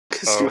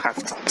Because Oh. you have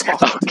to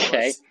talk.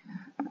 Okay.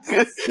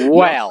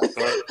 Well,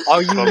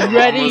 are you My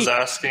ready? mom was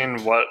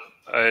asking what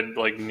I'd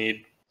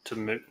need to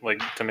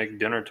make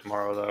dinner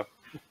tomorrow,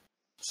 though.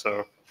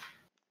 So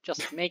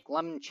Just make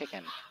lemon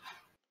chicken.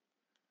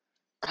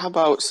 How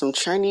about some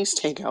Chinese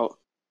takeout?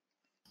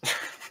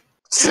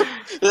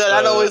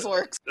 that always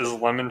works. is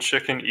lemon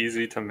chicken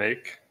easy to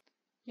make?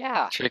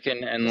 Yeah.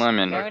 Chicken and Just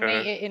lemon. marinate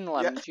Okay. it in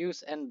lemon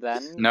juice and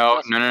then No,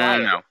 just no, no, fry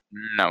no, it.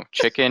 no, no.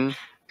 Chicken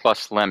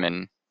plus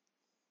lemon.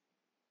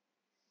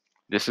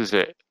 This is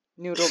it.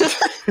 Noodles.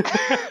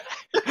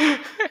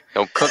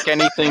 Don't cook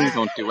anything.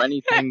 Don't do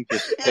anything.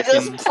 Just You chicken,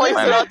 just place it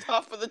lemon. on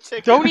top of the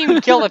chicken. Don't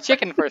even kill the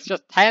chicken first.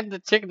 Just hand the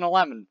chicken a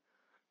lemon.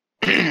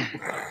 Put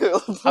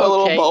a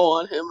little Okay. bow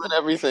on him and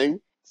everything.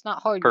 It's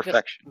not hard.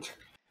 Perfection.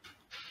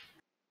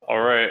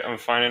 Alright, I'm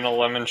finding a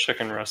lemon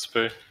chicken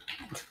recipe.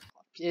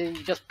 You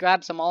just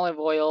grab some olive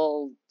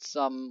oil,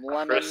 some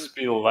lemon,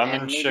 Crispy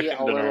lemon and maybe chicken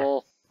a dinner.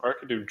 little. Or I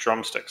could do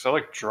drumsticks. I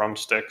like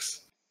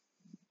drumsticks.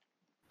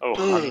 Oh,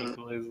 honey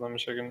glazed lemon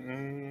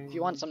chicken. If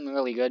you want something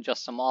really good,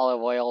 just some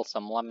olive oil,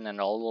 some lemon, and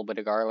a little bit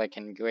of garlic,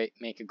 and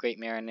make a great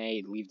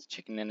marinade. Leave the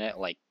chicken in it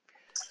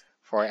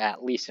for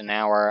at least an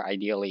hour,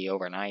 ideally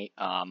overnight.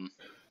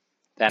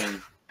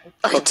 Then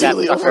cook that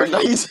Ideally sucker.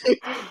 overnight.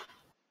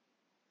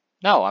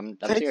 No, I'm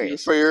Thank you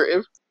serious. for your.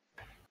 That's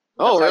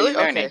Oh, how really? you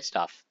marinate Okay.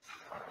 stuff.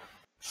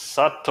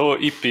 Sato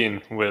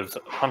ipin with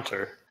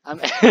Hunter. I'm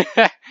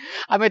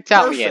I'm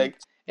Italian.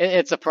 Perfect.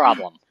 It's a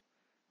problem.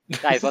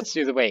 Guys, let's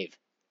do the wave.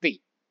 3,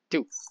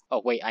 2.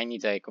 Oh wait, I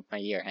need to equip my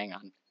gear. Hang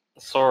on.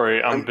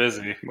 Sorry, I'm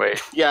busy.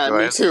 Wait. Yeah, do I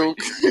me have too.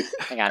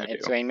 Hang on. I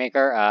It's do.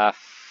 Rainmaker.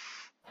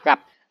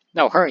 Crap.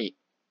 No, hurry.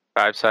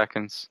 5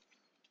 seconds.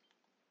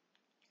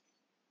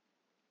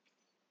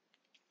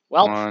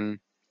 Well, 1.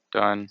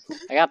 Done.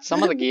 I got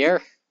some of the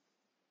gear.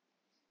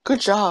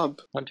 Good job.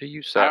 Hunter, you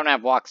I suck. don't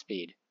have walk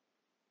speed.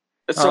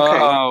 It's okay.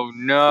 Oh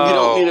no! You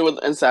don't need it with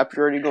NSAP.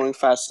 You're already going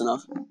fast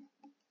enough.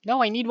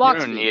 No, I need You walk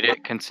don't speed. need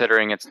it,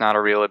 considering it's not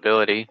a real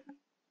ability.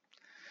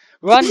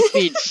 Run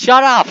speed.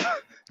 Shut up.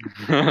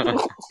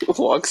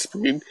 Walk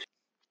speed.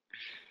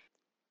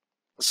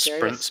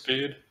 Sprint Serious?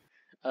 speed?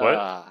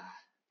 What?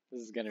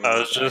 This is gonna be I a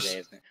was bad just- day,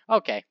 isn't it?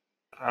 Okay.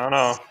 I don't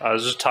know. I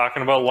was just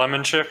talking about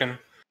lemon chicken.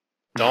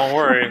 Don't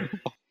worry.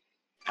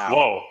 Ow.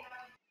 Whoa.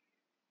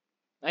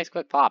 Nice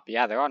quick pop.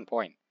 Yeah, they're on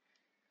point.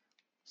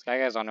 Sky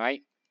Guy's on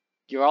right.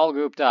 You're all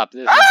grouped up.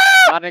 This is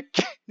Sonic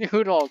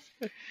Noodles.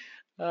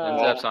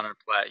 Enzep's on our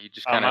plat. He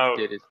just I'm kind of out.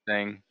 did his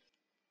thing.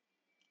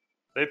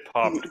 They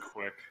popped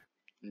quick.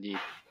 Indeed.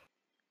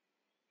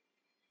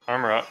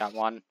 Armor up. Got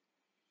 1.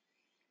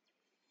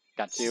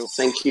 Got 2.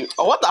 Thank you.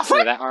 Oh, what the Ooh,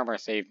 frick? that armor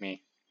saved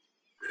me.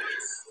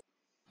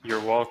 You're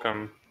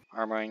welcome.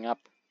 Armoring up.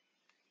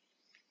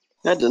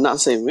 That did not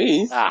save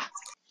me. Ah.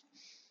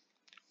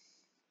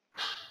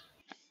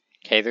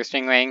 Okay, they're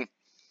stingray.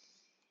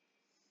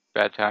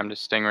 Bad time to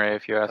Stingray,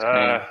 if you ask me.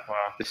 Wow.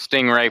 The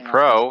Stingray Hang on,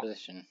 Pro. this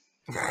position.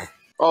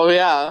 Oh,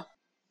 yeah.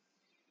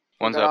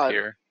 One's God. up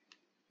here.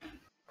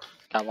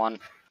 Got 1.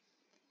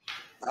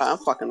 I'm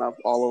fucking up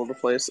all over the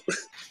place.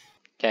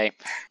 Okay,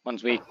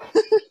 one's weak.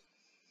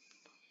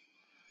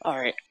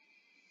 Alright.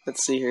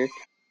 Let's see here.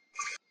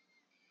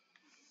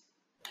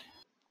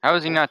 How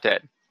is he not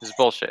dead? This is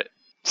bullshit.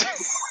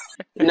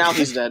 Now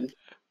he's dead.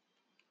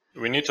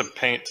 We need to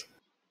paint.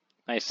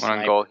 Nice. One on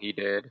snipe. goal, he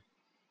did.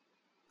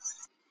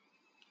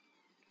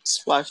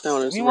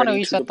 Splashdown is You wanna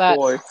ready to reset that?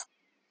 deploy.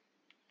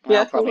 Well,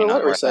 Yeah, probably we'll not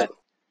let it worth reset. it.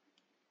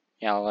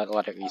 Yeah, I'll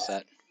let it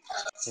reset.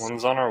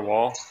 One's on our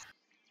wall.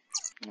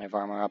 I have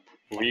armor up.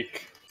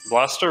 Weak.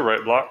 Blaster,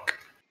 right block.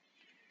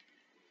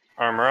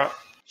 Armor up.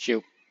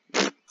 Shoot.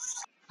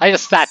 I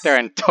just sat there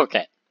and took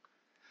it,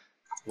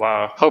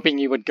 Wow. hoping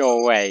you would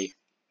go away.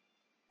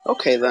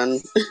 Okay, then.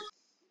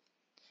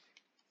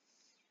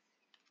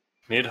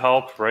 Need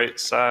help, right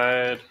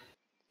side.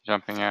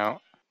 Jumping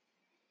out.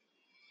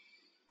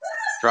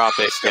 Drop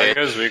it, Sky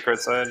Guy's bitch. weak, right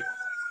side.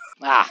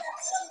 Ah.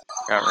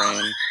 Got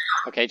rain.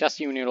 Okay, just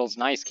you noodles.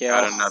 Nice kill.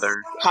 Got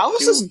another. How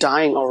is this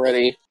dying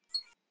already?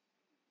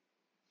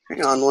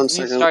 Hang on one You need to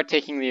second. start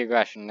taking the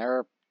aggression.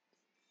 They're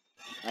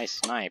nice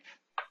snipe.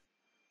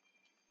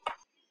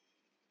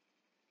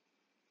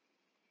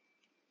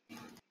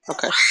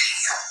 Okay.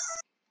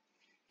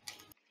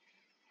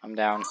 I'm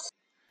down.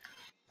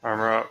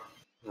 Armor up.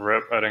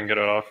 Rip, I didn't get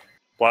it off.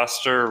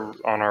 Blaster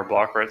on our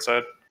block, right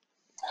side.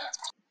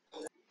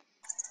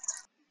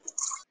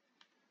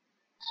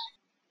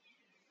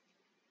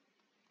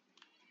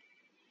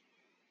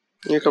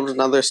 Here comes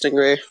another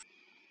stingray.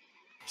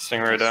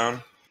 Stingray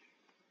down.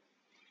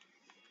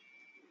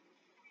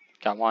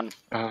 Got 1.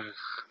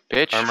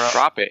 Bitch, Armor up.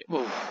 drop it.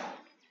 Ooh.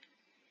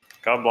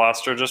 Got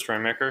Blaster, just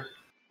Rainmaker.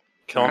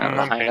 Kill him and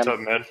then Behind paint him. up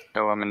mid.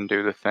 Kill him and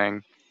do the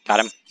thing.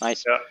 Got him.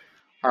 Nice. Yeah.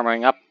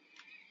 Armoring up.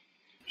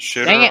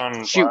 Shooter Dang it,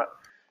 on shoot. flat.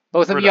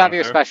 Both of We're you have down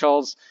your too.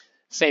 specials.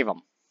 Save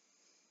them.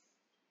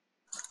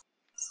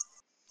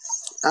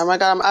 Oh my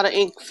god, I'm out of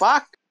ink.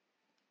 Fuck!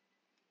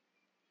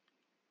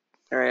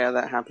 Oh yeah,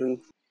 that happened.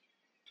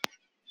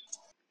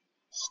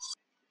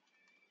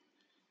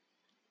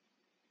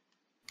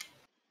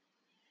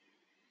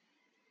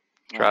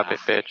 Drop it,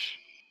 bitch.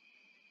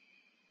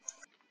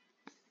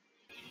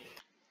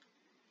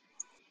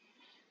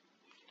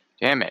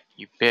 Damn it,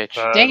 you bitch.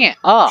 Dang it!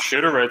 Oh,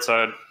 Shooter right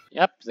side.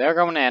 yep, they're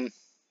going in.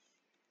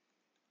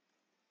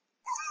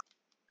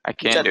 I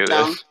can't Jet do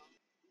down. this.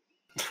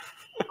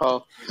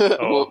 Oh.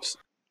 Oh. Whoops.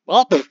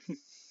 Well,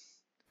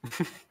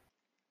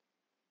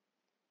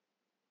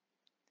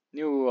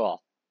 new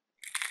rule.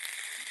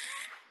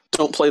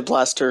 Don't play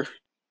Blaster.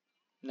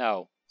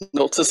 No,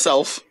 Note to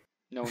self.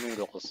 no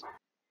noodles.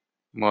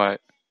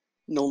 What?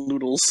 No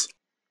noodles.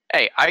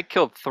 Hey, I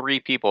killed 3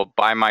 people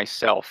by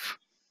myself.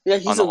 Yeah, On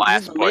he's the he's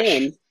last the push.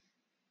 man.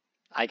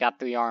 I got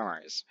 3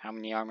 armors. How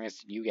many armors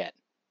did you get?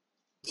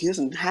 He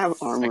doesn't have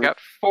armor. I got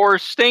 4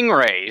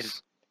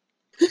 stingrays.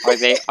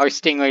 Are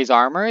Stingray's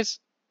armors?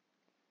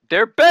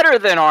 They're better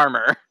than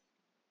armor.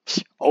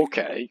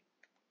 Okay.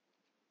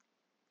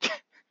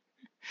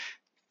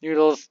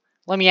 Noodles,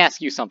 let me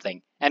ask you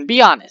something, and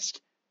be honest.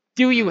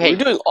 Do you Are we hate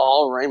me? doing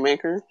all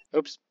Rainmaker?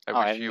 Oops. I Oh,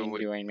 I wish didn't you mean to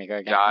would do Rainmaker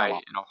again. die Oh,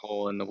 well. in a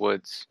hole in the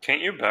woods.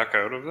 Can't you back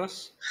out of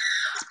this?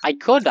 I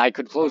could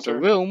close the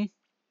Hunter? room.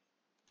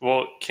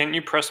 Well, can't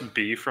you press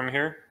B from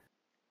here?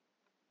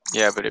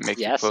 Yeah, but it makes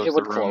you Yes, close it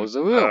would the room. close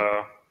the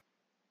room.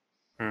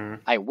 Hmm.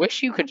 I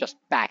wish you could just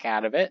back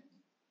out of it.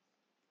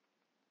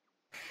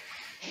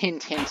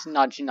 Hint, hint,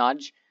 nudge,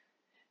 nudge.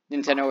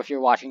 Nintendo, if you're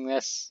watching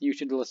this, you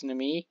should listen to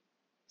me.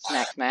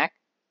 Smack, smack.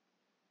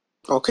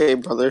 Okay,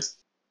 brother.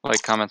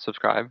 Like, comment,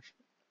 subscribe.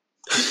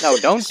 No,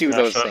 don't do Smash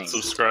those that things.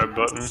 subscribe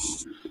button.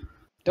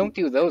 Don't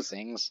do those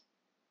things.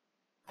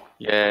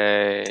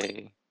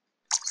 Yay.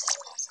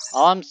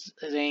 All I'm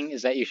saying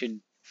is that you should...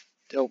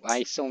 Oh,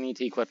 I still need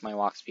to equip my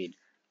walk speed.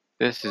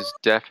 This is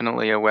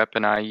definitely a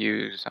weapon I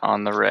use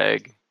on the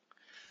reg.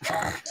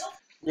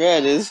 Yeah,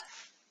 it is.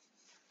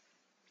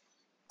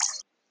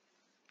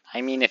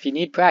 I mean, if you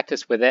need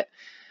practice with it,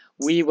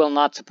 we will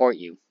not support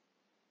you.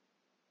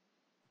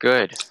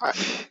 Good. I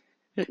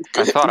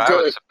thought I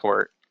would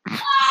support.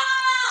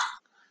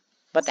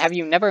 But have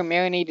you never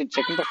marinated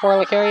chicken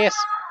before, Licarius?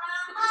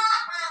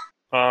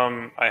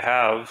 I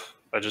have.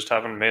 I just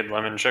haven't made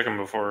lemon chicken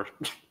before.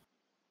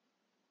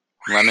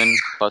 Lemon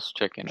plus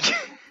chicken.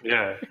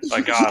 Yeah,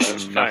 I got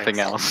it. Nothing Thanks.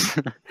 else.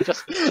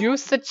 Just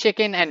juice the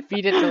chicken and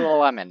feed it to the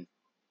lemon.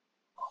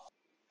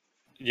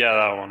 Yeah,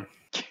 that one.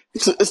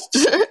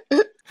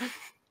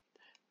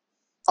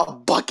 A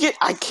bucket?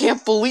 I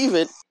can't believe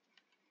it.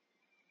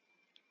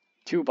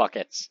 2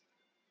 buckets.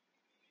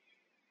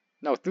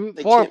 No,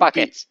 They 4 can't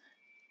buckets.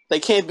 They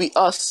can't beat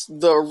us,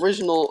 the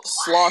original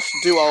slosh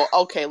duo.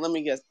 Okay, let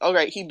me guess.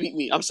 Alright, he beat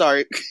me. I'm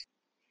sorry.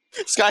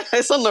 Sky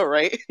Ice on the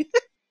right.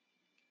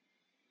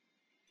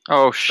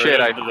 Oh shit,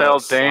 Right I into the fell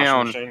sloshing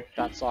down. machine.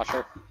 Got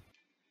slosher.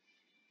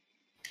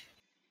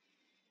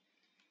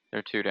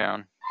 They're 2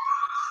 down.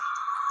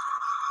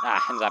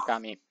 Ah, Henzap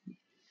got me.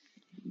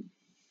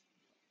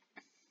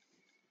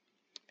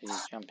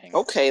 He's jumping.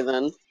 Okay,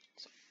 then.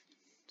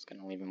 It's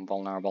gonna leave him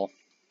vulnerable.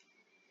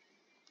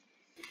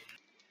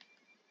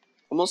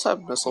 Almost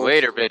have missiles.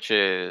 Later,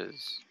 bitches.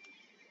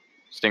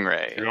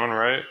 Stingray. You're going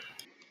right.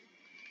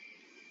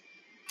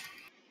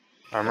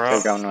 Armor They're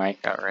up. going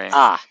right. Got rain.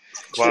 Ah,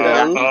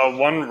 Wow.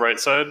 1 right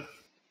side.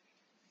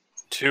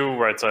 2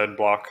 right side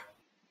block.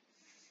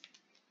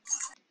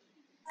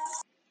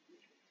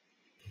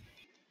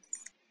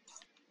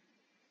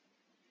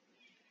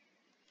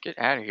 Get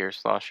out of here,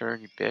 Slosher,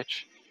 you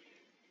bitch.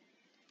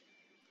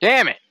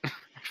 Damn it! I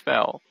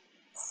fell.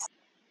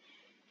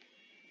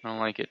 I don't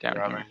like it down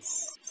Got here. me.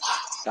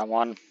 got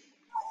one.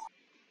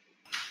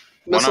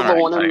 Missile on the our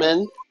one in side.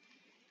 min.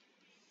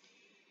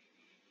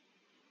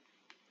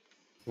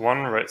 1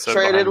 right side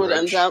Traded behind with bridge.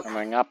 ends out.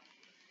 Coming up.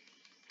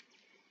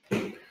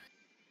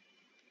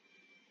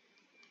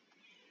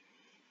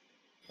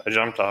 I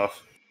jumped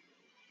off.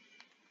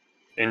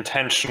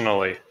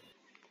 Intentionally.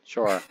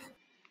 Sure.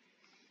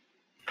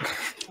 I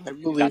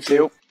Got believe 2.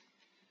 you.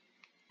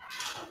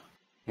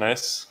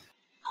 Nice.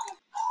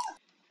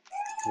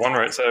 1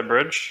 right side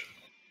bridge.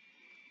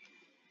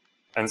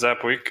 And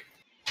zap weak.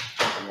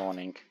 Good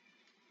morning.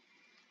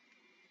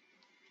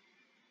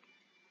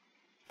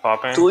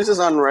 Popping. Julius is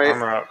on right.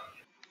 Armor up.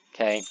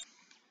 Okay.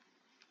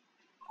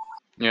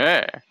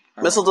 Yeah.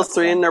 Missile to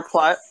 3 in their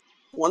plot.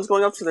 One's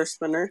going up to their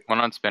spinner. 1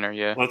 on spinner,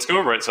 yeah. Let's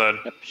go right side.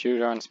 Yep,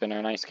 shooter on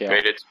spinner. Nice kill.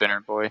 Rated spinner,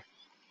 boy.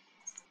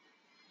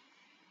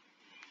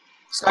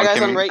 Sky One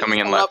Guy's on right. coming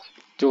he's in going left.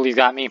 up. Dooley's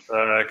got me.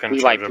 I can Blue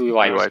charge light, up. blue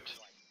light. We wiped.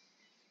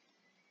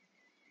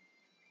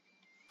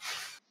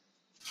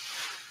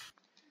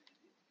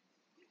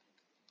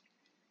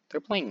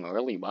 They're playing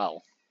really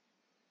well.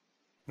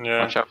 Yeah.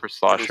 Watch out for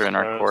Slosher in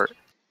our surprised. court.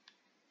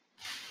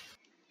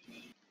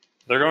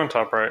 They're going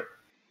top right.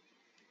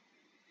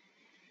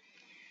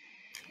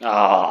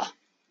 Ah,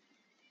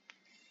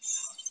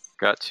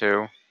 Got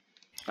 2.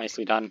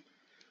 nicely done.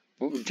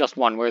 Ooh, just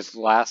 1. Where's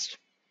the last?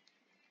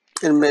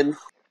 In mid.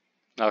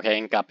 Okay,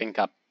 ink up, ink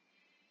up.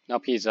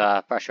 Nope, he's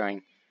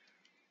pressuring.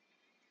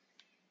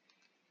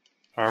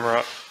 Armor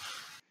up.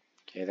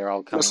 Okay, they're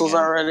all coming Missiles in.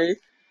 already.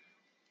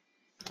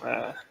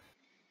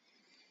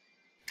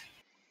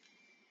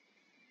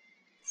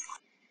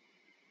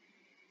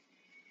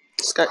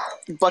 Sky,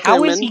 bucking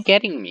How him is in. he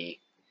getting me?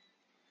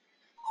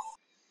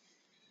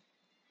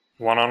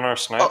 One on our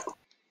snipe. Oh.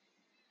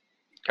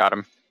 Got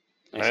him.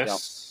 Nice go.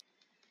 Nice.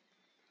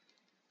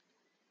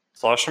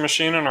 Slosher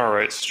machine in our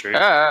right street.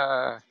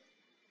 Ah.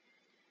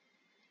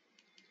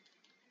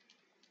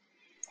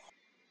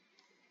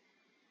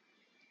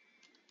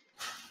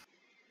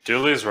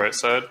 Dooley's right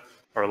side.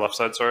 Or left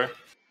side, sorry.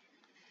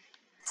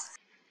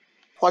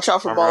 Watch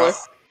out for Armor baller. up.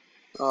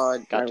 Oh,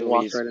 Got I two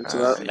walked leads. right into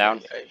that.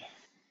 Down.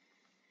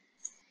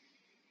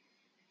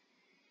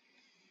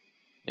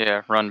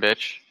 Yeah, run,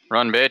 bitch.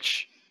 Run,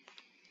 bitch.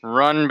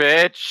 Run,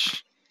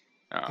 bitch.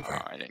 Oh,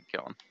 I didn't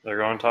kill him. They're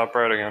going top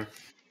right again.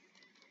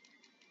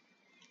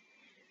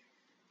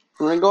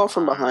 I'm gonna go up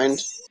from behind.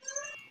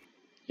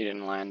 You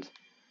didn't land.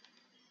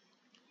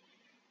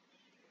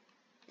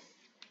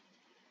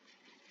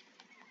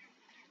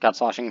 Got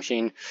sloshing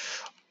machine.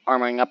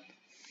 Armoring up.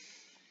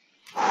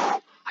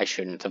 I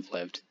shouldn't have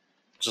lived.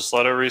 Just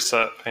let it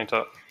reset. Paint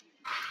up.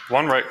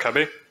 One right,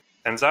 Cubby.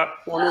 Ends up.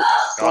 One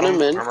Got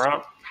him in. Armor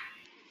up.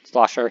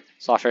 Slosher.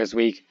 Slosher is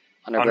weak.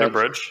 Under Under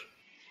bridge. bridge.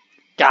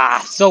 Gah!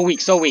 So weak,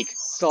 so weak.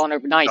 Still under.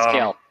 Nice Got him.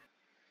 kill.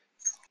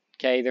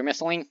 Okay, they're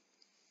missing.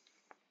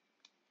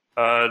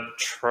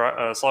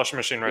 Slosher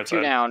machine right Two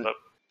side. down. Up.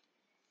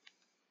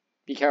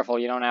 Be careful,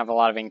 you don't have a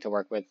lot of ink to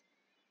work with.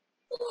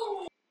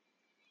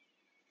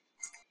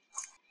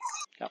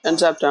 Got And one.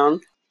 tap down.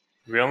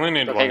 We only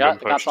need Okay, one got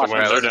good push to Slosher.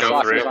 win. They're Let's down go.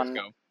 Slosher's three. on- Let's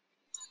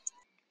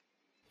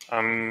go.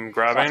 I'm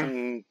grabbing.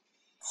 Slashing-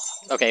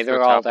 Okay, Go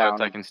they're all top left,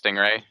 down. I can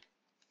stingray.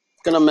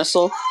 Gonna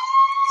missile.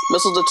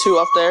 Missile to 2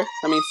 up there.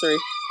 I mean 3.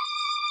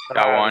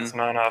 Got one. It's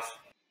not enough.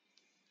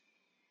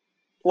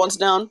 One's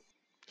down.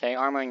 Okay,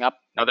 armoring up.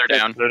 No, they're Good.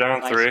 down. They're down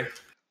Nice. 3.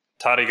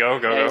 Toddy, go,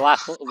 go, Okay, go.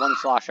 last one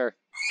slosher.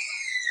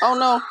 Oh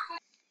no.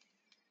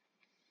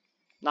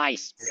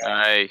 Nice.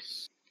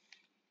 Nice.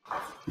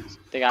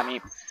 They got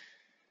me.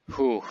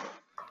 Whew.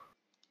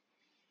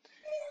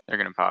 They're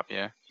gonna pop,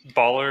 yeah.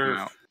 Baller.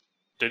 No.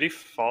 Did he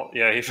fall?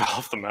 Yeah, he fell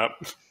off the map.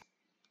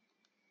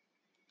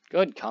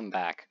 Good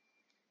comeback.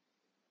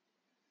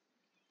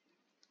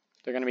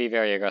 They're going to be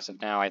very aggressive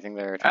now. I think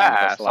they're trying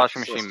to push the left slashing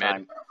machine this mid.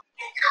 time.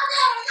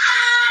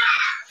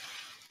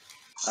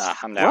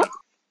 I'm down.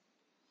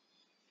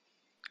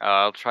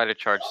 I'll try to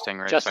charge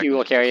stingray. Just so I you,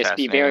 can Lucarius. Be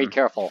assassinate very him.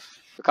 careful.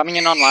 We're coming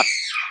in on left.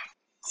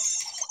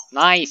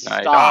 Nice.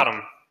 Nice. Stop. Got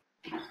him.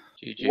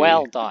 GG.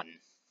 Well done.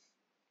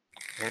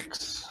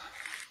 Thanks.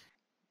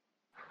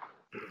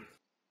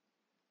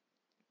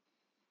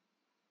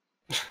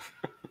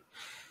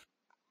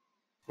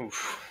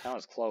 Oof. That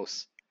was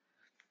close.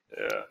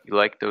 Yeah. You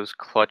like those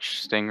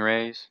clutch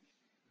stingrays?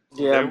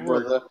 Yeah, They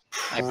were brother.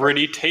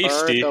 pretty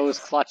tasty. Those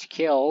clutch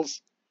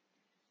kills.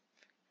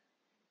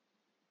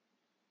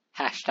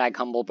 Hashtag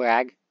humble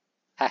brag.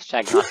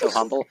 Hashtag not so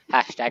humble.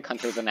 Hashtag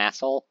Hunter's an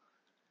asshole.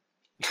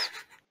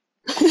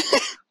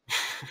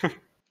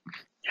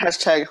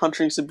 Hashtag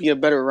Hunter needs to be a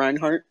better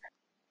Reinhardt.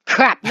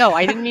 Crap, no,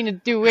 I didn't mean to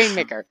do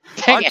Rainmaker.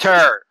 Dang it.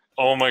 Hunter!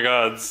 Oh my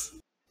gods.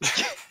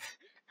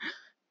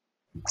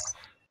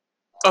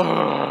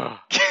 Ugh.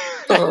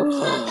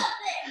 Ugh.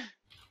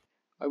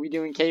 Are we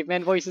doing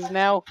caveman voices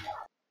now?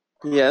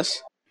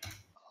 Yes.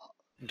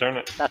 Darn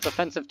it. That's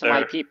offensive to my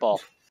There.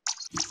 people.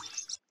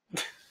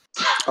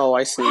 Oh,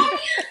 I see.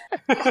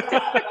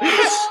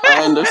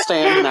 I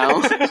understand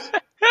now.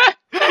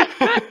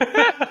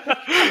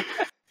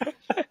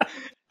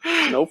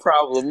 No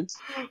problem.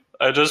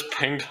 I just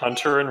pinged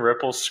Hunter in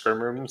Ripple's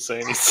scrim room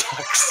saying he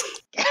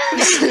sucks.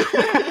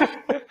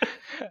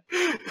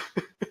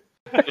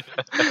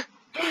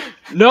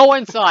 No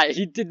one saw it.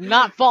 He did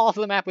not fall off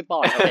the map with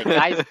balls. Okay,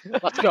 guys,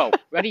 let's go.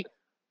 Ready?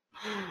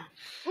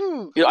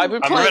 You know, I've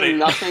been I'm playing ready.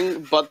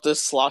 nothing but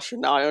this slosher.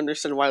 Now I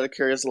understand why the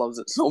Curious loves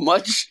it so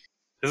much.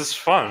 This is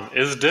fun.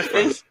 It's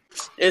different.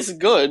 It's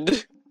good.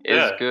 Is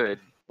Yeah. good.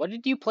 What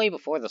did you play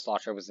before the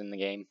slosher was in the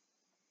game?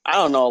 I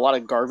don't know, a lot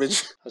of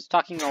garbage. I was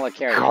talking to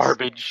Licarius.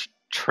 Garbage,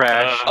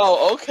 trash,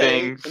 Oh,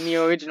 okay. things. In the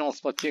original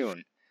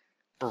Splatoon.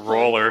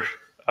 Roller.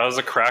 I was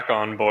a crack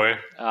on boy.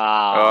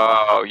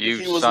 Oh, He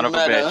you was son of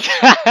a meta.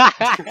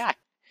 bitch.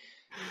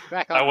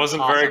 I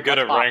wasn't very good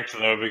at ranked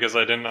though because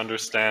I didn't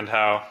understand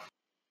how.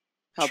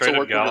 How to Traded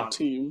work Gal. with a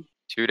team.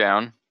 2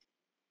 down,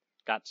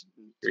 Got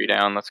 3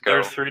 down, let's go.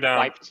 They're 3 down.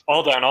 Wiped.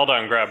 All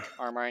down, grab.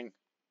 Armoring.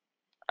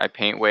 I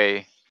paint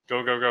way.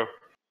 Go, go, go.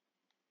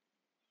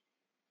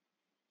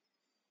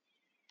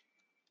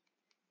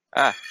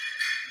 Ah.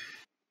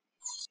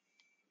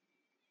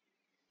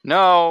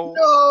 No!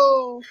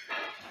 No!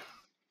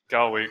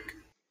 Gal weak.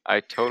 I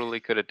totally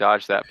could have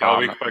dodged that Gal bomb,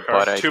 weak by but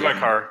car. I 2 by didn't.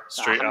 car.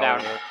 Straight I'm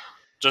out. down.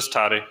 Just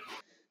Toddy.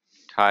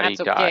 Toddy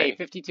That's okay. died.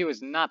 52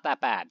 is not that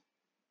bad.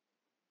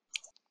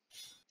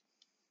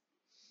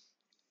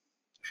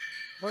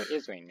 Where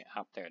is Rain?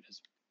 Oh, there it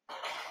is.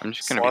 I'm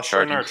just gonna be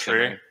Slosher in charging our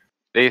tree.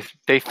 stingray.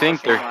 They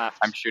think Slashing left.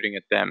 I'm shooting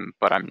at them,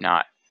 but I'm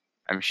not.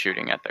 I'm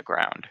shooting at the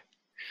ground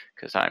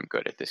because I'm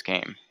good at this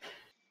game.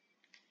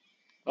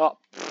 Oh,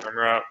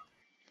 Armor up.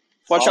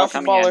 Watch out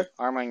for coming in. baller.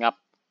 Armoring up.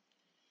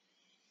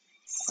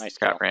 Nice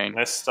go. Got rain.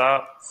 Nice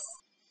stop.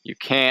 You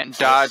can't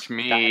dodge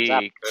me,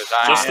 up. because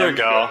I Just their am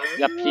gal. good.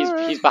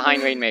 Yep, he's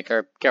behind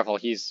Rainmaker. Careful,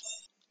 he's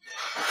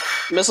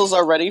Missiles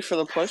are ready for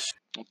the push.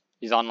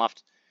 on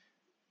left.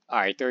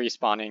 Alright, they're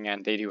respawning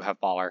and they do have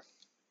baller.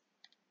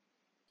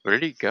 Where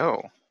did he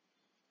go?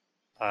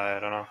 I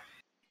don't know.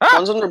 Ah!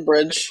 One's under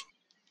bridge.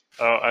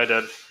 Oh, I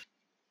did.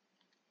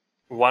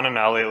 One in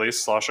alley at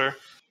least, Slosher.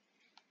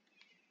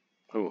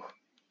 Ooh.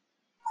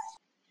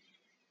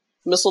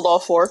 Missiled all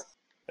 4.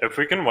 If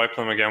we can wipe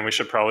them again, we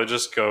should probably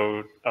just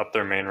go up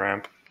their main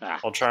ramp. Ah,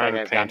 I'll try and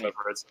Sky Guy's got paint me. up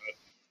right side.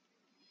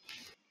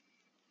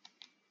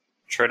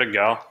 Trade a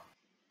gal.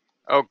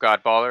 Oh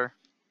god, baller.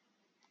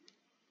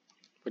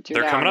 We're 2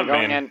 They're down, coming we're up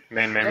going main.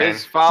 in. Main.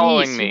 He's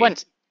following Jeez, me. he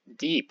went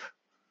deep.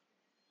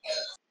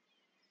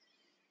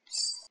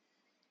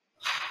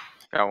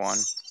 Got one.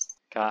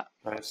 Got,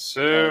 Nice.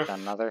 okay, got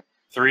another.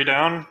 3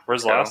 down.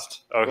 Where's Go.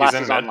 last? Oh, Last he's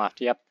in is mid. on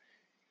left, yep.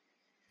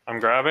 I'm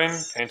grabbing.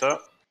 Paint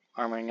up.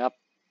 Armoring up.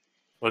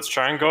 Let's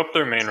try and go up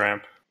their main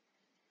ramp.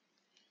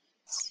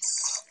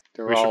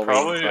 They're We all should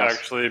probably waiting for us.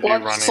 actually be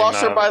What? running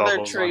Slosher by their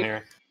bubbles tree. on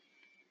here.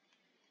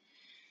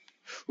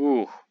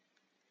 Ooh.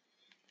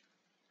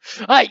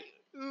 Hey!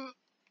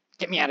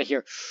 Get me out of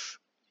here.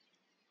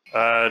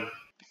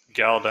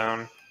 Gal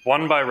down.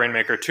 1 by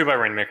Rainmaker. 2 by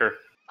Rainmaker.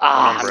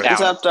 Ah, One on I'm bridge. down.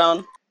 Zap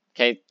down.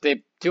 Okay,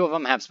 2 of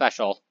them have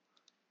special.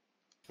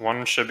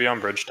 1 should be on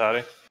bridge,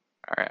 Toddy.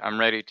 Alright, I'm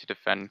ready to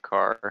defend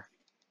car.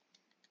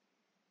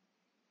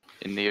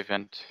 In the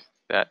event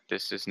that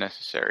this is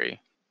necessary.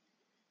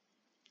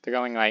 They're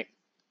going right.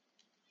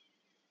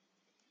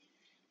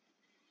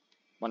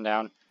 1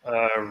 down.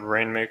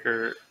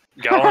 Rainmaker.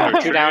 Gal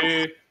under 2 down.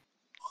 tree.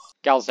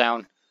 Gal's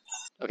down.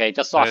 Okay,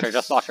 just Slosher, Nice.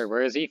 just Slosher.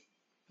 Where is he?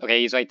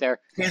 Okay, he's right there.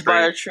 He's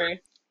by a tree.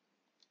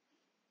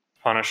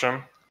 Punish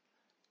him.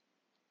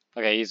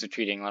 Okay, he's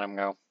retreating. Let him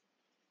go.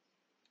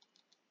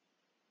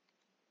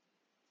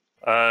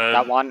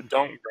 Got one.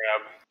 Don't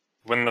grab.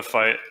 Win the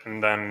fight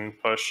and then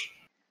push.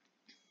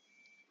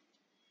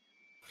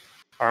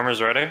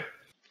 Armor's ready.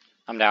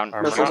 I'm down.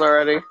 Armor Missiles up. are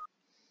ready.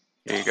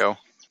 Here you go.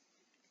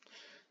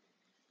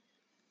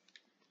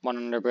 1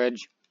 under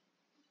bridge.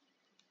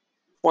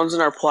 One's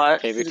in our plat.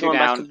 Okay, we're He's 2 going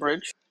back down. to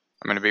bridge.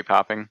 I'm gonna be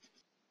popping.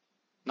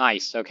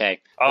 Nice, okay.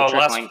 Oh, We're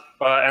last trickling.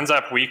 ends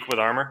up weak with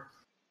armor.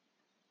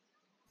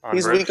 On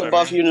He's bridge, weak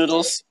above you,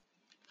 Noodles.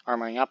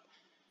 Armoring up.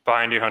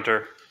 Behind you,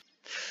 Hunter.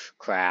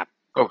 Crap.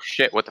 Oh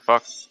shit, what the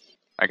fuck?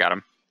 I got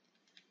him.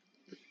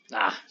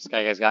 Ah,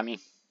 Sky Guy's got me.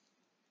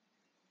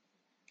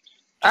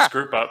 Just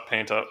group up,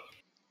 paint up.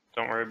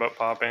 Don't worry about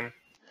popping.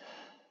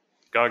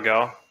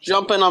 Go.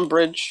 Jump in on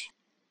bridge.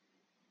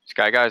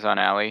 Sky Guy's on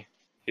alley.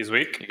 He's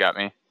weak. You got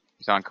me.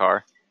 He's on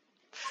car.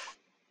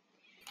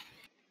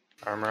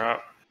 Armor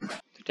up. They're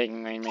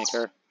taking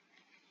Rainmaker.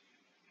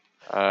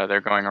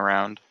 They're going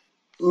around.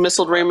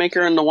 Missiled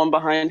Rainmaker and the one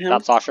behind him.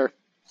 Got Slosher.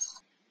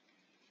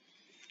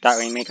 Got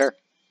Rainmaker.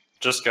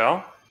 Just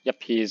go.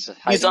 Yep, he's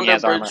hiding. He's He under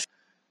has armor. bridge.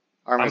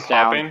 Armor's I'm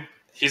down. popping.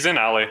 He's in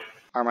alley.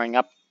 Armoring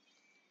up.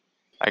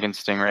 I can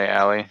Stingray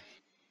alley.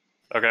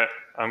 Okay,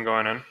 I'm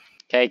going in.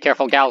 Okay,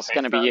 careful. Gal's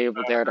gonna be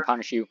able there to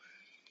punish you.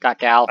 Got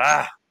Gal.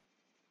 Ah!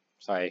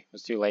 Sorry, it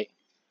was too late.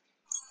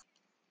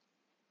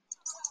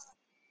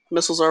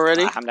 Missiles are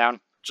ready. I'm down.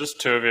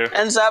 Just 2 of you.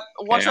 End zap.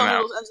 Watch I'm out,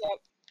 out. Noodles. End zap.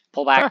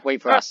 Pull back.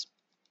 Wait for us.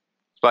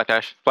 Splat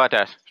dash, splat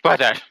dash, splat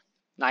dash.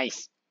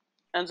 Nice.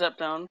 End zap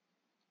down.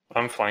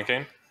 I'm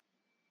flanking.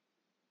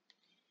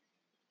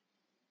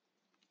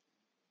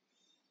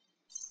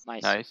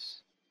 Nice.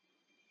 Nice.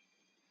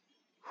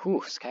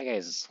 Whew, Sky Guy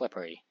is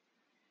slippery.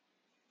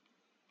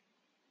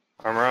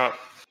 Armor up.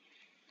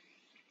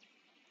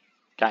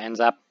 Got ends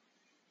up.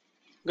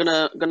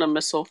 Gonna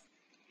missile.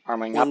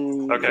 Armoring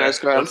up. Okay, Nice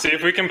grab. let's see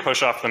if we can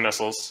push off the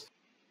missiles.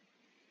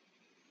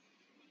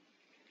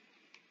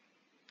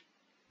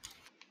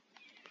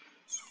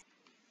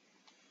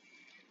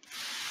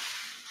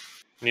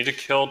 Need to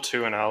kill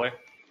 2 in alley.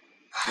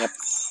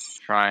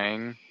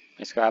 Trying.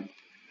 Nice grab.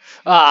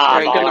 Ah,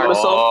 Alright, gonna baller.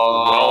 missile.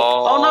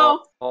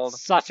 Oh no!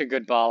 Such a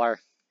good baller.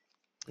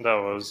 That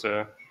was,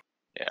 Yeah.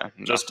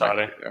 Just not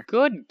Toddy. back there.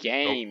 Good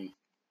game.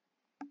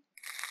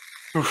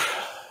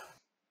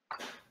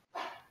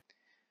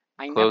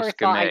 I Close never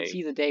thought I'd game.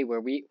 see the day where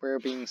we were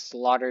being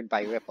slaughtered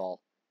by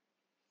Ripple.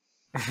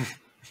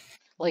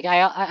 Like,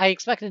 I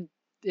expected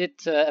it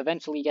to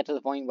eventually get to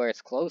the point where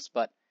it's close,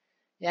 but...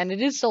 And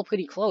it is still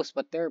pretty close,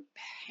 but they're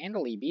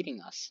handily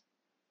beating us.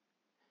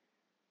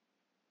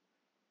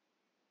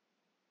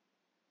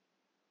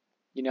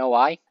 You know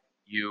why?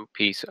 You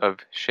piece of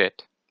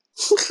shit.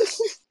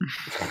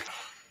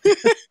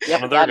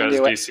 Yep, of their that'll guys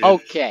do it. DC'd.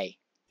 Okay.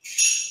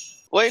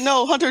 Wait,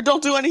 no, Hunter,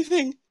 don't do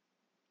anything.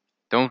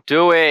 Don't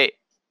do it!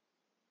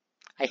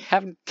 I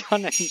haven't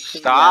done anything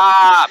yet.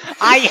 Stop!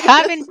 I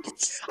haven't...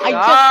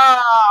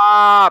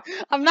 Stop!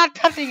 I'm not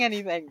touching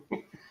anything.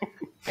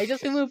 I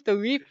just removed the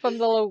reef from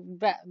the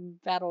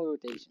battle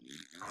rotation.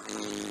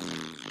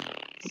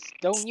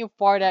 Don't you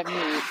fart at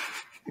me.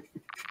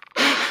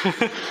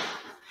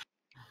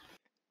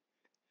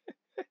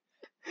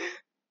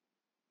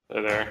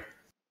 They're there.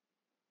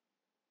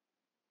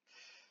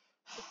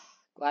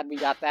 Glad we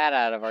got that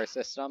out of our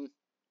system.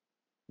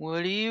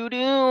 What are you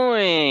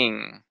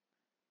doing?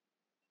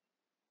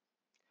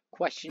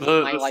 Questioning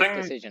my The life thing-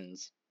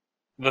 decisions.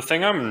 The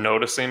thing I'm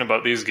noticing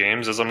about these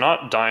games is I'm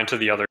not dying to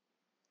the other,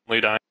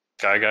 only dying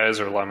to Sky Guys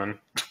or Lemon.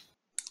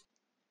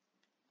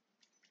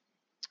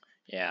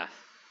 Yeah.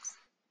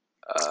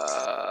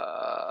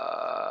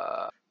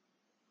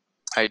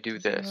 I do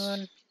this.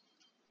 Good.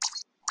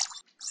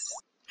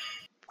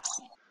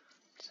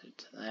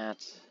 To that.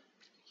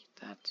 Keep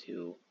that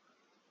to.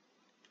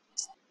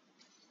 So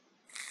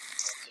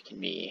it can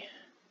be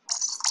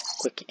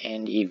quick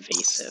and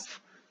evasive.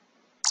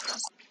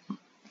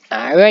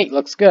 Alright,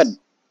 looks good.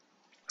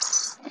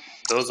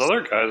 Those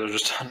other guys are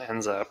just on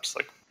NZAPs.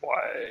 Like,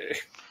 why?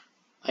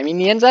 I mean,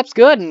 the NZAP's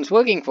good and it's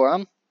working for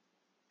him.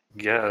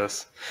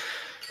 Guess.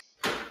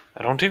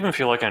 I don't even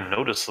feel like I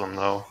noticed them,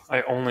 though.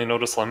 I only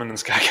noticed Lemon and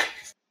Sky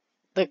Guys.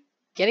 They're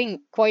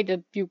getting quite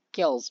a few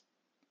kills.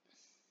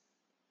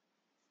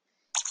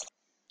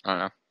 I don't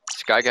know.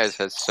 Sky Guys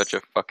has such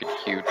a fucking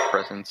huge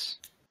presence.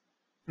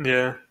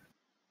 Yeah.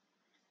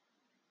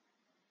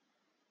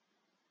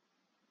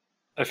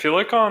 I feel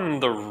like on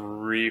the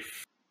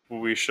reef,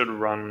 we should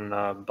run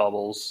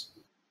bubbles.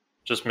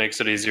 Just makes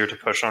it easier to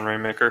push on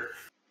Rainmaker.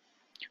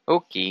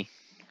 Okay.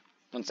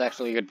 That's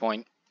actually a good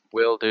point.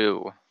 Will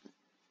do.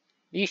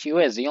 The issue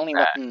is, the only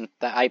weapon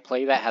that I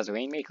play that has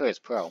Rainmaker is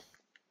Pro.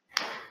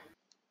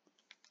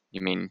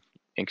 You mean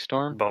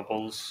Inkstorm?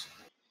 Bubbles.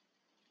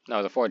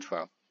 No, the Forge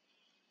Pro.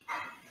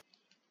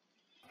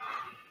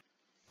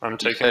 I'm You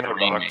taking said the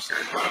box.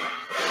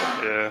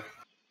 Yeah.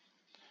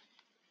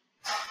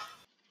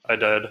 I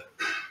did.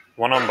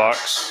 1 on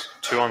box,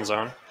 2 on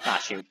zone. Ah,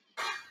 shoot.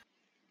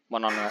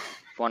 One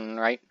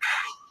right.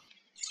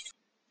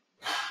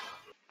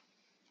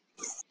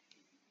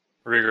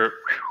 Regroup.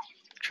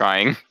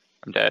 Trying.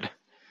 I'm dead.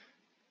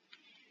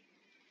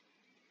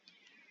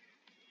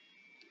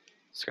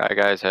 Sky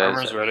Guys has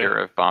Armor's a ready. pair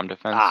of bomb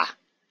defense. Ah.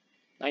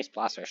 Nice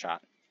blaster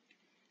shot.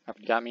 Hope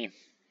you got me.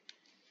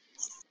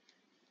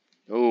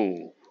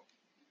 Ooh.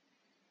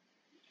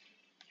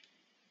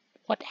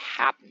 What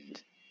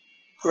happened?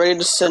 Ready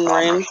to send Bomb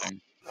rain?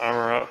 rushing.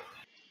 Armor up.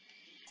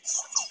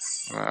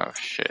 Oh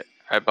shit.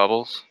 I have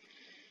bubbles.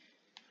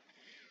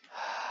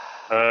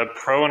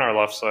 Pro on our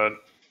left side.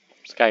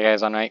 Sky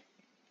Guy's on right.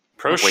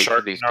 Pro Wait for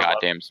shark these on our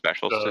left. goddamn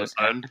specials to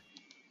side. end.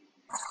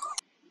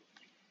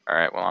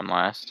 Alright, well I'm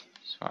last.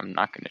 So I'm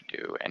not gonna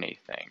do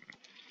anything.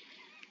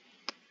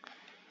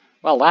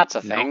 Well, that's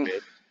a No thing.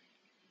 bid.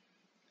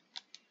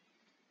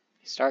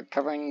 Start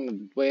covering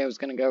the way I was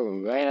gonna go,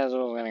 right as I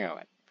was gonna go.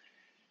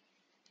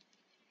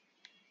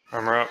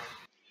 Armor up.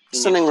 You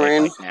need Sending to take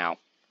rain. life now.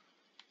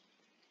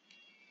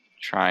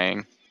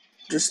 Trying.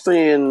 Just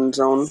 3 in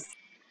zone.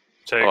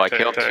 Take, Oh, I take,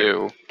 killed take.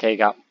 2. Okay,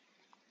 got.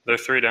 They're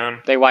 3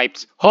 down. They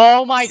wiped.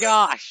 Oh my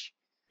gosh!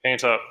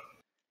 Paint up.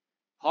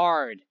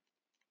 Hard.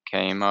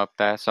 Came up,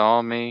 that's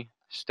all me.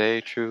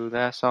 Stay true,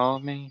 that's all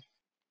me.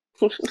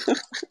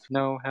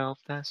 No help,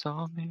 that's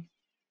all me.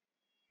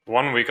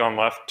 1 weak on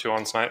left, 2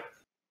 on snipe.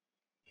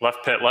 Left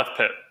pit, left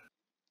pit.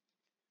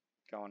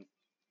 Going.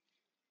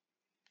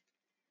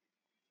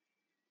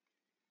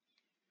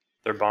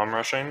 They're bomb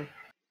rushing.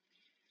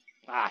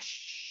 Ah,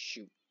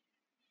 shoot.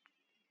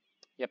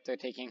 Yep, they're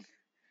taking.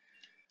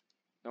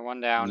 They're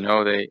 1 down.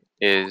 No, they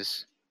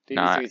is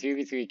 3v3,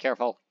 3v3,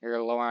 careful.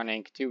 You're low on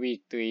ink.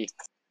 2v3.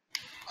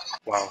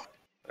 Wow.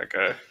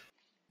 Okay.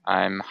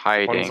 I'm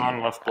hiding. One's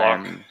on left block.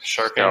 I'm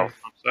Sharking stealth.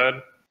 left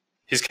side.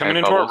 He's coming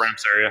have into our bubbles.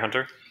 ramps area,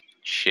 Hunter.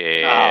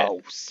 Shit.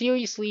 Oh,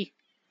 seriously?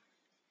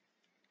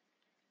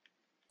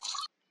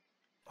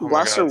 Oh my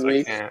Blaster god, I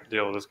weak. can't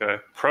deal with this guy.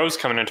 Pro's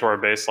coming into our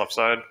base left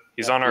side.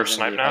 He's Yep, on our he's in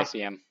snipe deep, now. I see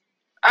him.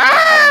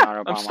 Ah!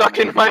 Auto bomb I'm on stuck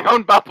me. in my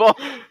own bubble.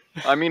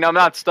 I mean, I'm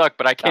not stuck,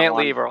 but I can't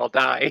one. leave or I'll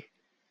die.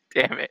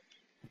 Damn it.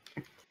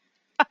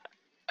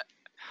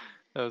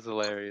 That was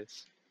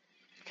hilarious.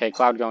 Okay,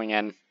 Cloud going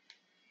in.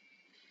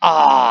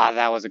 Ah,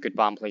 that was a good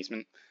bomb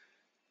placement.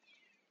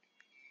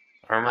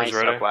 Armor's Nice.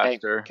 ready. Suck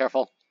blaster. Okay,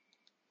 careful.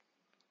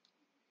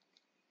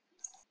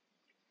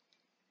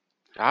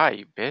 Die,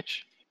 you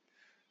bitch.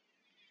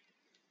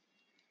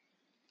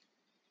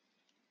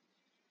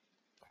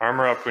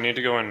 Armor up. We need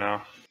to go in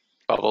now.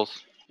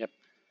 Bubbles.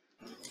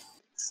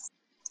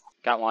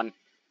 Got one.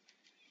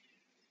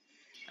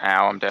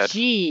 Ow, I'm dead.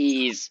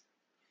 Jeez.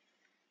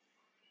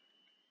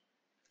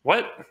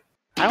 What?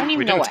 I don't even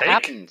We know didn't what take?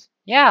 happened.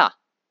 Yeah.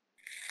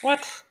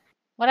 What?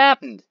 What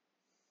happened?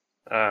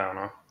 I don't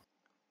know.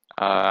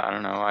 I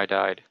don't know, I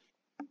died.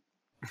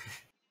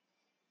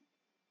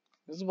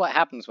 This is what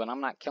happens when I'm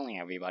not killing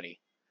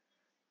everybody.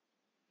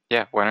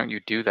 Yeah, why don't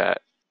you do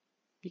that?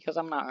 Because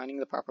I'm not earning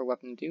the proper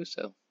weapon to do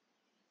so.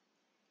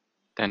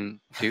 Then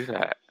do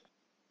that.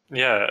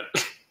 Yeah.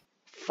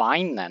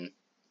 Fine then.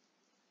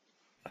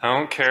 I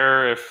don't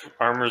care if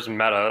armor's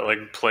meta.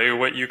 Like, play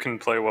what you can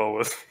play well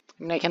with.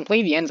 I mean, I can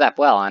play the NZAP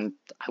well, and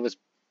I was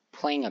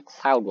playing a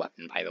cloud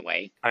weapon, by the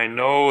way. I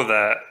know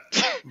that,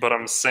 but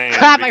I'm saying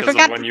Crap, I because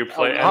forgot of when to- you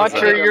play Oh, NZ.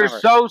 Hunter, you're remember.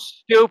 so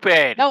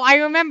stupid! No, I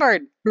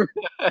remembered!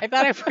 I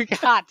thought I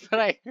forgot, but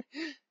I...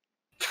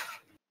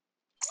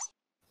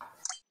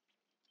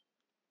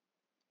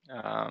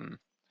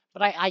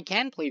 But I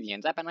can play the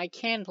NZAP and I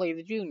can play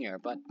the Junior,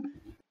 but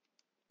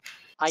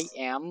I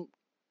am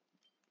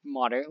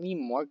moderately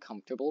more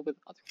comfortable with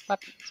other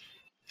weapons.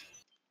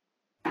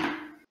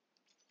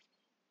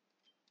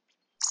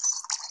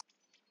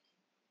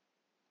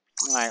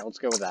 Alright, let's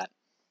go with that.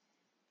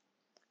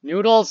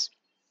 Noodles!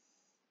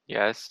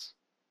 Yes.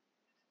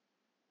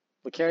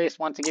 Lucarius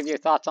wants to give your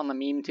thoughts on the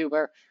meme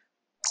tuber.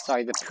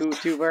 Sorry, the poo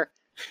tuber.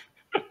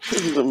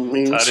 The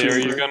main Taddy, are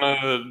you tuber.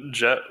 gonna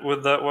jet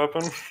with that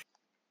weapon?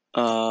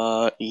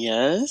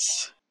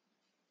 Yes.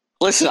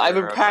 Listen, I've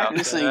been Sure about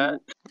practicing.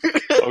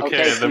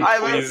 Okay, then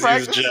I've been please use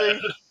jet. practicing.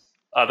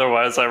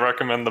 Otherwise, I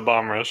recommend the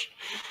bomb rush.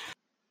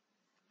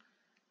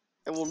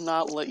 I will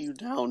not let you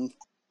down,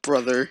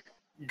 brother.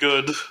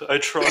 Good, I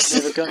trust.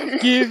 Never gonna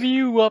give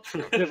you up.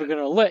 Never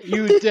gonna let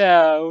you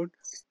down.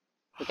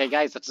 Okay,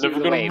 guys, let's do Never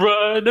the gonna wave.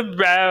 run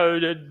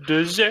around a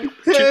desert.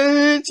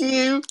 Hurt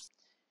you.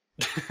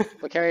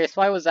 Lucarius,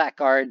 why was that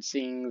guard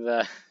singing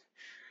the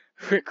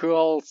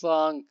Rickroll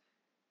song?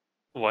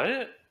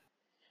 What?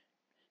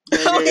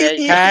 Oh,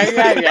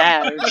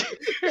 I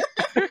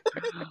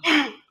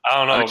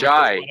don't know, because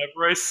Jai.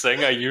 whenever I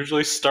sing, I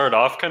usually start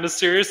off kind of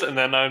serious, and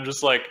then I'm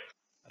just like,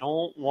 I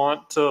don't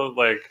want to,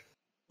 like,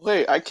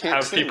 Wait, I can't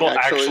have sing, people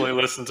actually.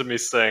 listen to me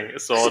sing,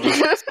 so I'll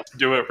just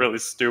do it really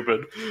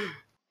stupid.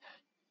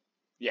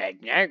 Yeah,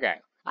 Nergo.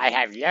 I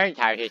have learned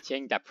how to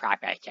sing the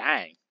proper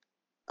song.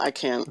 I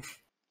can't.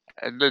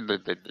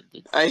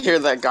 I hear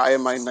that guy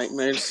in my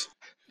nightmares.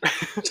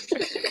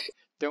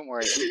 Don't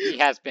worry, he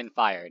has been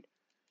fired.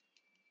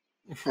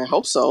 I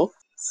hope so.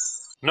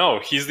 No,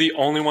 he's the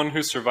only one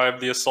who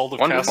survived the assault of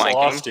One Castle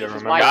flanking. Ostia, Which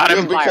is remember? why Got he's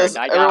him. been Because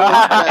fired. I everyone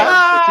got him.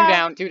 was Okay,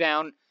 dead. we're two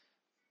down.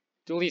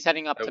 Dooley's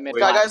heading up to mid.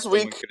 Guy, guys,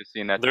 Someone weak. could have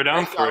seen that. They're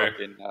down Thank God.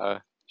 3.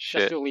 Just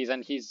Shit. Dooley's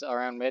and he's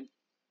around mid.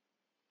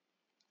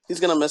 He's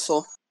gonna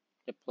missile.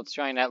 Yep, let's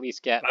try and at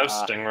least get I have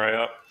Stingray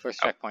up. first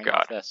Oh, checkpoint God.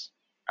 off this.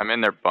 I'm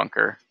in their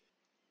bunker.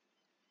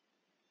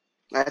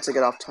 I had to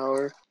get off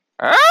tower.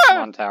 Come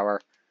Ah! on,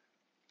 tower.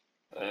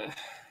 This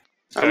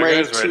I'm guy ready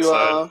goes right to,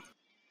 side.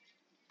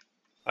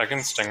 I can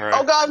Stingray.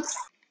 Oh god!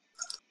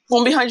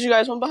 One behind you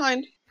guys, one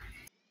behind.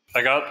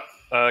 I got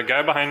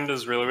guy behind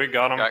is really weak.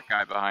 Got him. Got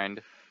guy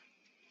behind.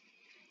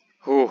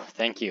 Whew,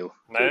 thank you.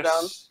 Two down.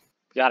 Nice.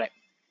 Got it.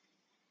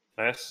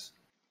 Nice.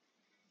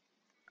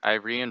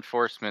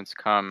 Reinforcements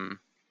come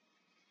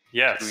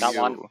Yes. to Got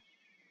you. one.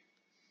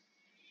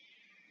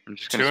 I'm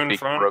just Two gonna in speak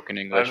front. broken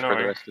I English have no for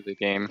the ink. rest of the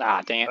game.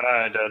 Ah, dang it.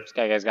 I did. This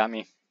guy got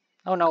me.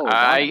 Oh no.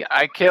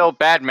 I kill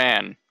bad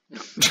man.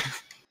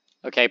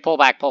 Okay, pull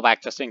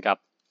back, just ink up.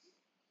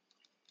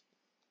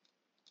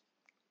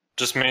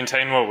 Just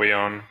maintain what we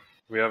own.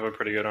 We have a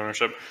pretty good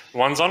ownership.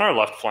 One's on our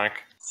left flank.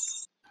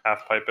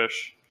 Half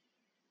pipe-ish.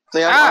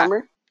 They have Ah!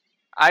 armor?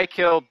 I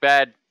kill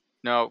bad.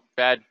 No,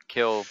 bad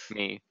kill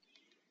me.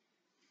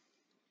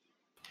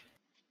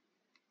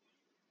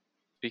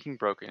 Speaking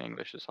broken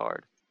English is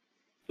hard.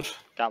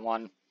 Got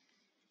one.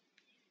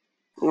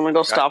 I'm gonna go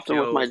Got stop them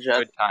with kill my jet.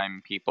 Good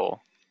time,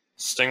 people.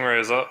 Stingray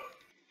is up.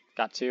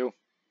 Got two.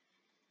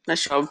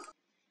 Nice job.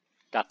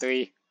 Got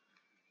three.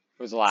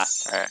 Who's the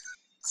last? Alright.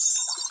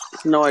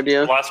 No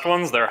idea. Last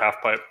one's their half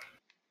pipe.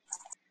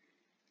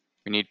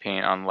 We need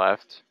paint on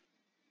left.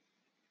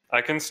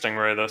 I can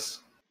Stingray this.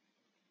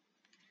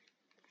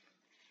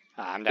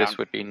 Ah, I'm down. This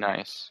would be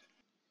nice.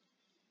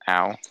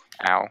 Ow.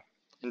 Ow.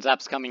 And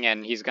Zap's coming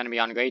in. He's gonna be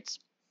on grates.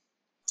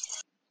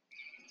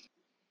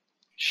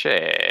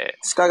 Shit.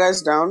 Sky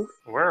guy's down.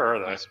 Where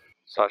are they?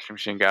 Slash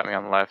machine got me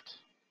on the left.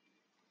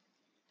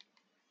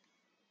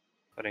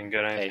 I didn't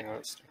get anything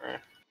with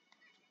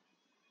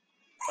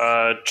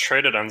Stingray.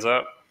 Traded ends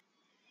up.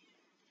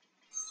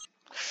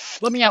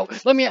 Let me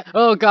out! Let me out!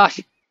 Oh gosh!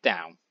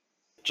 Down.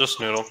 Just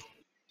Noodle.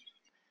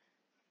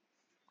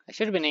 I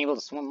should have been able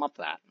to swim up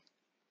that.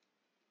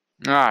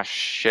 Ah,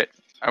 shit.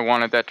 I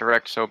wanted that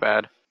direct so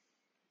bad.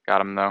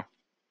 Got him, though.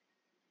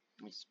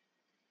 Nice.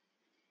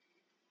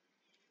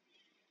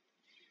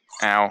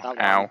 Ow. Got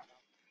one. Ow.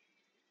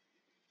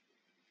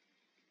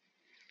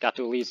 Got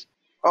to Elise.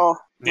 Oh,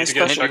 Need my to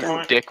get a special checkpoint?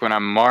 down. Dick when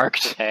I'm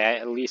marked. Okay,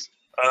 at least.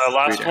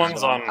 Last Three down.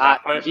 one's on Ah,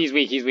 half pipe. he's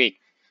weak,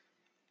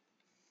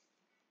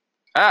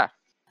 Ah.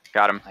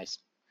 Got him. Nice.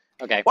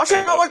 Okay. Watch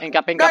out! Watch. Ink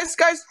up. Guys!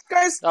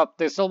 Oh,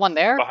 there's still one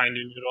there? Behind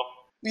you, Noodle.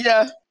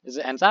 Yeah. Is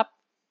it ends up?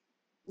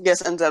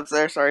 Yes, NZAP's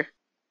there, sorry.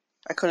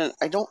 I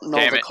don't know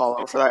Damn the it. call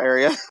out for that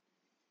area.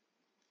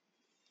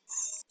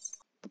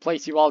 The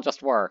place you all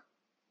just were.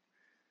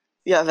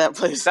 Yeah, that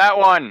place. That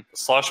one.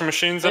 Slosher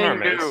machine's in our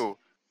Thing maze.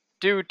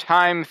 do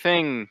time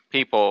thing,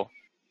 people.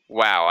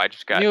 Wow, I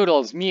just got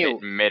Noodles, hit Mew.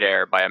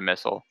 midair by a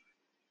missile.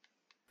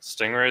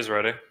 Stingray's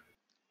ready.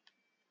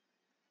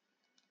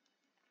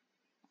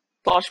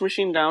 Flash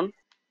machine down.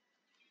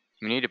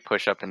 We need to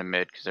push up into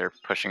mid because they're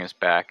pushing us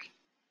back.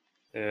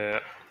 Yeah.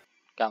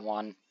 Got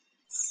one.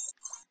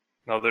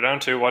 No, they're down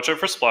 2. Watch out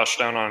for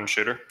splashdown on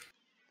shooter.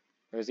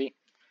 Where is he?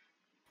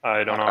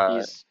 I don't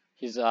know.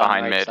 He's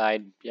behind right mid.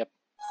 side. Yep.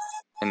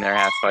 In their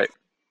half fight.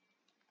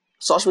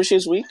 Flash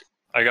machine's weak.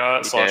 I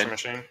got He slasher did.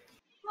 machine.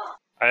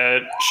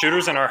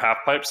 Shooter's in our half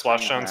pipe.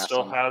 Splashdown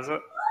still has it.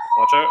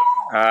 Watch out.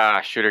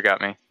 Ah, shooter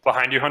got me.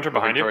 Behind you, Hunter.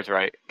 Behind you. Towards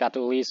right. Got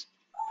Doolies.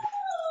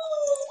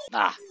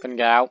 Ah, couldn't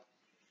get out.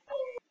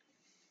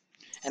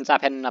 Ends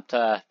up heading up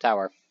to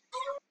tower.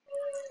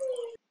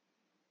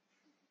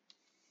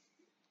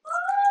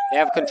 They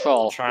have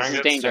control. Try This and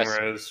is get dangerous.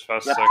 Stingrays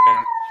fast Yep. as I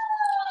can.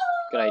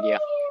 Good idea.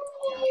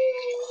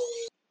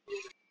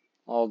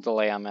 I'll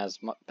delay them as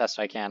best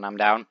I can. I'm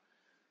down.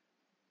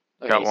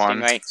 Okay, Got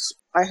one. Stingray.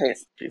 I hate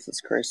Jesus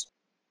Christ.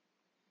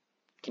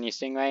 Can you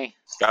Stingray?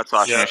 Got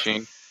slashing Yeah.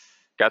 machine.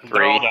 Got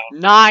They're all 3. down.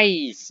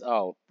 Nice!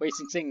 Oh,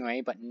 wasted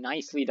Stingray, but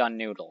nicely done,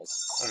 Noodles.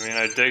 I mean,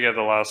 I did get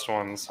the last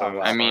one, so. Oh,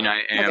 well. I mean,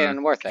 I Okay, am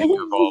then worth it. king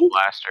of all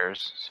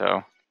blasters,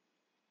 so.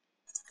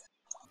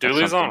 that's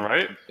Dooley's on, something to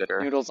right?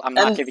 consider. Noodles, I'm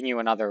not And- giving you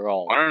another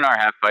roll. One in our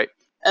half pipe.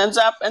 And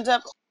zap, and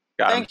zap.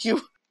 Got him. Thank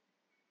you.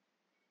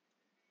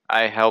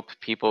 I help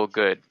people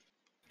good.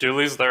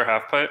 Dooley's their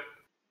half pipe.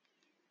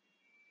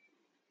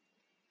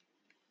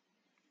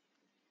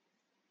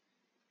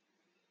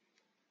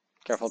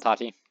 Careful,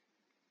 Tati.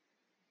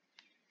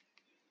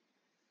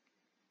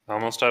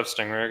 Almost have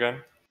Stingray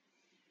again.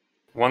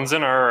 One's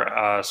in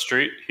our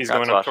street. He's Got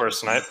going up to our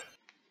flash. snipe.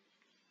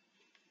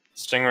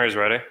 Stingray's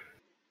ready.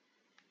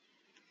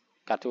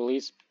 Got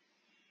Doolies.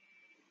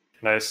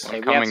 Nice. Okay,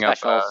 we have Coming up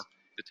specials.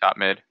 the top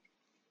mid.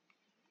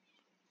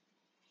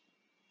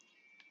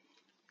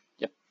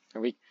 Are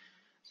we...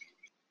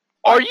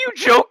 Are you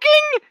joking?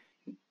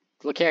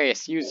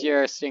 Lucarius, use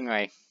your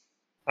Stingray.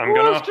 I'm Who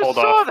gonna else just hold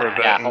saw off for a that?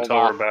 bit Yeah, hold until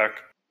off. we're back.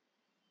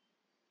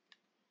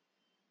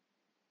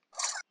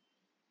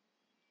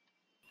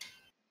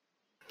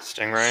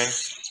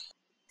 Stingray.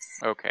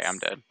 Okay, I'm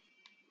dead.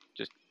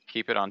 Just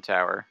keep it on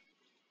tower.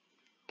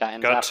 Got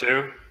ends Got up.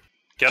 2.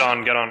 Get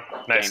on, get on.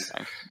 Nice.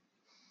 Nice.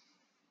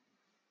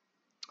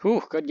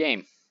 Whew, good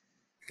game.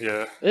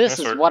 Yeah. This nice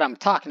is work. what I'm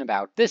talking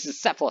about. This is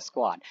Cephalus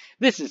Squad.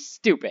 This is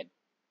stupid.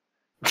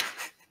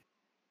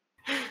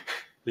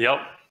 Yep.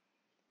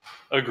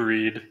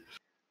 Agreed.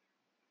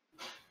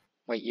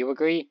 Wait, you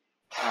agree?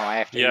 Oh, I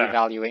have to Yeah.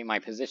 evaluate my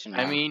position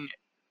I now. mean,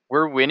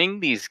 we're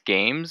winning these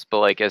games, but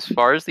like as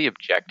far as the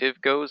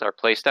objective goes, our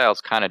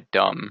playstyle's kind of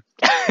dumb.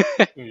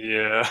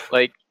 Yeah.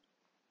 Like,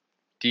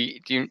 do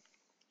you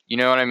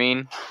know what I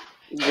mean?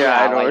 Yeah,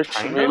 I know like, what you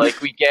kinda. mean.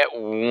 Like we get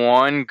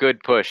one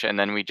good push and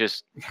then we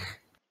just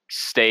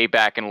stay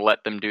back and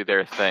let them do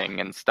their thing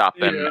and stop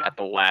them Yeah. at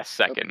the last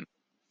second.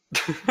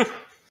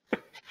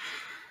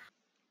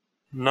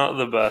 Not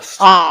the best.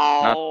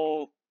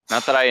 Oh!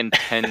 Not that I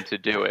intend to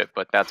do it,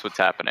 but that's what's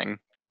happening.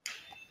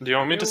 Do you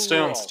want me to stay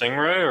on Cool.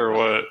 Stingray or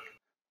what?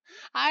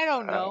 I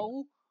don't Uh,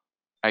 know.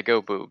 I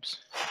go boobs.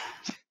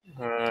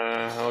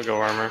 I'll go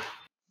armor.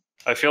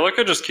 I feel like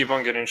I just keep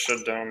on getting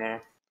shut down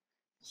though.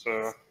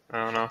 So,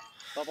 I don't know.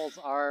 Bubbles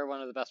are one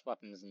of the best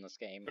weapons in this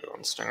game. Go on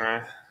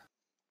Stingray.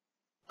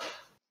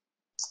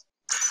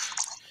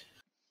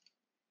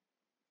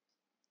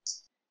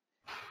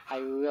 I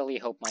really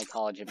hope my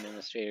college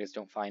administrators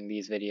don't find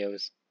these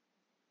videos.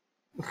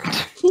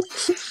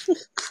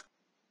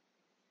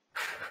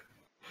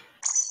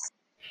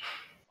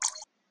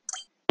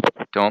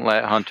 Don't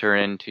let Hunter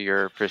into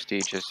your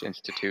prestigious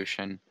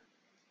institution.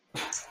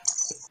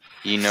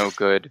 He no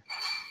good.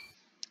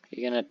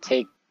 You're gonna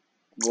take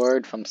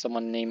word from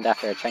someone named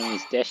after a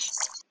Chinese dish?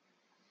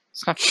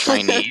 It's not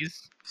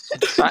Chinese.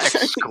 It's not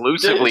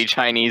exclusively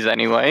Chinese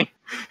anyway.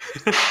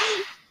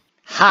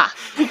 Ha!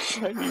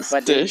 Chinese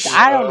But dish.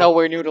 I don't know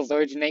where noodles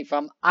originate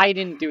from. I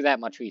didn't do that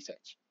much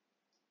research.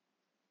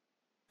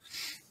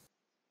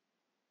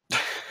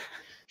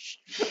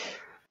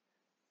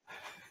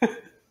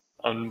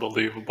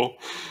 Unbelievable.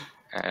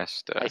 I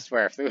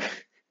swear.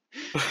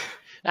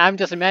 I'm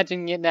just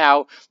imagining it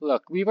now.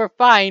 Look, we were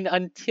fine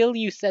until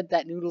you said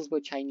that noodles were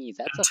Chinese.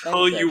 That's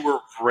Until offensive. you were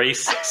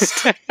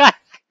racist.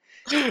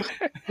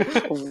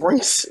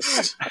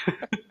 Racist.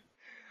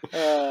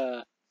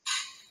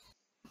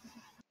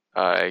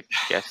 I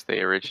guess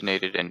they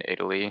originated in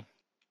Italy.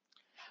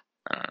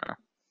 I don't know.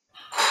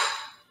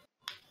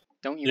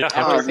 Don't you Yeah, ever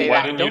Hunter, say why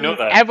that. didn't you Don't know you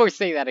that? ever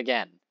say that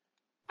again.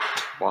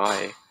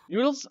 Why?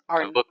 Noodles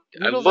are I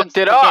noodles looked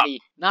and it up. spaghetti,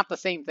 not the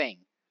same thing.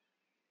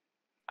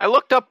 I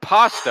looked up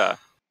pasta.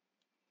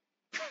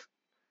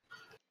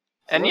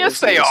 And What yes, is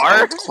they this?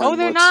 are. No,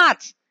 they're Clemlets.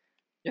 not.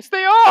 Yes,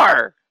 they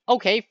are.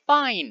 Okay,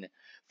 fine.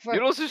 For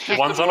Noodles is just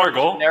One's a on more our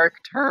goal. generic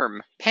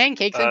term.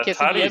 pancakes and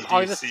Toddy quesadillas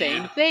are the DC'd.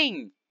 same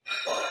thing.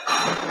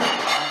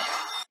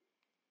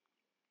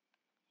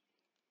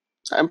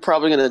 I'm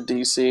probably gonna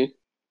DC.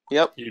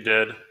 Yep. You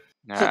did.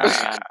 Nah,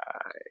 I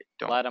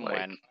don't Let them like.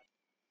 win.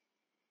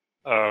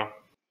 Oh,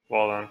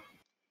 well then.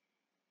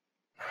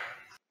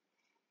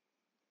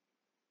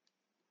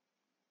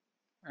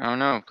 I don't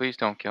know. Please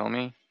don't kill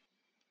me.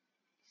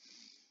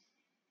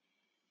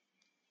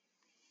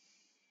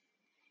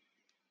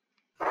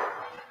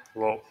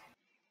 Well,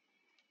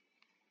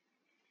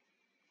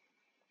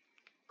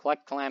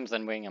 Collect clams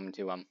and bring them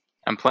to them.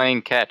 I'm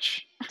playing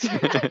catch.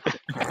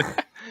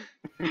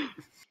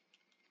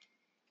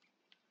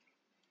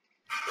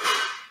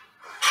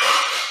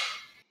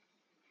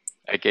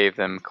 I gave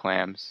them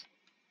clams.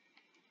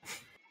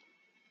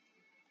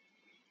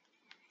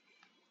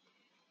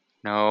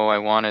 No, I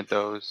wanted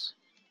those.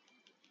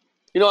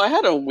 You know, I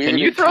had a weird Can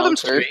you throw them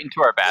encounter straight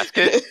into our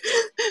basket, in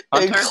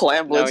Hunter?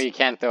 Clamblitz. No, you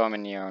can't throw them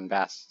in your own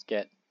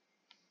basket.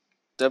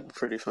 That'd be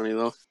pretty funny,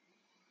 though.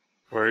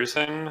 What are you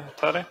saying,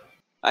 Teddy?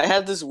 I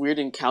had this weird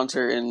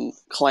encounter in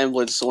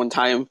Clamblitz one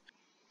time.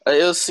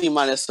 It was C-,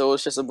 so it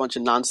was just a bunch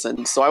of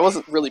nonsense. So I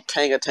wasn't really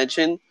paying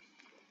attention.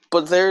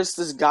 But there's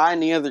this guy on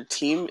the other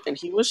team, and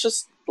he was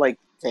just, like,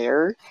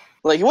 there.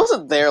 Like, he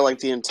wasn't there, like,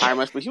 the entire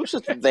match, but he was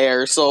just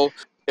there. So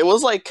it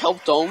was, like,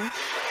 Kelp Dome,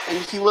 and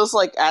he was,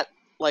 like, at,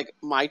 like,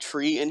 my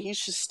tree, and he's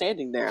just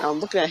standing there. And I'm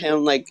looking at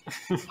him, like,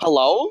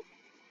 hello?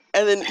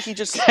 And then he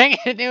just... Dang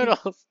it,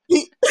 Noodles!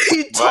 He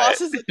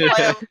tosses a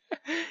clam,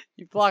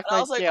 You blocked and I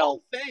my was like,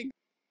 kill. oh, thanks.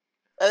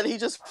 And he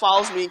just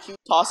follows me and keeps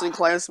tossing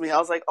clams to me. I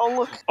was like, oh,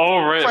 look, Oh,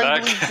 right,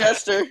 friendly that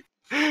gesture.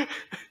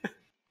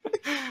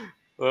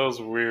 That was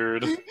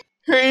weird.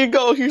 Here you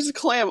go, here's a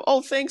clam.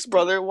 Oh, thanks,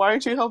 brother. Why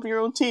aren't you helping your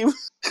own team?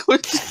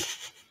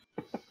 It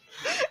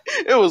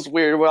was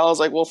weird, but I was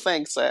like, well,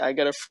 thanks. I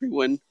got a free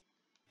win.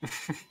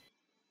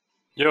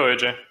 Yo,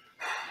 AJ.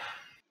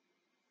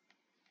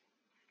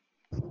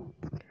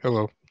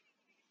 Hello.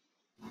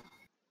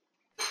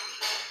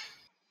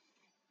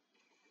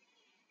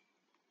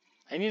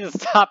 I need to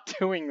stop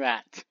doing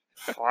that.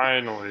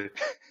 Finally.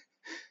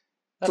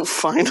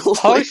 Finally.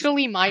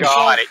 Partially my fault.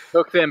 God, it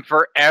took them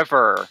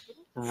forever.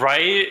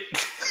 Right?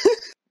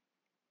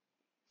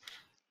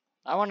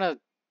 I want to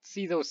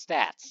see those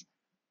stats.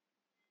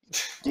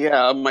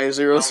 Yeah, my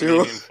 0-0. How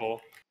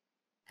meaningful.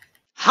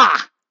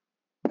 Ha!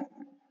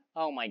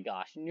 Oh my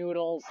gosh,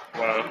 Noodles.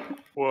 What?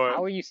 What?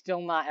 How are you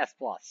still not S+?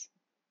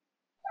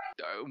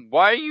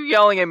 Why are you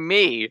yelling at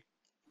me?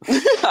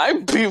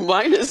 I'm B-.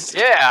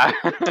 Yeah.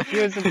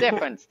 Here's the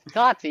difference.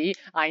 Tati,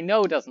 I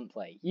know doesn't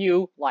play.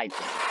 You like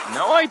it.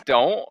 No, I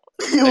don't.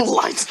 You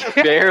liked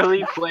it.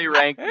 Barely play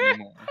ranked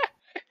anymore.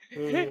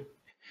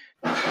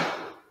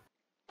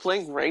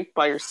 Playing ranked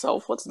by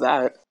yourself? What's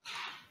that?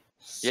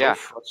 So Yeah.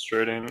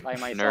 frustrating. By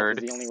myself Nerd.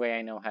 is the only way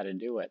I know how to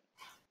do it.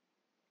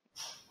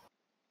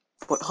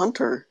 But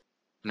Hunter,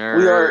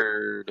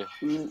 Nerd.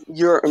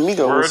 you're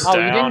amigos. We're Oh,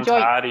 you down didn't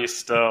join- Patty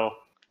still.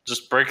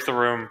 Just break the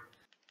room.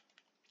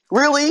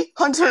 Really,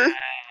 Hunter?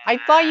 I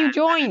thought you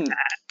joined!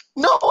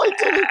 No, I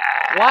didn't.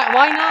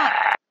 Why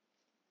not?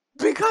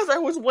 Because I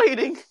was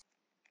waiting.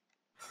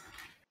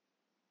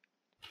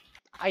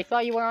 I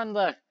thought you were on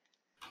the...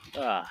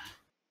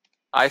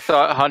 I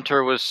thought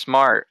Hunter was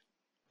smart.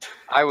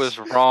 I was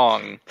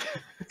wrong.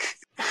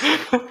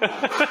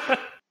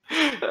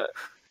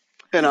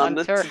 And on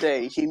Hunter, this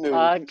day, he knew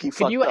he could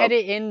fucked you up.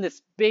 edit in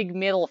this big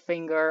middle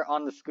finger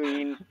on the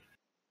screen?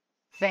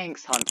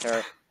 Thanks,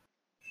 Hunter.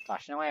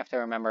 Gosh, now I have to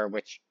remember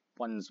which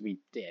ones we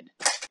did.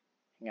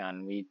 Hang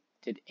on, we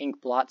did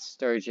Inkblot,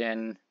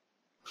 Sturgeon,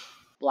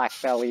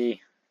 Blackbelly,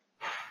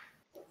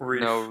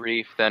 Reef. No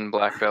Reef, then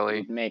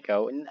Blackbelly.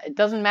 Mako. And it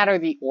doesn't matter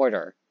the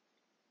order.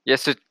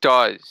 Yes, it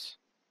does.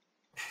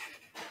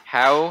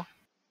 How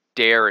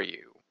dare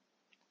you?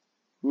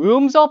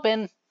 Room's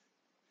open!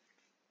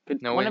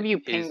 Could No, one it of you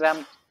ping isn't.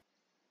 them?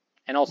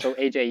 And also,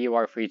 AJ, you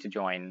are free to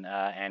join,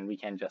 and we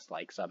can just,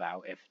 like, sub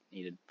out if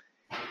needed.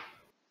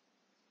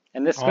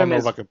 And this I don't scrim know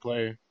is... if I could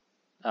play.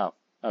 Oh,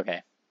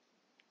 okay.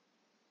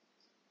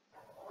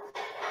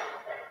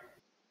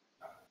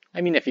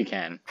 I mean, if you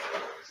can.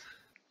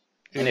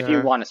 And if you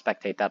Yeah. want to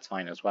spectate, that's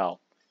fine as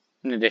well.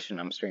 In addition,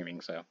 I'm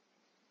streaming, so...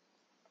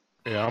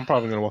 Yeah, I'm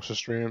probably gonna watch the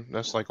stream.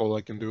 That's like all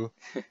I can do.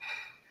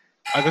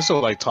 I can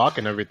still like talk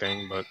and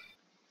everything, but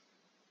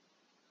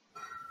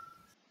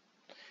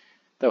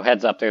Though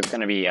heads up, there's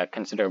going to be a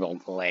considerable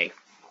delay.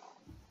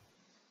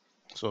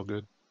 it's all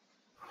good.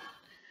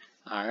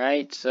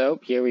 Alright, so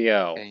here we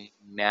go. Okay,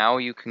 now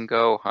you can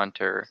go,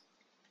 Hunter.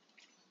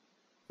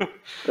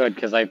 Good,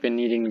 because I've been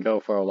needing to go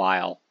for a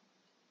while.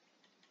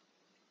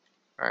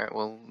 Alright,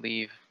 we'll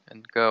leave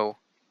and go.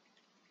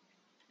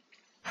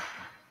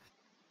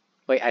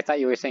 Wait, I thought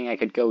you were saying I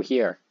could go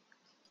here.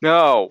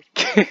 No!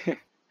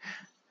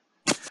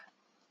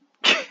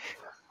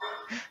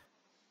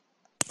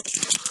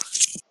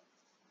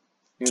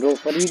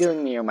 Noodles, what are you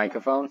doing near your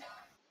microphone?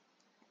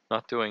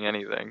 Not doing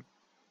anything.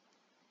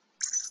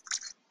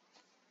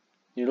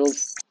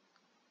 Noodles?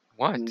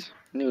 What?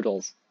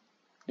 Noodles.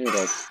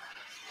 Noodles.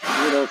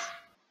 Noodles.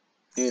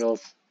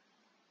 Noodles.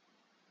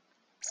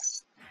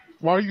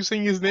 Why are you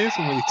saying his name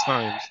so many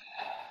times?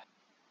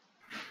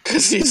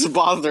 Because he's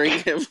bothering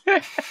him.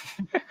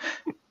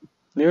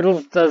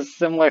 Noodles does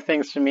similar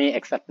things to me,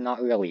 except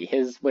not really.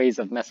 His ways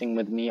of messing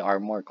with me are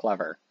more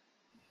clever.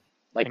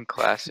 Like, And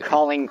classy.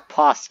 calling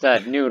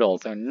pasta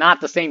noodles are not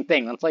the same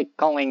thing. That's like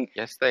calling...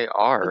 Yes, they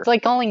are. It's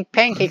like calling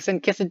pancakes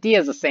and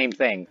quesadillas the same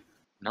thing.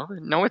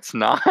 No, it's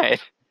not.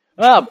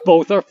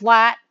 Both are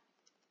flat.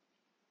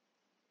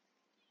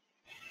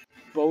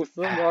 Both of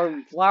them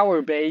are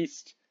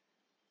flour-based.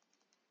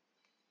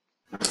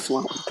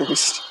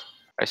 Flower-based.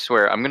 I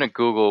swear, I'm gonna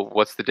Google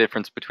what's the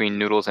difference between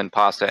noodles and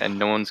pasta, and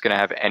no one's gonna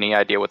have any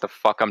idea what the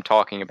fuck I'm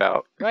talking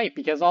about. Right,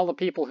 because all the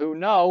people who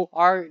know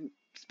are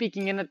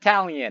speaking in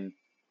Italian.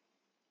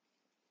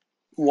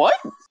 What?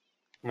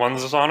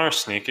 One's on our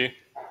sneaky.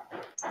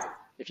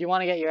 If you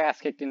want to get your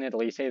ass kicked in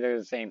Italy, say they're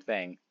the same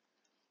thing.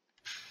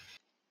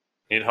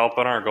 Need help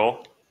on our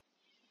goal?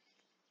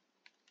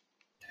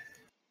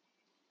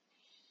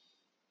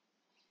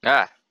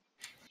 Ah,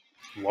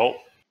 Whoa.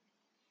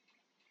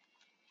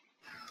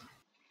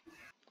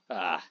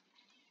 Ah.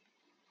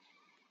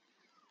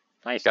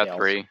 Nice got kills.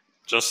 3.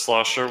 Just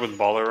Slosher with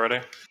baller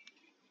ready.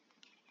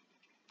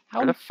 How,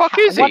 Where the fuck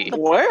is what he? the-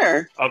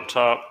 Where? Up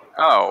top.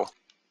 Oh,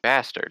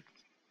 bastard.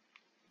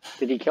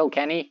 Did he kill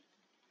Kenny?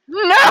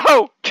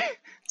 No!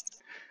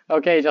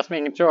 Okay, just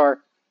making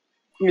sure.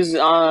 He's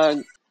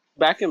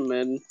back in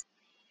mid.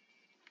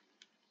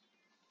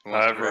 I've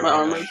My Revenge.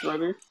 armor's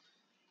ready.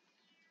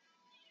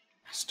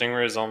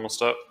 Stingray's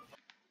almost up.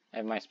 I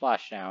have my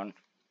splashdown.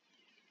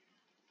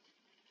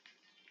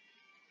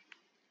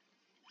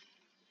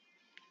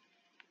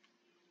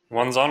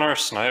 One's on our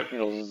snipe.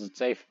 Noodles, is it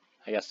safe?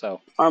 I guess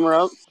so. Armor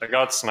up. I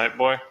got snipe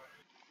boy.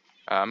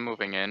 I'm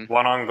moving in.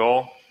 One on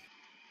goal.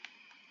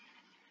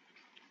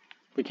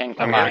 We can I'm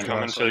come gonna behind.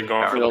 come into you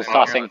going for the Noodles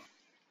pop. tossing.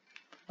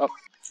 Oh,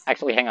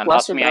 actually, hang on.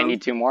 Blaster Toss me. I down.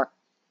 need 2 more.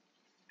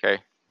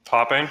 Okay,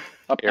 Popping.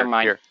 Oh, here, never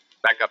mind. here.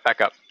 Back up, back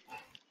up.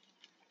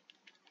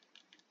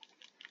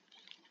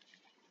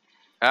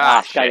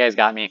 Ah, shit. Sky Guy's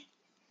got me.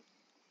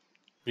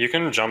 You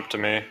can jump to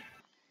me.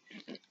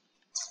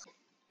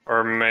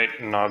 Or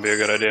might not be a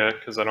good idea,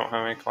 because I don't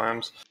have any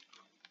clams.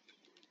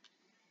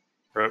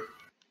 Rip.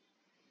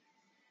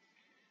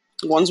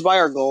 One's by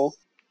our goal.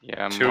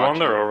 Yeah, I'm 2 on watching.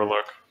 their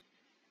overlook.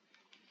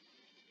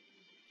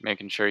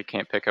 Making sure he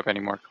can't pick up any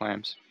more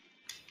clams.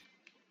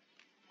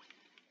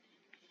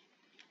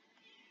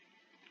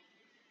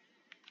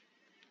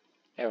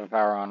 They have a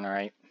power on the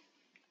right.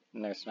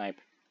 And their snipe.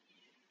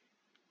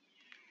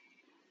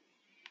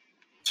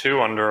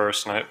 2 under our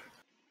snipe.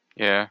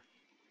 Yeah.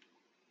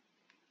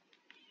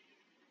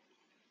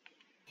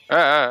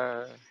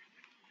 Ah.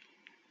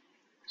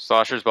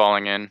 Slosher's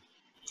balling in.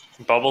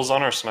 Bubbles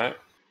on our snipe.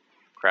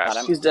 Crap. Got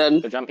him. He's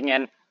dead. They're jumping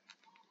in.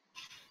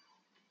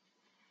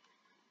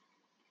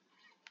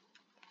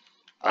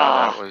 That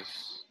Ah,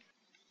 was...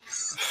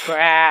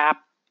 crap.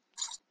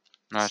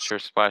 Not sure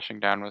splashing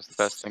down was the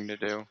best thing to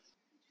do.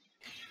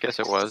 Guess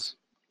it was.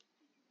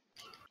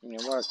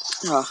 It worked.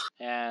 Ah,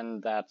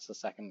 And that's the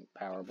second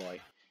power boy.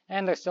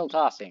 And they're still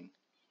tossing.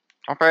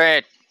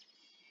 Alright.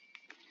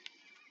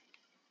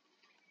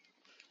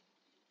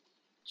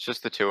 It's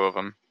just the 2 of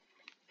them.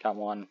 Got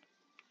one.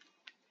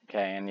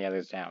 Okay, and the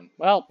other's down.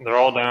 Well, They're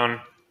all down.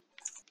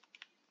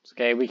 it's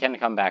okay. We can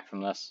come back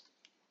from this.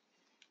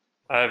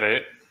 I have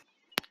 8.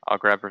 I'll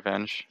grab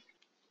revenge.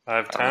 I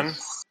have That 10.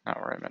 was not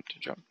where I meant to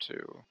jump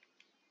to.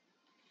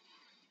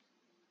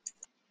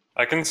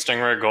 I can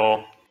Stingray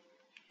goal.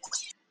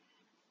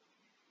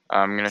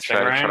 I'm gonna try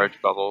to Stingray?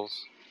 charge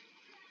bubbles.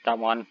 Got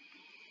one.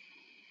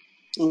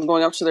 I'm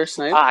going up to their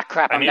snipe. Ah,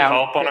 crap, I I'm need down.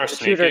 help on our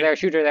Shooter sneaky. there,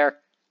 shooter there.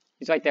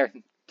 He's right there.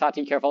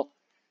 Tati, careful.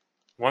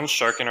 One's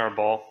sharking our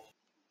ball.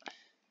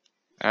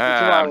 You two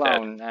are I'm dead.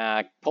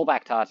 alone. Pull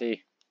back,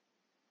 Tati.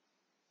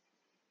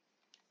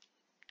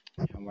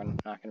 And we're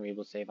not going to be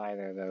able to save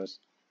either of those.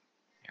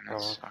 Yeah, that Oh.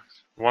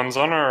 sucks. One's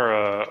on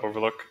our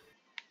overlook.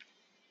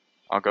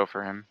 I'll go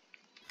for him.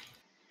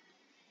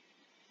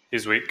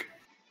 He's weak.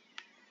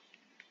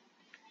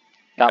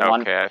 Got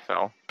one. Okay, I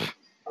fell.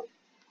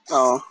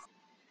 Oh.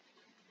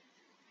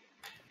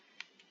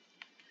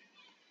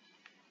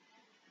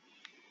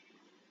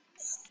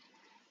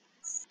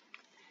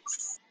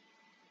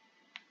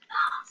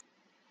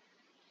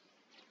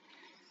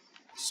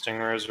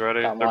 Stingray's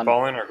ready. Got They're one.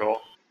 balling our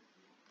goal.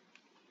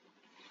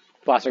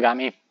 Blaster got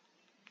me.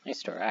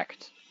 Nice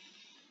direct.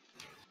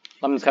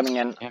 Lemon's coming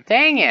in. Yeah.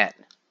 Dang it!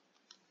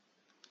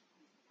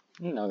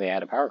 Didn't know they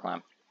had a power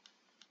clamp.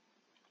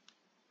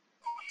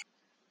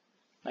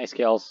 Nice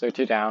kills. They're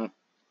 2 down.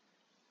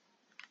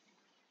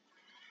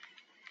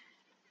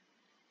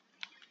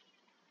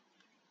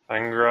 I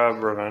can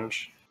grab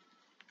revenge.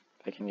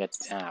 They can get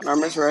tapped.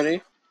 Armor's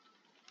ready.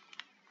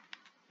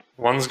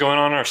 One's going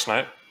on our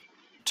snipe.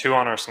 2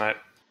 on our snipe.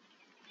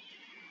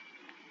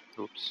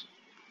 Oops.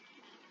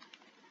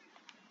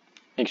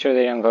 Make sure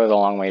they don't go the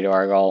long way to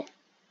our goal.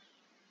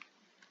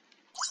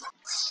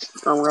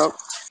 Armor up.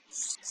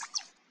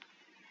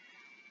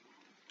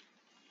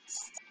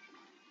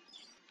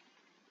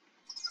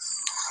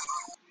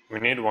 We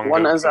need one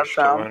One good is up push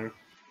to down. win.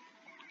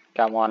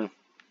 Got one.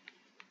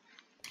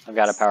 I've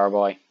got a power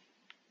boy.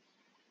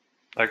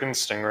 I can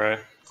Stingray.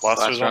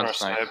 Blaster's Last on our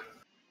round's nice. snipe.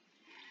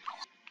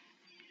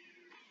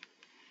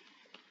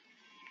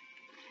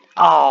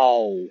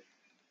 Oh!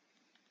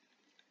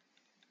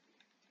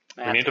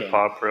 We need to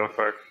pop real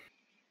quick.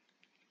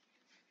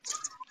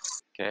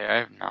 Okay, I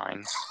have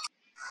 9.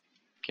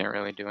 Can't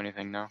really do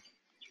anything now.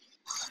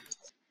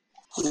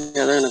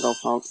 Yeah, they're gonna go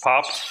pump.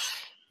 Pop.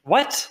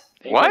 What?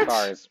 What?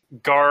 Bars.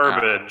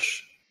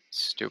 Garbage.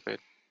 Stupid.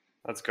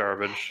 That's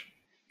garbage.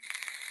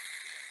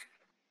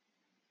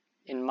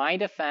 In my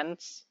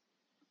defense,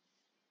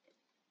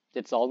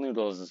 it's all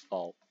Noodles'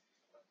 fault.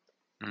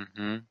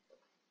 Mm-hmm.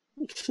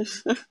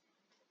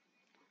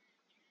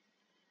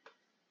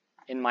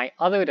 In my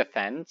other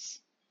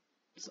defense,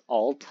 it's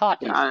all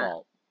Tati's Yeah,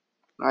 fault.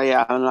 Oh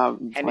yeah, I'm not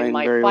And playing in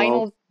my very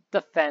final well.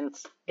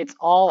 defense, it's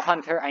all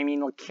Hunter, I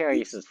mean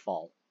Lucarius'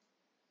 fault.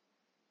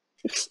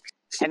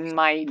 And in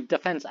my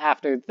defense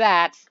after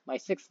that, my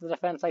sixth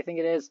defense I think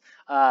it is,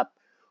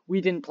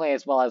 we didn't play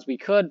as well as we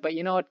could, but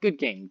you know what? Good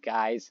game,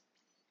 guys.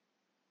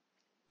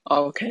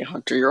 Okay,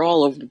 Hunter, you're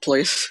all over the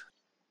place.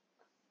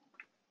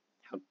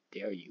 How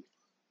dare you?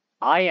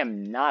 I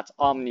am not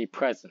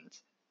omnipresent.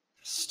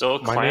 Still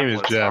My name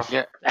is clamless, Jeff.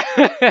 huh?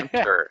 Yeah,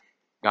 Hunter.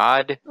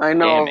 God I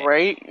know, damn it.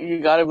 right? You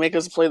gotta make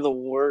us play the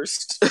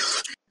worst,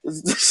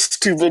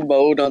 stupid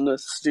mode on the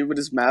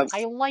stupidest map.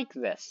 I like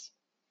this.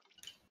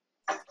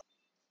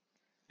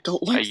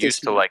 Don't I like this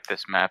used to map. like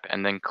this map,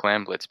 and then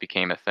Clamblitz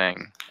became a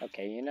thing.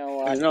 Okay, you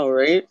know I what? know,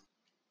 right?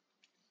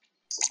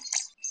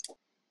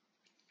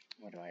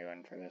 What do I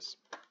run for this?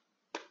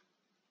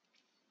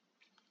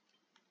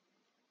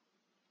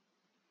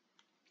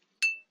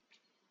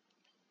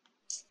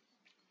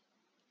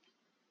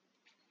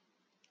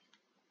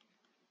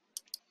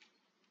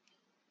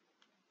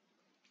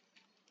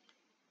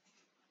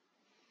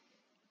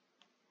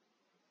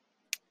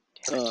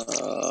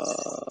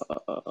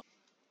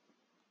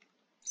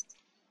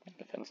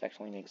 Defense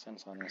actually makes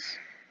sense on this.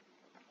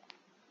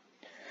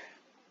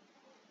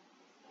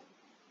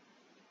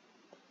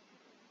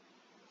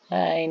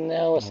 I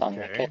know a song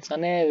that Okay. gets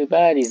on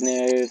everybody's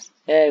nerves,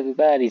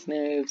 everybody's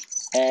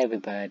nerves,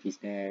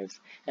 everybody's nerves.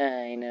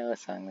 I know a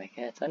song that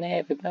gets on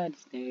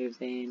everybody's nerves,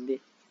 and this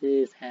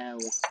is how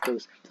it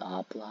goes.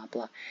 Blah blah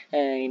blah.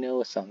 I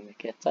know a song that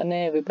gets on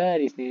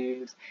everybody's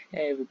nerves,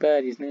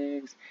 everybody's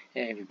nerves,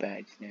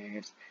 everybody's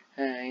nerves.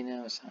 I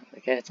know a song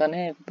that gets on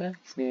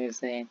everybody's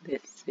nerves, and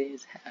this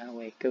is how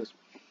it goes.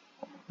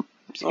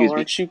 Excuse Oh, me.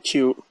 aren't you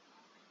cute?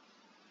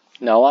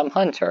 No, I'm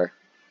Hunter.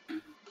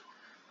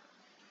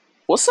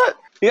 What's that?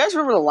 You guys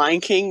remember the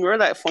Lion King?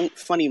 Remember that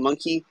funny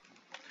monkey?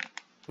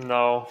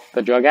 No.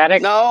 The drug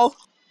addict? No,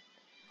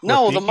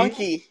 no, the Rafiki?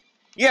 monkey.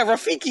 Yeah,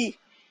 Rafiki.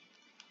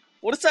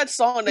 What is that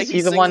song that Is he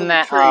he the sings one on the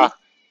that, tree?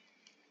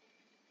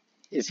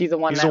 is he the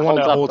one He's that the one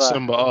holds that up, holds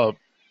Simba up.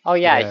 Oh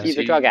yeah, Yeah. he's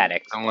a Is drug he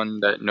addict. The one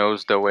that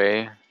knows the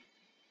way.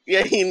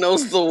 Yeah, he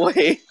knows the way.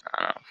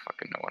 I don't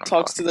fucking know what I'm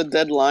Talks to talking the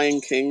dead Lion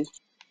King.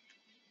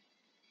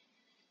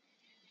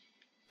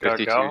 about.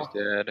 Gotta 52's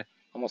go. dead.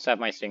 Almost have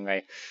my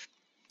stingray.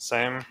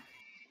 Same.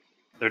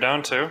 They're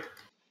down too.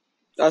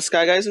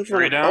 Sky Guy's in front.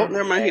 Three Of... down? Oh,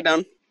 never mind, he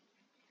down.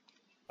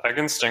 I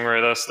can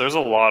stingray this. There's a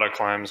lot of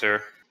climbs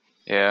here.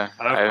 Yeah.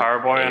 I have Power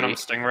Boy and I'm 8.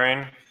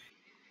 stingraying.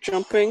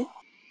 Jumping.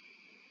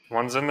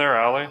 One's in there,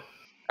 alley.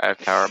 I have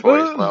Power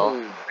Boy as well.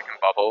 I can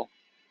bubble.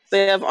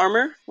 They have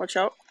armor. Watch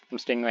out. I'm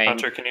stingraying.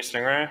 Hunter, can you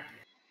stingray?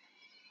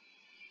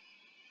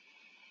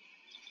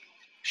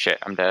 Shit,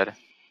 I'm dead.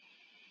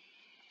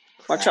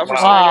 Watch out for Wow.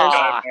 Sky Guys.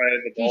 Ah, By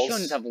the he balls.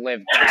 shouldn't have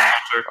lived There's that.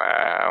 Hunter.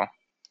 Wow.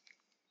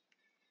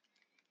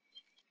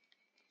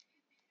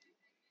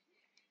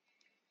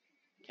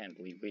 Can't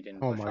believe we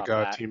didn't Oh push my off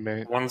god, that.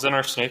 teammate. One's in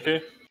our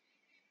sneaky.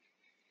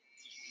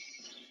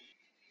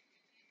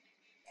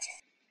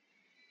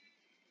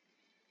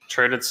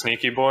 Traded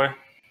sneaky boy.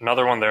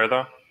 Another one there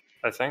though.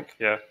 I think.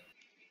 Yeah.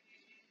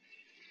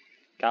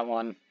 Got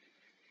one.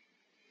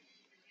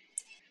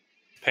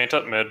 Paint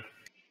up mid.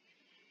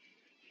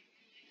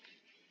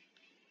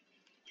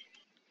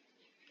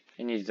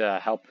 He needs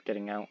help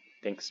getting out.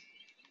 Thanks.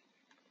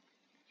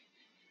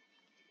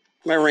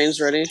 My rain's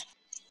ready.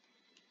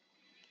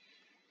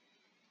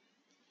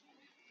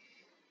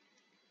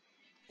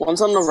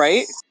 One's on the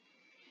right.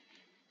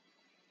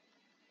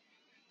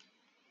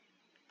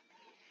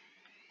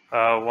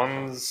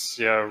 One's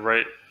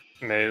right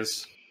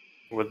maze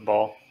with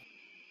ball.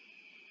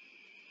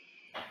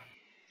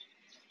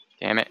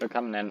 Damn it. They're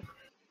coming in.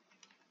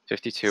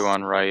 52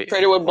 on right.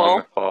 Traded with one ball.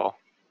 with ball.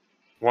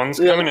 One's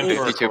Yeah, coming into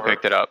our 52 court.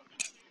 picked it up.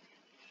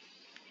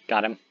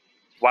 Got him.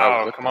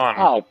 Wow, Oh, what come the- on.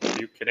 Oh, Are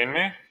you kidding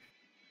me? I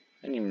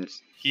didn't even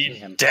see He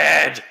him.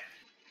 dead.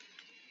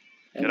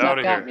 Ends Get up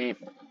outta got here. me.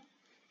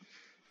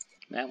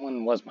 That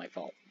one was my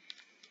fault.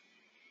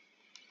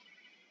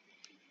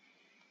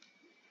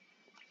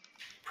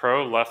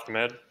 Pro left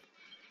mid.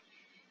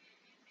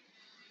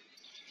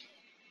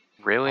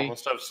 Really?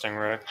 Almost have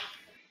stingray.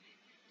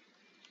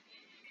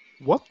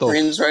 What the?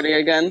 Rain's ready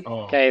again.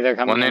 Oh. Okay, they're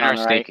coming One in in on our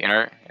the sneak,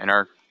 right. in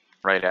our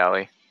right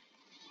alley.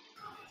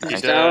 He's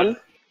He's dead. down.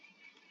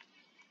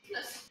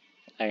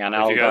 Hang on, If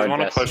I'll you guys guard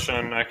want to this. push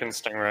in, I can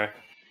stingray.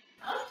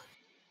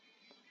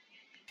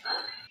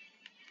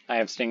 I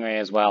have stingray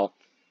as well.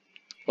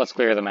 Let's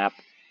clear the map.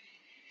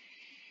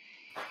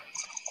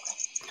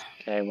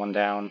 Okay, one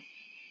down.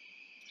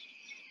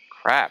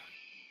 Crap.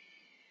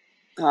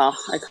 Oh,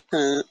 I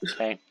couldn't.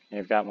 Okay,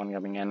 you've got one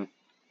coming in.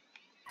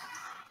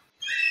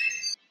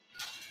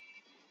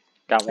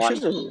 Got I one.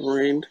 should have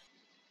rained.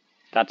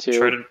 Got two.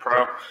 Traded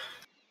pro.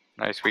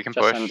 Nice, we can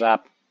Just push. ends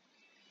up.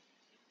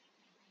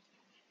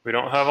 We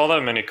don't have all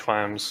that many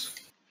climbs.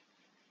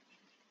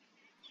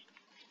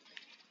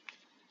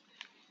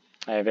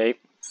 I have 8.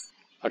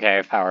 Okay, I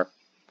have power.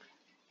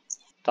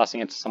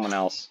 Tossing it to someone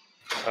else.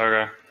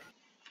 Okay.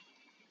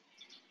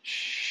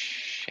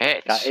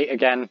 Shit. Got 8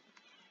 again.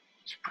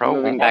 It's pro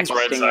Moving won't back One's to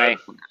right Stingray.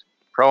 side.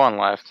 Pro on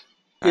left.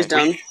 He's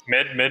down. Weak.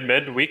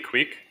 Mid.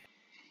 Weak.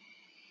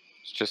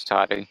 It's just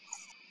Toddy.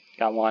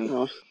 Got one.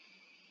 Oh.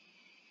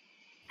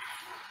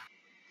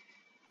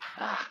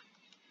 Ah.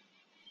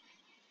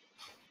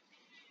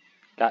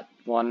 Got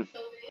one.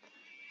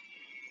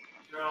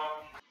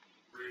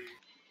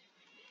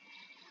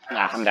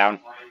 Nah, I'm down.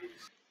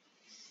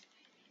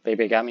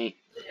 Baby got me.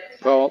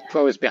 Pro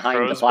is behind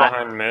Pro's the plat.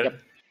 behind mid. Yep.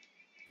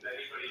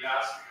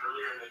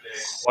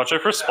 Watch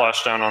out for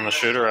splashdown on the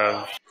shooter. I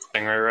have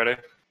Stingray ready.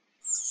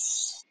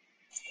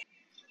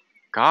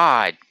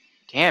 God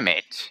damn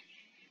it.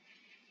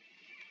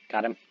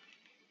 Got him.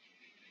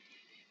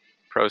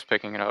 Pro's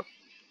picking it up.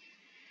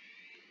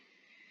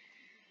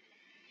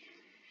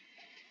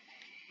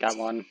 Got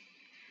one.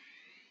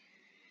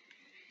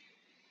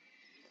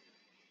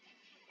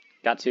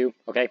 Got two.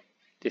 Okay.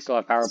 They still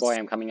have Power Boy.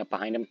 I'm coming up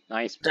behind him.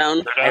 Nice. Down.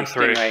 They're I down have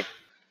 3. Stingray.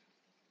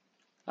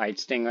 Alright,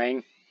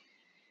 Stingray.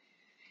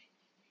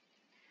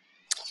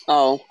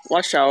 Oh,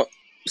 watch out.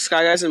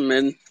 Sky Guy's in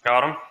mid.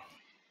 Got him.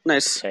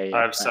 Nice. Okay,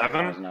 I have that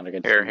 7. was not a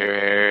good Here, Stingray.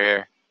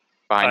 here.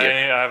 Behind you.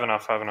 I have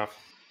enough.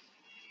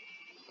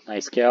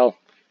 Nice kill.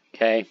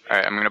 Okay.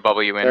 Alright, I'm gonna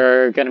bubble you in.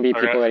 There are gonna be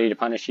people Okay. ready to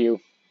punish you.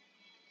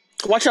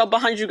 Watch out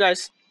behind you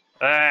guys.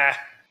 Ah,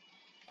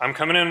 I'm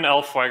coming in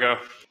El Fuego.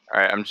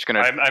 Alright, I'm just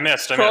gonna... I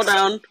missed. Pro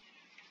down.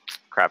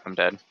 Crap, I'm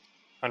dead.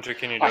 Hunter,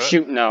 can you do Oh it?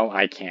 shoot, no,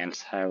 I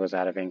can't. I was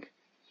out of ink.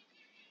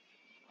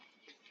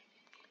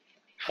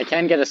 I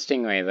can get a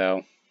Stingray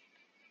though.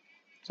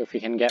 So if we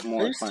can get Are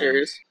more you clams.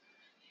 serious?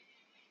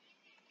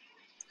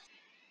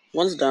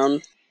 One's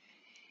down.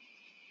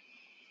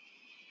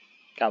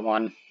 Got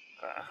one.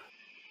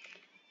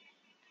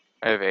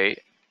 I have 8.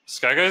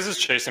 Sky Guys is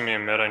chasing me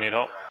in mid. I need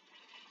help.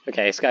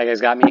 Okay, Sky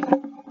Guy's got me.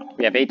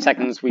 We have 8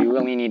 seconds. We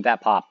really need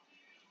that pop.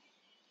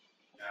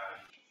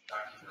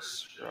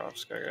 Screw off,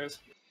 Sky Guys.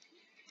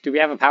 Do we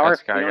have a power?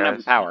 That's We Sky don't have a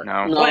Guys. power.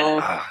 No. No.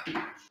 God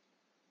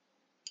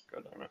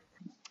damn it.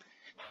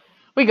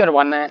 We could have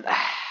won that.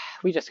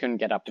 We just couldn't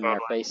get up in their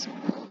Totally. face.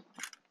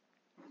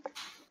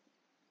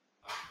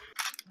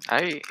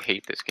 I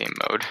hate this game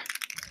mode.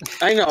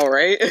 I know,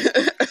 right?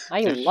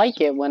 I like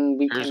it when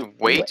we There's can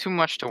way do it. too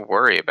much to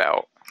worry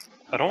about.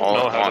 I don't All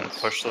know at how once.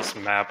 to push this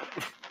map.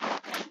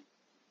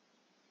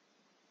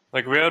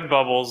 Like, we had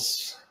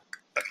bubbles.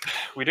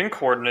 We didn't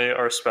coordinate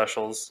our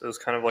specials. It was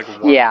kind of like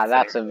one Yeah,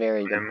 that's a thing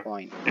very him good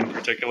point. in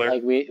particular.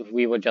 Like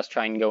we would just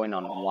try and go in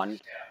on one.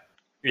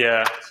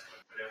 Yeah.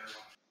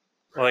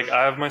 Like,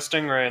 I have my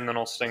Stingray and then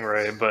I'll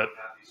Stingray, but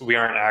we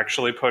aren't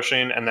actually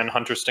pushing, and then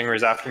Hunter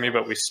Stingray's after me,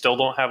 but we still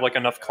don't have, like,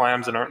 enough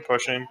clams and aren't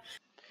pushing.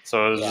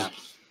 So it was Yeah.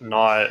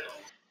 not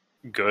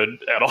good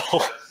at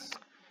all.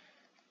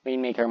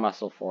 Rainmaker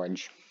Muscle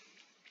Forge.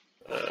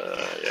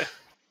 Yeah.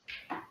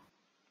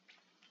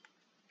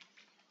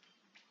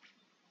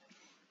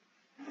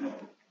 I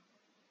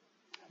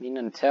mean,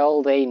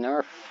 until they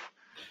nerf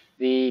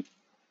the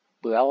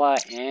Brella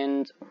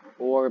and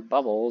or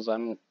Bubbles,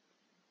 I'm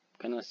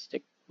gonna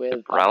stick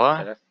with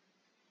Brella?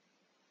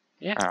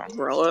 Yeah, Oh.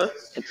 Umbrella.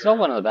 it's still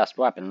one of the best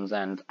weapons,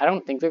 and I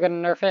don't think they're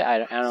gonna nerf it. I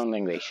don't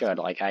think they should.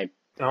 Like, I I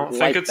don't like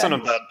think it's in a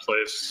them. bad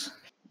place.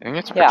 I think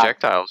its Yeah.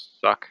 projectiles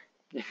suck.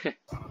 It's I-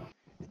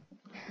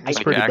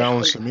 pretty actually-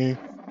 balanced to me.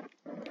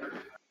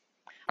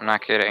 I'm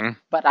not kidding.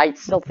 But I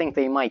still think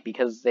they might,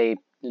 because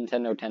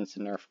Nintendo tends to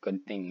nerf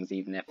good things,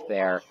 even if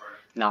they're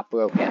not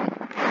broken.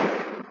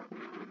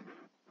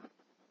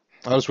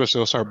 I just wish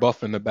they'll start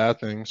buffing the bad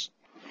things.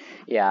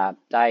 Yeah,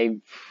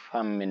 I'm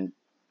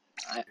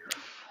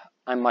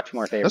much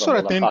more That's favorable what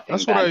I to think- buffing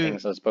that's what bad I-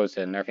 things as opposed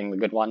to nerfing the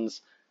good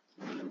ones.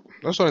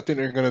 That's what I think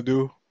they're gonna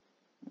do.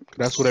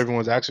 That's what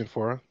everyone's asking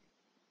for.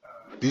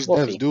 These We'll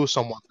devs see. do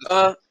somewhat.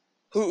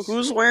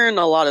 Who's wearing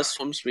a lot of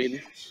swim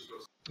speed?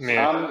 Me. Too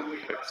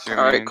All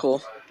right, mean.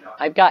 cool.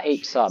 I've got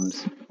 8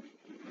 subs.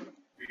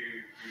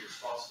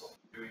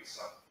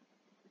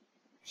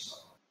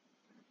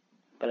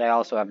 But I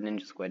also have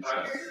Ninja Squid,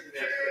 so...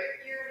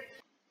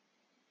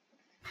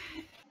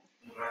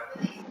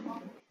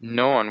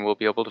 No one will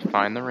be able to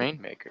find the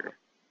Rainmaker.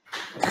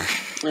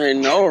 I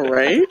know,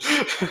 right?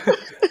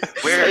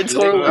 Where It did it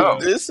go?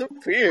 totally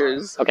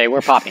disappears. Okay,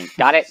 we're popping.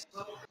 Got it?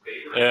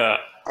 Yeah.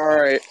 All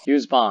right.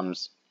 Use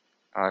bombs.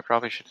 Oh, I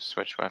probably should have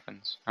switched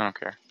weapons. I don't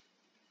care.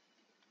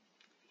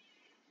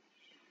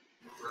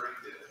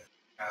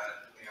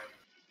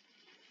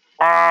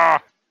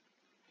 Ah!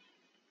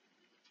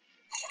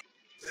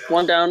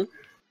 One down.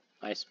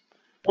 Nice.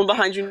 One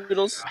behind you,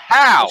 Noodles.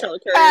 How? Watch out,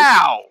 carriers.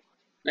 How?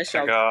 Nice I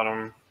job. got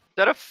him. Is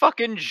that a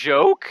fucking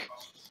joke?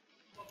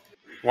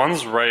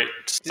 One's right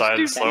side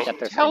dude slope. Get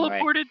their Stingray.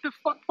 Teleported the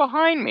fuck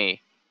behind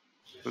me.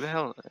 Who the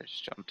hell did I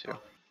just jump to?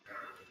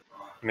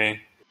 Me.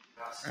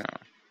 Oh.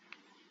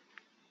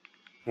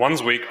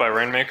 One's weak by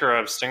Rainmaker. I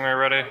have Stingray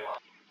ready.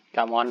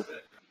 Got one.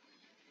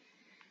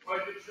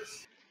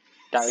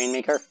 Got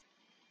Rainmaker.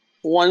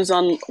 One's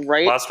on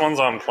right. Last one's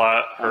on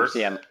plat. I don't Hurt.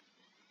 see him.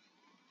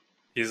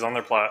 He's on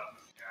their plat.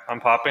 I'm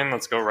popping.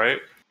 Let's go right.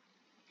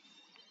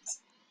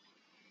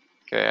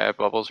 Okay, I have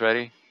bubbles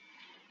ready.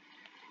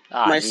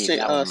 Ah, Nice geez, to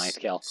that was a us. nice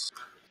kill.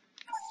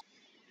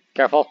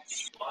 Careful.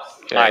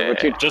 Okay. Alright, we're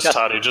too Just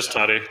toddy.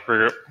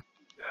 Regroup.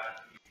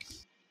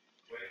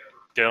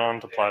 Get on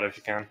to plat if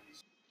you can.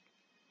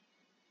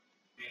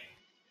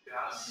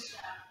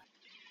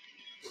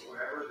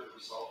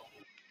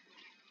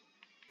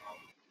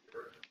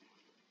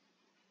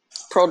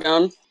 Pro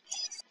down.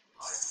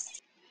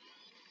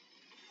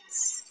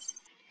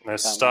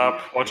 Nice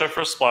stop. Watch out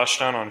for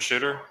splashdown on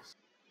shooter.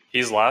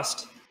 He's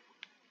last.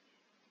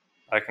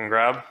 I can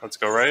grab. Let's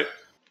go right.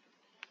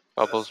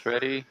 Bubbles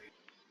ready.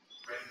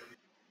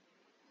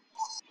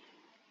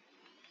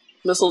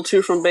 Missile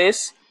 2 from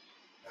base.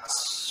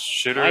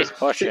 Shooter. Nice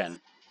pushing.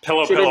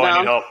 Pillow, Shooter pillow. I down.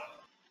 need help.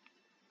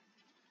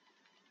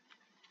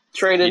 He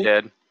Traded.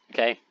 dead.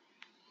 Okay.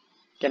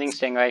 Getting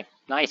Stingray.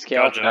 Nice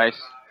kill. Gotcha.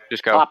 Nice.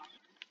 Just go. Pop.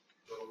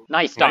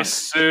 Nice done. Nice,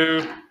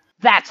 Sue.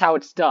 That's how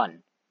it's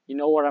done. You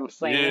know what I'm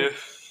saying?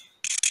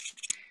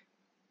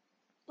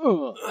 Yeah.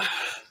 Ugh.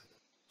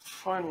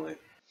 Finally.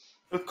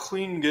 A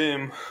clean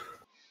game.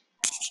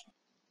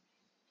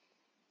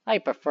 I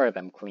prefer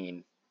them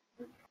clean.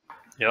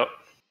 Yep.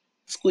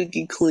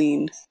 Squeaky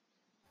clean.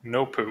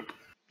 No poop.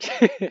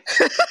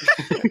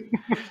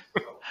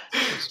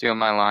 Steal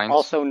my lines.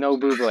 Also, no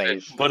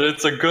booblades. But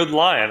it's a good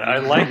line. I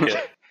like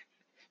it.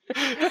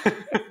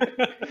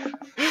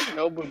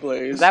 No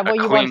blaze. Is that what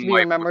A you want to clean be wipe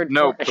remembered with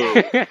no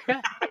for?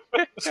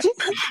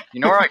 You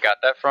know where I got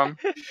that from?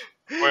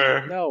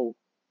 Where? No.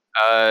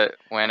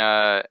 When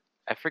I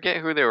forget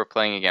who they were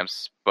playing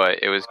against,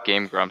 but it was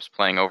Game Grumps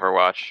playing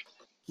Overwatch,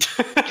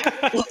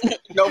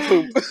 No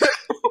poop.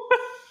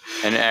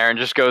 and Aaron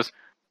just goes,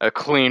 "A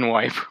clean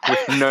wipe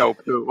with no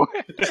poo."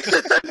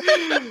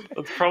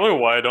 That's probably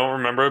why I don't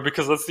remember it,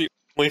 because that's the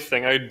only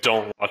thing I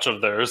don't watch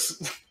of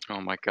theirs. Oh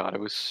my god, it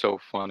was so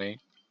funny.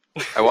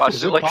 I watched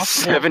Is it it like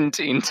possible?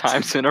 17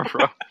 times in a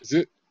row. Is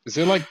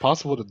it like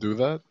possible to do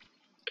that?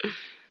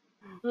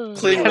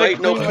 Clean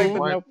white, no Clean poo.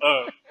 wipe with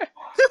Oh.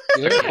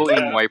 A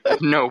clean wipe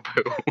with no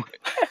poo.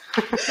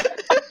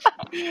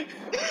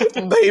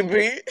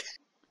 Baby.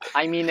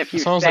 I mean, if you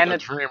Sounds like a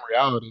dream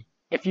reality.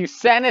 if you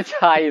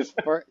sanitize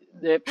for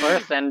it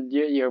first, then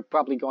you're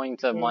probably going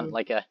to want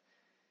like a.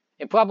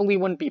 It probably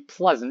wouldn't be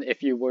pleasant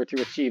if you were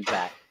to achieve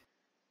that.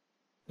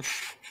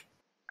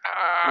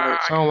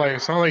 Sound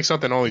like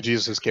something only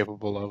Jesus is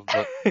capable of.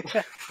 But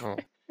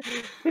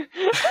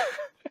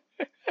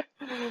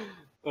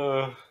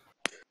oh.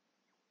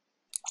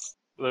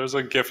 There's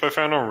a gif I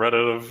found on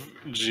Reddit of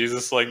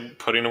Jesus like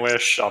putting away a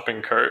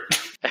shopping cart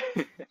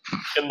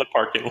in the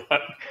parking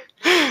lot.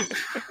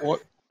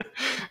 What?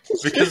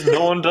 Because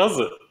no one does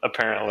it,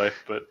 apparently.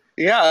 But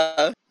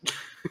Yeah.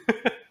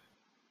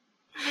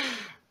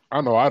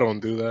 I know I don't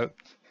do that.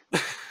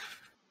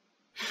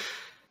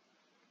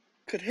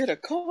 Could hit a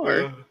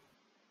car.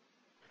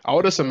 I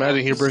would just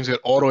imagine he brings it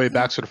all the way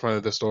back to the front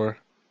of the store.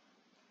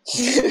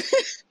 The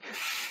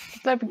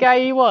type of guy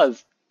he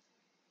was.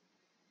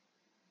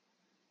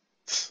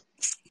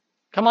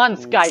 Come on,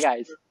 Sky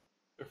Guys.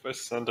 if I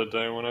send a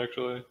day one,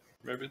 actually,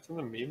 maybe it's in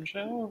the meme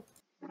channel.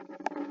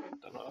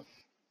 Don't know.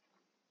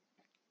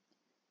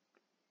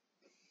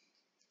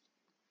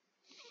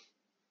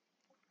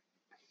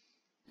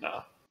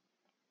 No.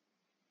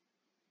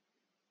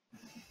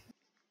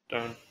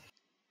 Don't.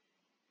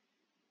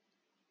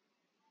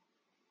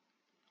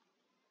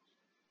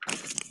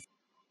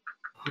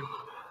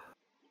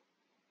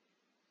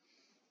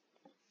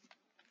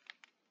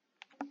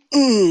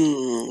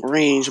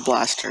 Range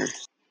blaster.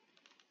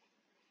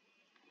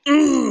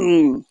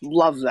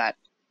 Love that.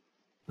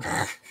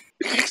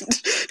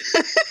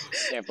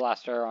 Yeah,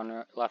 blaster on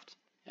the left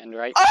and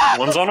right.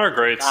 One's on our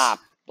grates. Ah,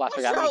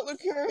 blaster got me.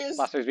 Lucarius.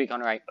 Blaster's weak on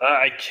the right.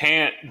 I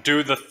can't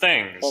do the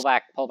things. Pull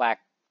back, pull back.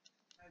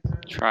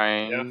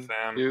 Trying Yeah,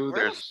 fam. to. Where the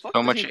There's fuck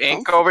so did much he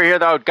ink come from? over here,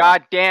 though.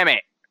 God damn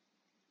it!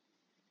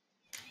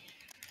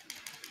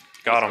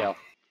 Got Let's him. go.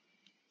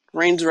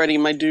 Range ready,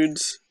 my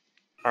dudes.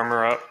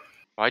 Armor up.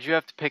 Why'd you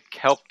have to pick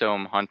Kelp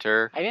Dome,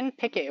 Hunter? I didn't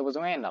pick it, it was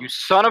random. You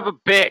son of a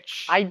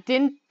bitch! I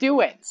didn't do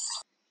it!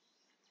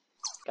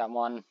 Got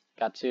one,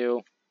 got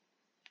two.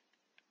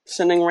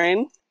 Sending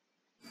rain.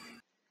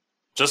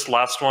 Just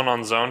last one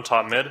on zone,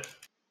 top mid.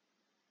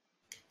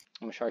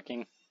 I'm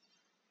sharking.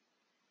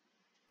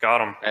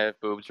 Got him. I have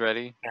boobs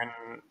ready. And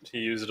he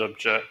used up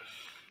jet.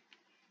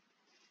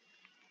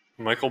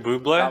 Michael Got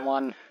Bublé?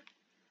 one.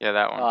 Yeah,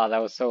 that one. Oh, that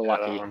was so Yeah,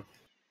 that lucky. one.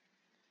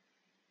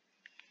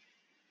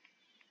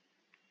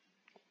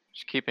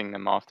 Just keeping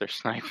them off their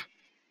snipe.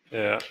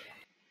 Yeah.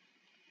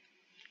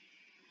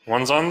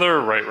 One's on their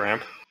right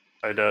ramp.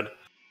 I did.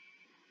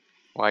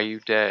 Why you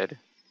dead?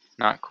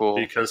 Not cool.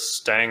 Because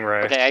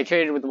Stangray. Okay, I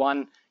traded with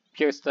one.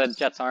 Pierced the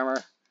Jet's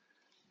armor.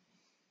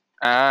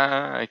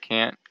 I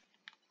can't.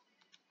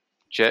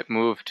 Jet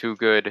move too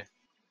good.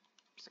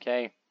 It's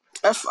okay.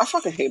 I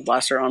fucking hate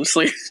blaster,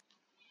 honestly.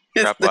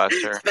 Drop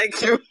blaster.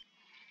 Thank you.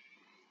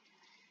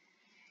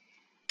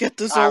 Get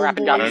this Ah, on, rapid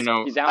boys. got I me. don't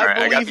know. He's down. Alright,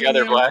 I got believe the in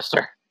other you.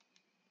 blaster.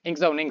 Ink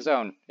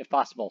zone, if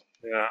possible.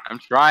 Yeah. I'm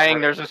trying.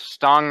 There's a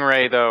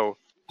Stingray though.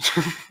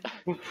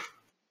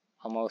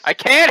 Almost. I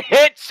can't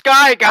hit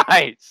Sky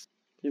Guys.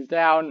 He's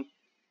down.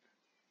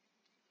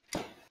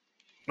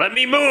 Let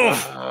me move!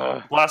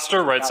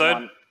 Blaster, right Got side.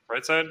 one.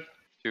 Right side.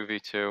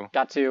 2v2.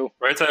 Got 2.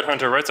 Right side,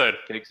 Hunter, right side.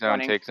 Take zone,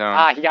 Running. take zone.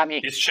 Ah, he got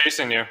me. He's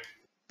chasing you.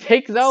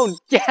 Take zone.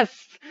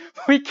 Yes,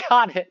 we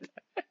got it.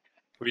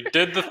 We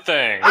did the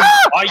thing.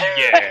 Oh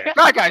yeah!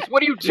 God, guys,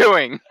 what are you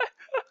doing?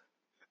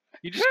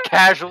 You just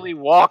casually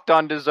walked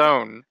onto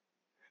zone.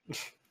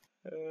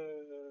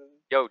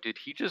 Yo, did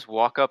he just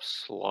walk up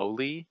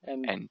slowly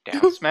and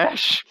down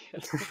smash?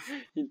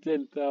 He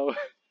did though.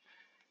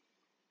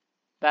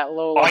 That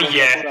low Oh level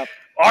yeah! mix up.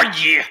 Oh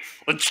yeah!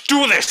 Let's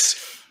do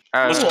this!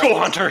 Let's go,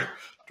 Hunter!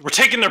 We're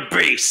taking their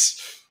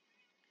base!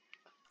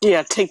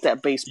 Yeah, take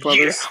that base,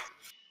 brothers.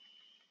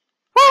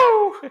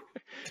 Woo!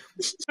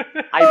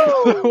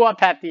 I blew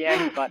up at the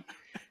end, but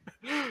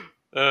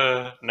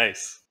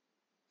Nice.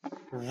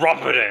 Rub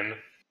it in.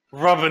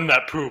 Rub in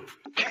that poop.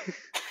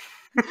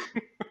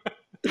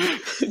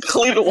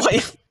 Clean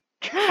wipe.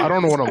 I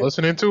don't know what I'm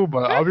listening to,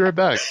 but I'll be right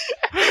back.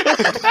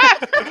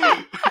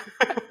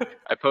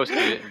 I posted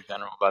it in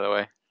general, by the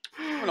way.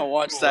 I'm gonna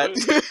watch that.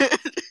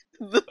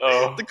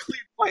 Oh. The clean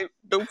wipe.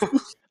 No.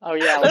 oh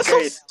yeah, That's so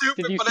great.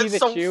 stupid, Did you but see it's the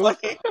so shoe?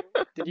 funny.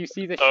 Did you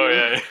see the shoe? Oh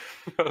yeah.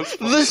 That was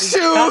funny. The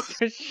shoe.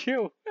 The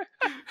shoe.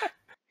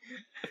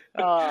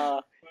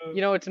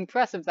 You know, it's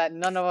impressive that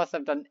none of us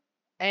have done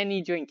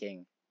any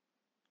drinking.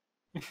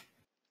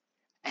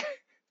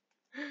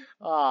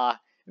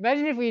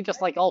 Imagine if we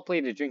just like all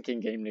played a drinking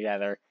game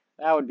together.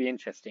 That would be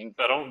interesting.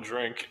 I don't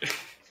drink.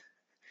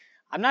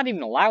 I'm not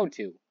even allowed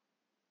to.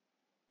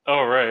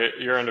 Oh right,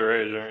 you're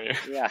underage, aren't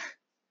you? Yeah.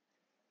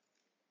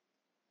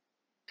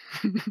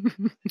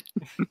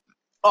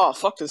 Oh,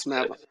 fuck this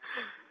map.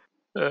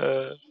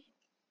 Alright,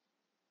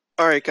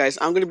 guys,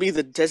 I'm gonna be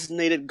the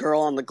designated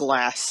girl on the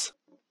glass.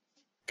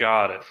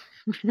 Got it.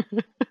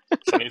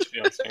 I need to be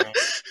on Stingray.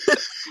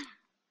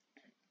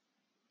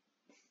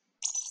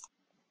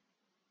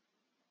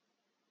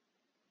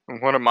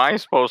 What am I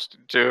supposed to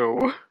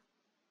do?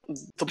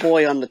 The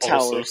boy on the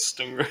Also tower.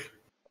 Stingray.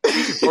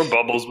 Or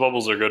Bubbles.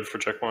 Bubbles are good for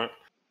checkpoint.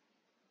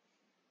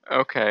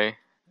 Okay,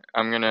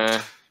 I'm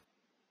gonna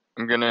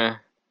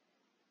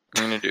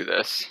do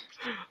this.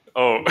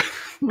 Oh.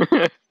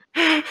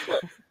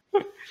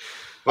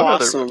 What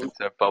Awesome. other weapons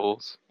have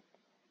bubbles?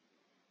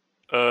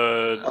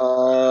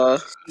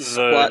 The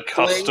Splat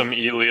custom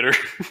E-leader.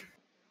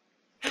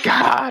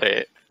 Got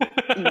it.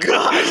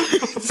 God.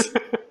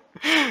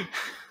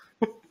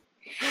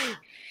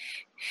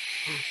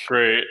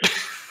 Great.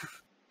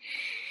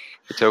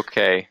 It's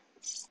okay.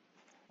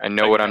 I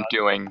know what I'm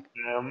doing.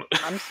 Damn.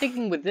 I'm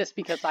sticking with this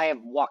because I have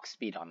walk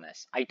speed on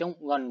this. I don't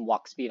run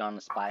walk speed on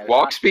the Spire.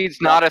 Walk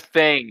speed's not a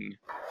thing.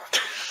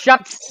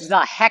 Shut the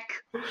heck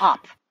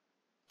up.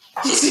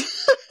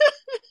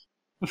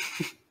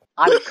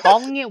 I'm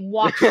calling it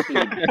walk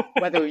speed,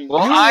 whether you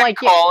Well, I'm like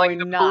calling it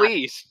or the not.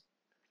 police.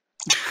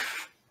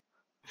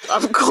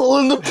 I'm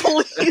calling the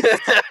police.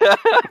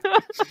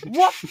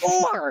 What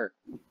for?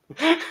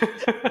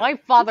 My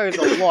father is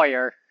a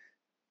lawyer.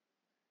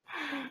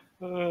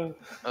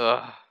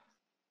 Ugh.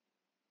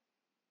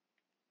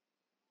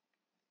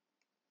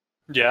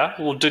 Yeah?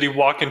 Well, did he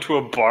walk into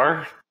a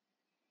bar?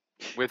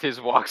 With his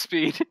walk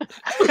speed.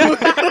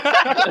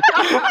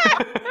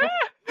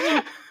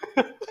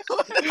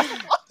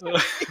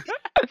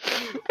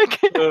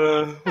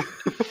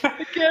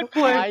 I can't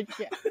play. I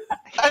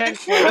can't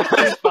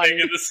play. It's Playing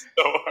in the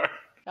store.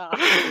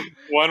 fun.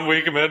 1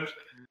 week mid.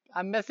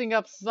 I'm messing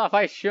up stuff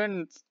I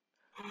shouldn't.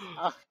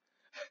 I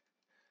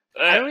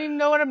Eh, don't even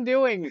know what I'm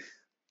doing.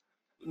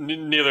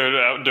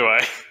 neither do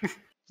I.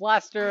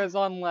 Blaster is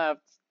on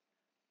left.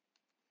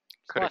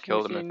 Could have Splash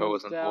killed him if machine I is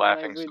wasn't down,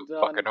 laughing exit so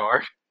done. fucking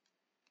hard.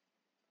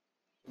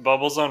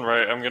 Bubbles on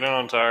right. I'm getting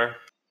on tire.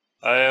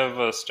 I have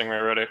a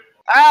Stingray ready.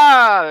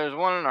 Ah, there's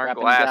one in our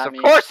Rapping glass. got Of me.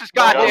 course, this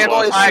goddamn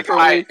Bubbles Boy's Sky Sky super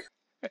guy. weak.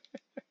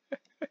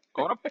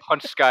 I want to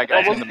punch Sky guy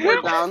in Bubbles, the you're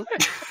middle. down.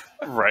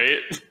 Right?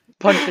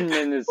 Punching him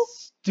in his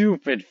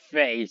stupid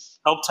face.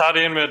 Help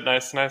Toddy in mid.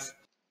 Nice, nice.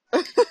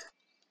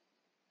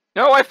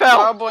 No, I fell.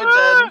 Our boy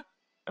Ah! dead.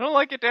 I don't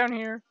like it down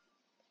here.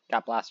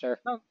 Got Blaster.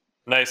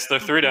 Nice. They're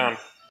 3 down.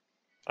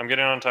 I'm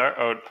getting on tire.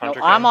 Oh, No,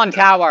 Hunter. I'm came. on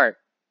tower.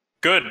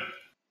 Good.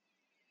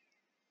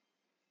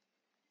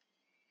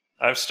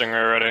 I have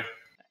Stingray ready.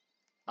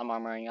 I'm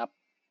armoring up.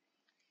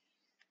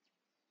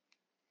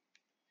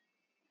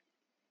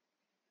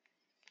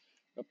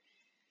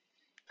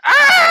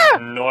 I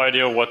have no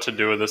idea what to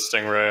do with this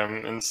Stingray.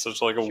 I'm in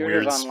such like a Shooter's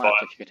weird on spot.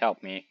 left if you could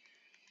help me.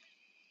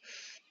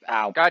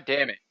 Ow. God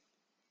damn it.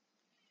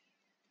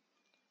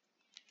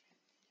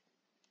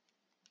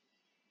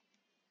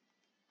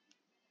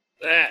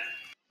 Eh.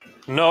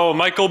 No,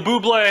 Michael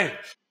Bublé.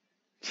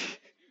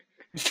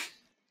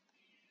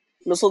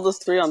 Missile the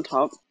 3 on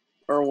top.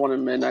 Or 1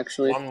 in mid,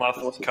 actually. 1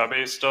 left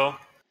cubby still.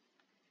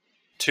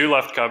 2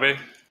 left cubby.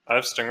 I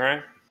have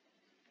Stingray.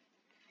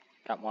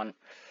 Got one.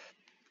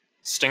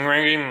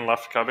 Stingray and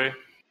left cubby.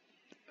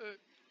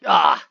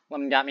 Ah!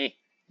 Lemon got me.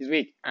 He's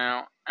weak.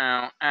 Ow,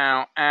 ow,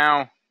 ow,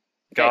 ow.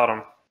 Got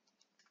him.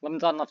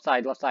 Lemon's on left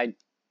side, left side.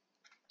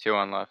 2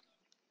 on left.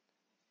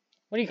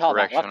 What do you call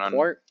that? Correction Left on-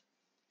 court?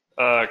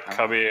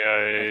 Cubby I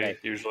Okay.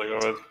 usually go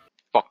with.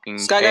 fucking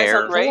Sky Guy's care.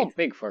 on It's a right. little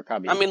big for a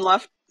cubby. I mean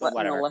left. But No,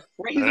 whatever. left.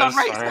 Right. He's Yeah, on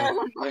right. it's Sky fine. Guy's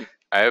on right.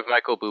 I have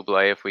Michael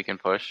Bublé if we can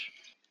push.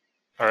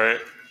 Alright.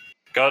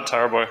 Got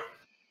Tower Boy.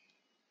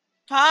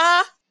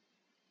 Huh?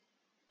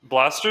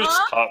 Blaster's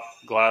Huh? top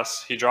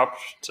glass. He dropped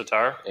to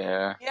tower.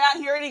 Yeah. Yeah,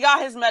 he already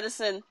got his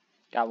medicine.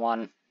 Got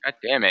one. God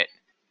damn it.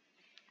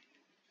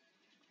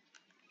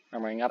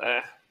 Armoring up.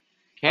 Can't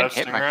That's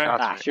hit my Stingray.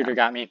 shots. Ah, right shooter now.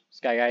 got me.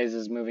 Sky Guys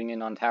is moving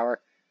in on tower.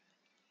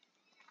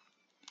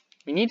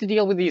 We need to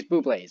deal with these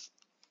Bublés.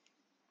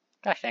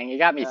 Gosh dang, you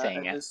got me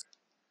saying it.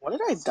 What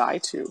did I die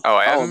to? Oh,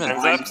 I haven't Oh, been.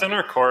 mine. Enzap's in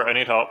our court. I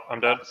need help. I'm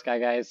dead. Sky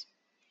Guys.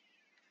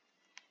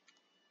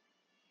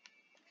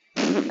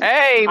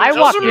 Hey, I Just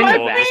walked into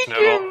noodle, that. just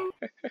noodle.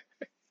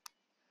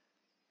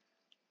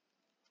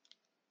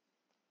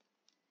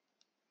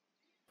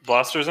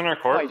 Blaster's in our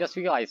Oh, court. I just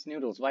realized,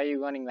 Noodles, why are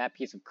you running that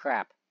piece of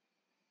crap?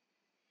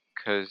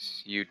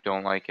 Because you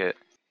don't like it.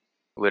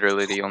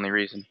 Literally the only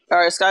reason. All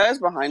right, Sky Guy's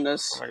behind Oh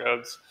us. my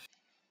god.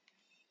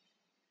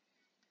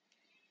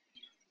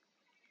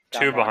 Got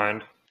Two one.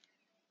 behind.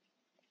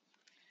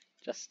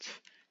 Just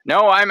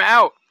No, I'm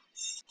out!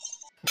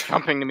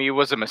 Jumping to me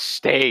was a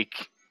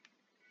mistake.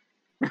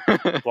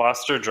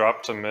 Blaster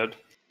dropped to mid.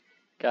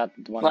 got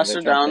one Blaster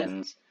of the jump down.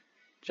 ins.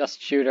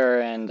 Just shooter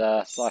and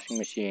sloshing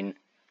machine.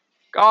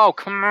 Oh,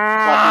 come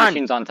Sloshing on!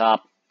 machine's on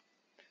top.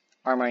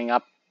 Armoring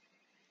up.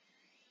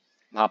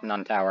 I'm hopping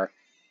on tower.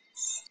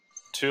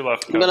 Two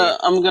left.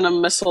 I'm gonna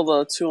missile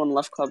the two on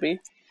left cubby.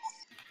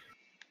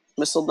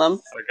 Missile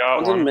them. I got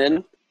One's in one.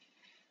 mid.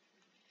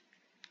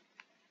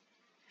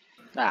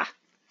 Ah.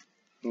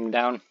 I'm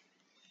down.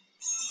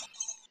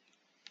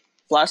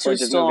 Blaster's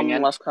Forge is still on moving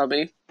in. left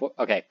cubby.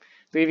 Okay.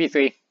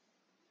 3v3.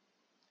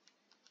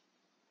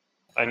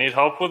 I need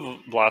help with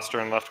Blaster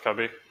and left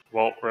cubby.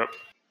 Well, rip.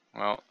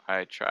 Well,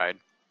 I tried.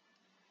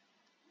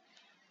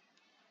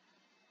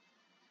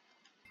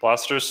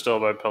 Blaster's still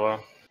by pillow.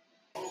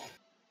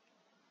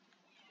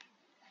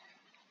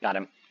 Got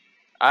him.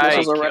 I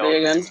Missiles are ready killed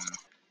again. him.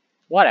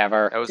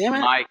 Whatever. That was Damn it.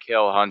 my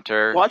kill,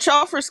 Hunter. Watch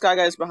out for Sky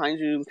Guys behind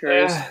you, I'm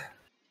curious.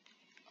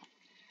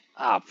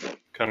 Ah,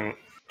 Couldn't.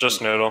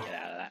 Just noodle. get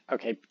out of that.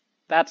 Okay.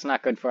 That's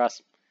not good for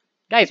us.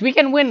 Guys, we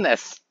can win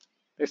this.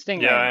 They're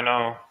stingraying. Yeah, I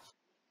know.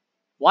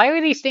 Why are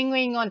they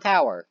stingraying on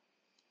tower?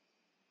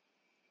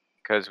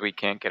 Because we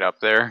can't get up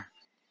there.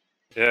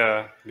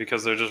 Yeah,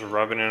 because they're just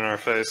rubbing it in our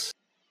face.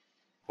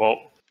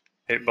 Well,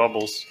 hate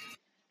bubbles.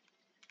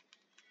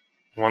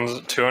 One's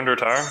 200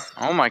 tower.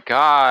 Oh my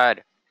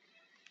god.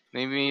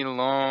 Leave me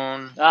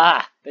alone.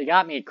 Ah, they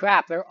got me.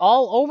 Crap, they're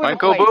all over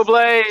Michael the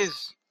place.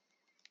 Bublés!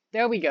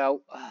 There we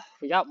go.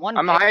 We got one.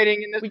 I'm pick.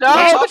 hiding in this. We No,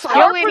 can't it's kill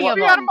not any of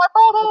me out them. my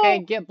bubble. Okay,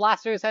 get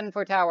blasters heading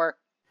for tower.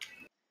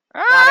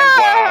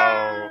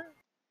 Wow.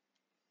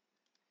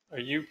 Are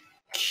you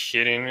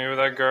kidding me with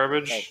that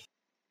garbage? Okay.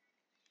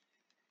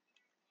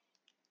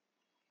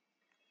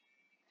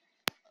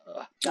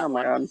 Oh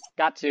my god.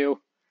 Got two.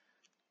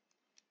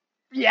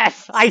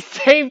 Yes, I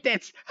saved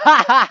it.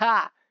 Ha ha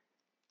ha.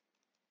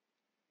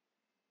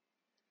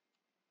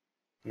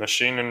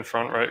 Machine in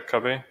front, right,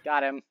 cubby?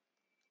 Got him.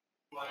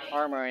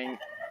 Armoring.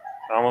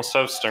 I almost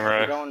have We're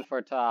Stingray. going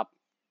for top.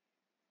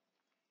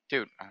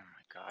 Dude, oh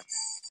my god.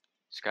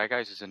 Sky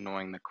Guys is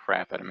annoying the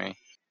crap out of me.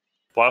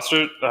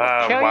 Blaster.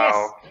 Curious.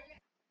 Wow.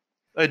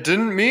 I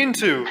didn't mean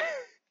to.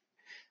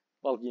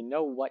 Well, you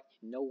know what?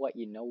 You know what?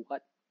 You know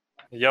what?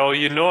 Yo,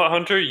 you know what,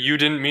 Hunter? You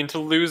didn't mean to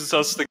lose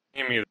us the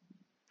game either.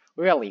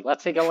 Really?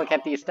 Let's take a look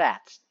at these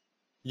stats.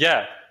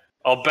 Yeah,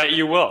 I'll bet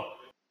you will.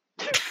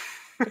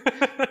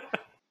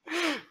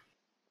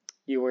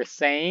 You were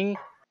saying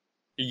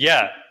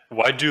Yeah,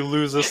 why'd you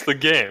lose us the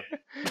game?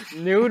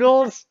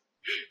 Noodles.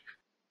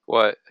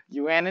 What?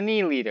 You ran an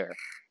E leader.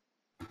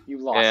 You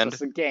lost And?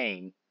 us a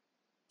game.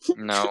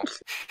 No.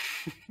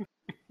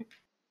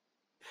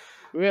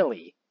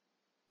 Really?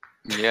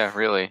 Yeah,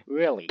 really.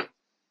 Really?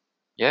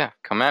 Yeah,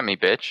 come at me,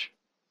 bitch.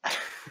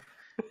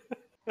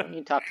 Don't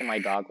you talk to my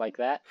dog like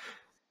that?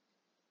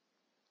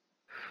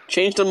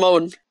 Change the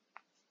mode.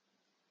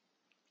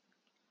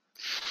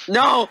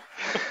 No!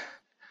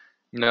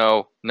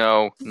 No,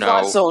 no, no,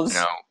 Flat zones.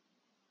 no.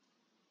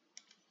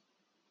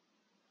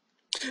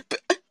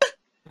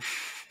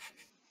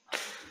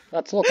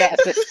 Let's look at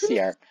assists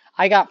here.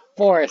 I got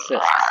 4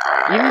 assists.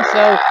 Even so,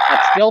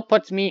 that still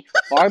puts me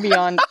far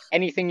beyond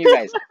anything you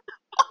guys have.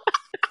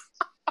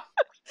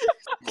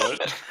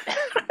 What?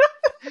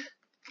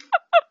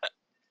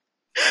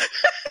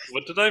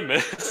 What did I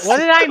miss? What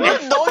did I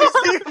What miss? noise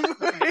do you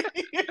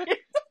make?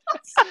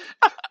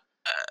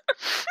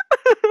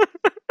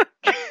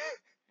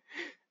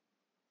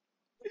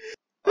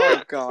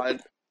 Oh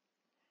god.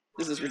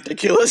 This is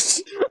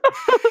ridiculous.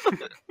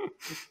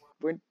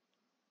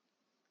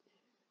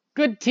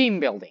 Good team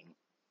building.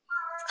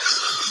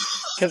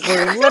 Because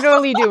we're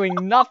literally doing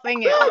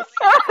nothing else.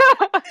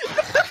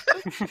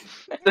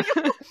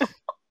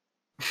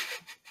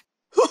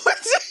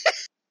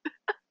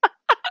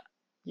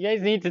 You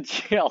guys need to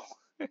chill.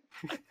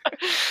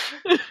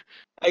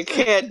 I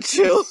can't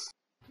chill.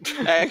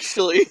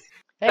 Actually.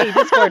 Hey,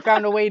 Discord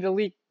found a way to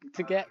leak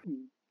to get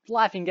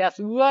laughing gas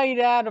right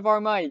out of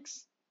our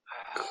mics.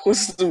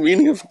 What's the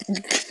meaning of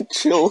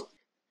chill?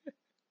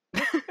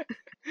 Did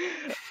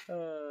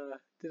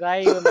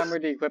I remember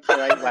to equip the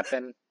right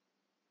weapon?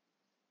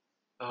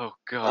 Oh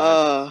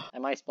god.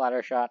 Am I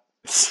splatter shot?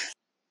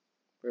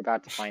 We're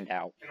about to find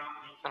out.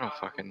 I don't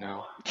fucking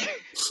know.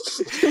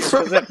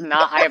 Because if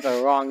not, I have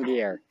the wrong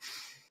gear.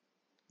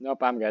 Nope,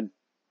 I'm good.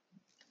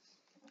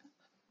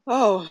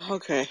 Oh,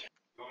 okay.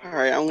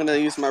 Alright, I'm gonna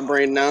use my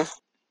brain now.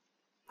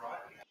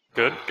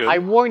 Good, good. I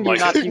warned you Like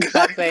not it. to use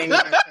that thing.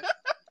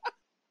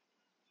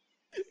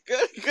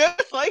 Good,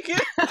 like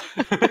it.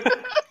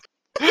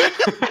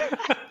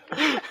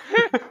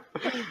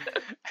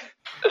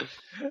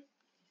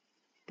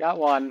 Got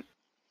one.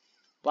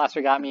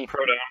 Blaster got me.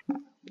 Pro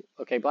down.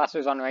 Okay,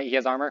 Blaster's on right. He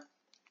has armor.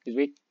 He's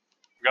weak.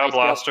 Got Nice kill.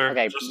 blaster.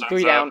 Okay, Just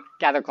 3 down.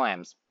 Gather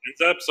clams.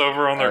 Incep's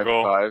over on I their have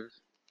goal. 5.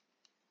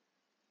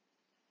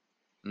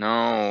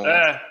 No.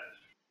 Eh.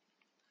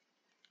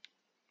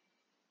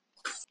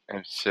 I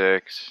have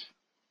 6.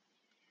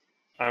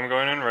 I'm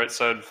going in right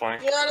side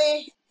flank.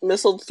 Yanni,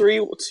 missile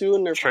 3, 2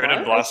 in their Traded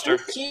five. blaster.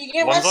 Can you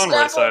get One's my on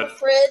right Snapple in the side.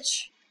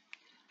 fridge?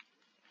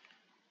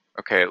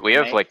 Okay, we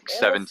have Okay. like In the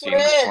 17 to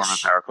form a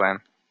fridge. power clan.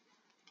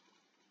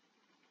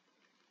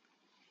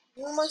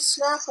 Give me my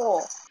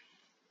Snapple.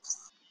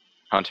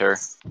 Hunter.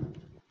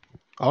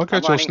 I'll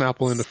get your running.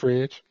 Snapple in the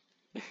fridge.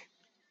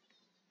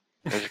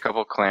 There's a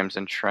couple clams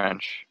in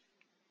trench.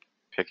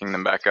 Picking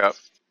them back up.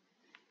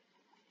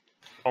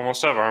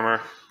 Almost have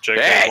armor. JK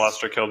Hey!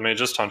 blaster killed me.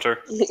 Just Hunter.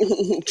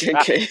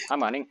 JK.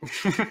 I'm running.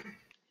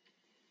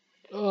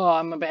 Oh,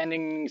 I'm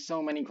abandoning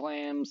so many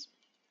clams.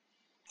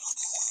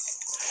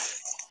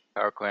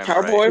 Power clan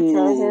Cowboy, right.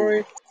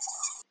 Cowboy.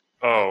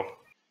 Oh,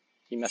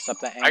 He messed up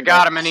that angle. I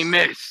got him and he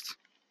missed.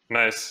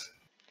 nice.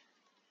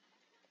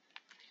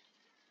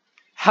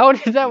 How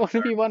did that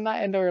 1v1 not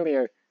end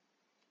earlier?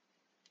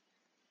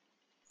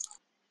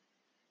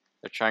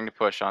 They're trying to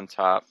push on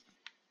top.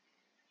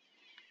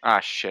 Ah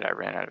shit, I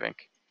ran out of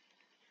ink.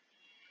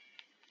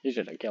 You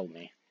should have killed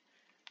me.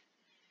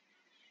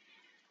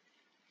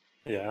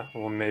 Yeah,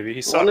 well maybe he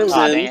One sucks. is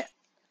Aw, in. dang it.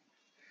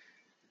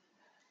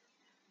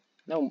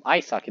 No, I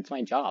suck. It's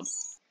my job.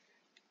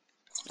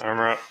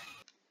 Armor up.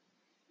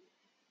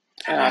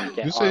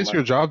 Get You say it's armor.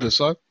 your job to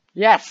suck?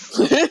 Yes!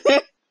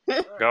 Got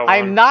one.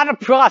 I'm not a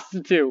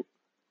prostitute!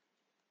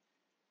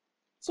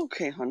 It's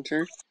okay,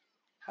 Hunter.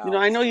 How? You know,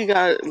 I know you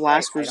got last Right, I don't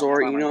have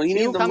resort. You armor. know, you 2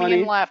 need the coming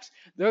money. in left.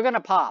 They're gonna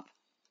pop.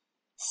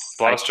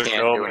 Blaster I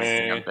can't killed do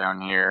anything me. up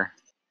down here.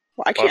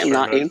 Well, I can't Blaster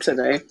not mid. aim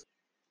today.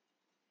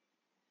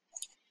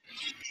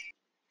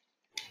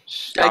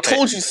 Stop I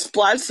told it. you,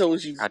 splat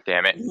zones, you God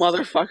damn it.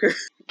 motherfucker.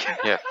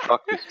 Yeah,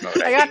 fuck this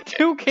mode. I got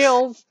 2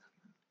 kills!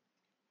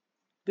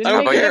 I Didn't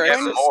don't make a care. It's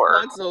difference. just More.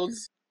 splat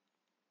zones.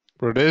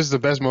 Bro, this is the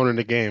best mode in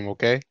the game,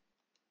 okay?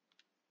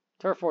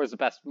 Turf War is the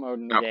best mode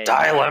in the No, game.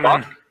 Die,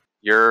 Lemon.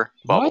 Your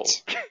bubble.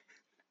 What?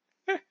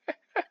 I'm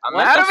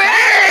What out the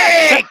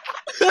of ink!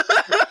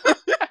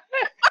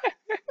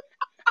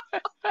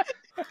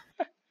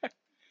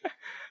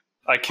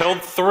 I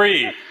killed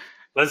 3.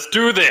 Let's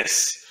do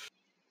this.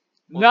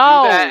 We'll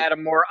No! do that at a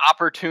more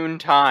opportune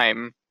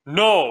time.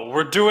 No,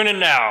 we're doing it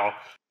now.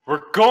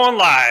 We're going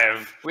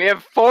live. We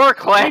have 4 We've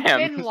clams.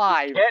 been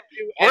live. Can't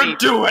do We're anything.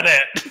 doing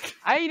it.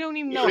 I don't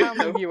even know how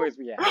many viewers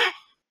we have.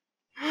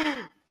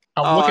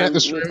 I'm looking at the I'm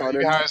stream. You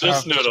retarded. guys Just have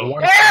just noodle.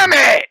 one. Damn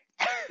it!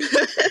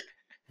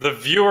 The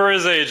viewer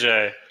is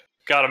AJ.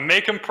 Gotta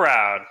make him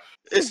proud.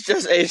 It's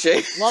just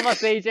AJ. Love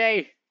us,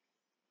 AJ.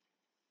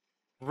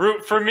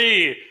 Root for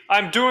me.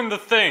 I'm doing the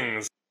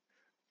things.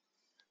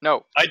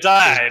 No. I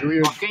died. Do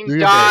your Fucking bit.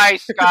 die,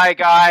 Sky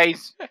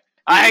Guys!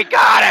 I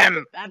got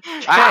him! That's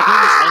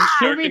Ah!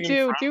 I'm joking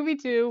 2v2, in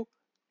 2v2.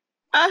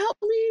 Help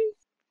me.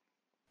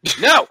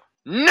 No!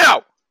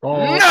 No!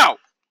 Oh, No!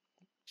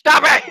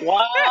 Stop it!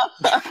 Wow.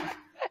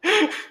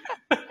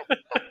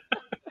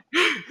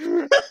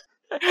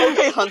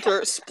 Okay,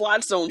 Hunter,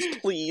 splat zones,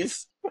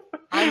 please.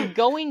 I'm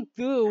going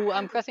through.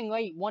 I'm pressing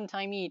right 1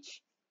 time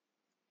each.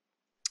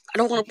 I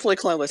don't want to play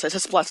Climbless. I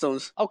said splat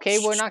zones. Okay,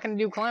 we're not going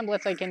to do Climb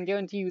Blitz. I can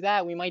guarantee you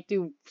that. We might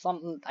do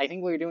something. I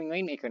think we're doing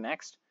Rainmaker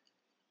next.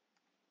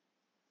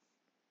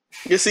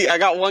 You see, I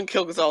got 1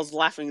 kill because I was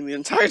laughing the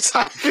entire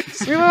time.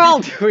 We were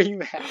all doing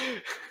that.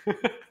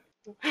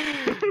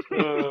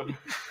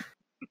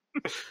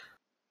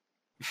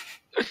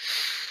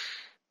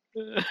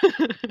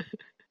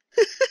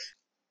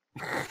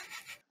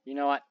 You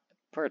know what?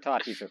 Per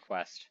Tati's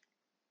request.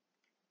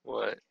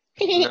 What?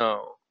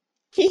 No.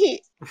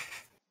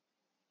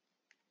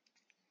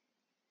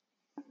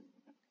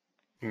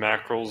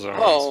 Mackerel zones.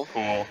 Oh.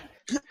 Cool.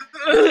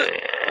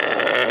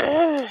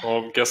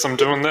 Well, guess I'm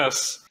doing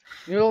this.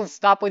 Noodle,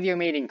 stop with your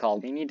mating call.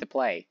 We need to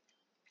play.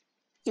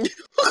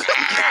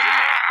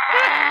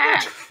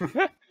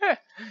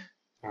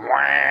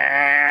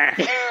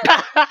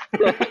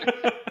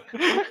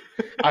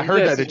 I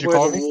heard that. Did you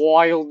call me?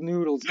 Wild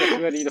Noodles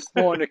get ready to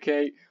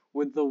fornicate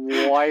with the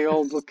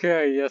wild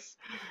Lucarius.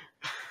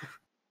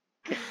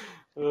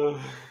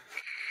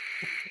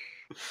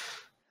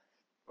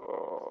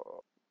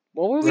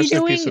 What were we Rest in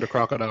doing? peace to the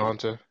crocodile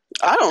hunter.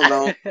 I don't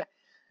know.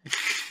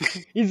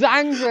 He's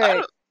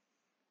angry.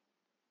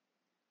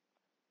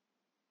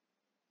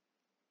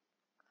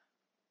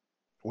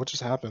 What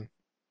just happened?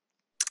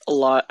 A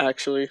lot,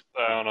 actually.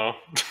 I don't know.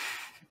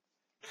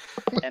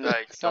 And I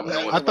don't suddenly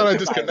know it what I went thought I silent.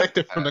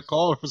 disconnected from the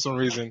call for some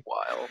reason.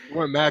 While. It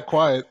went mad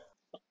quiet.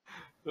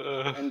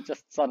 And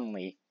just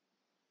suddenly.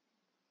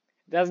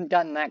 It hasn't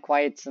gotten that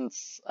quiet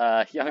since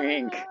Young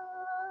Ink.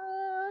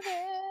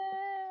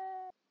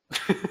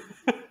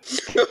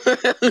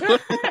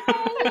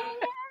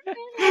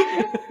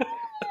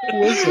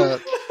 Who is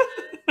that?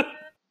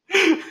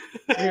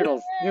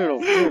 Noodles,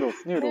 noodles, noodles,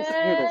 noodles, noodles,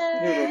 noodles,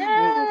 noodles,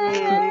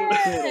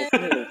 noodles,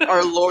 noodles.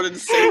 Our Lord and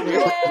Savior.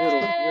 Noodles,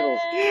 noodles, noodles.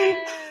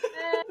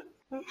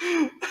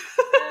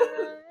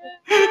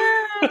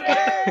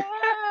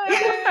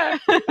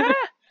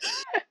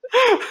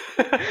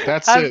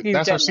 That's How's it. he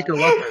That's our getting secret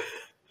that? weapon.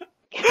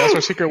 That's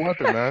our secret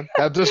weapon, man.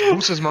 That just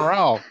boosts his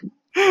morale.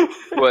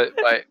 What?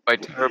 By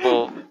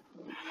terrible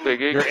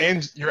singing?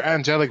 Your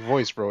angelic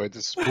voice, bro. It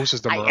just boosts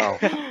the morale.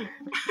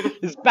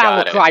 His battle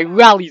Got it. cry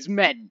rallies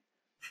men.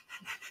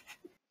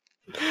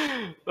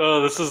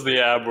 Oh, this is the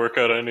ab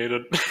workout I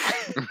needed.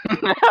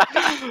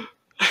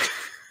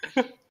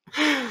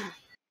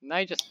 And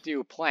I just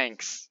do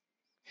planks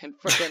and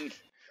frickin'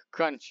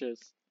 crunches.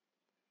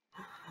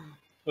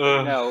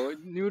 No,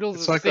 Noodles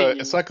It's is like singing.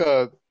 it's like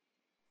a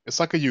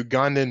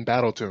Ugandan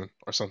battle tune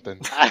or something.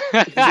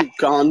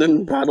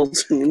 Ugandan battle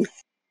tune.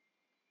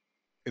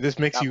 It just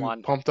makes Got you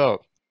one. pumped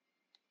up.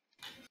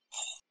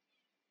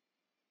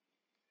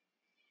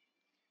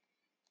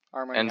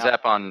 Armoring And up.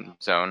 Zap on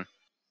zone.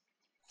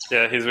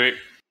 Yeah, he's weak.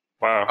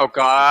 Wow. Oh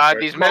god,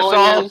 these Ball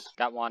again. missiles!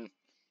 Got one.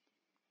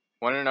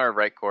 One in our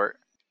right court.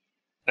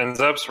 And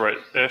Zep's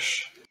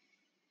right-ish.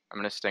 I'm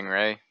gonna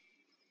Stingray.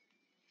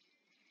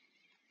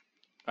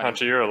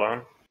 Hachi, you're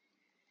alone.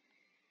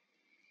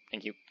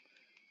 Thank you.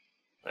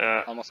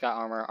 Yeah. Almost got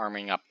armor.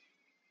 Arming up.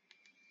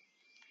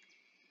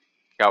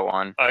 Got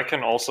one. I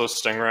can also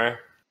Stingray.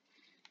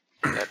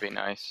 That'd be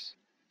nice.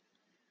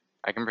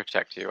 I can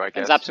protect you, I And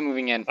guess. Zap's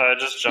moving in. I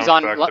just He's jumped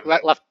on back to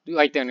left,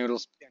 right there,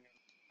 Noodles.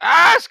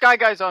 Ah, Sky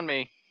Guy's on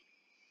me!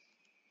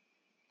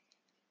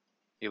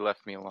 He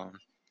left me alone.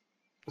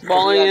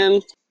 Balling Yeah.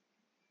 in.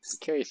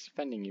 Curious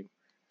defending you.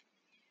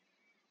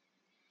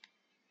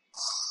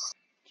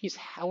 Jeez,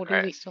 how do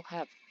Right. we still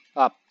have...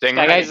 Up. Dang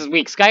Sky right. Guys is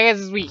weak. Sky Guys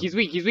is weak. He's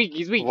weak. He's weak.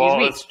 He's weak. Well, He's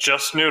weak. it's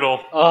just Noodle.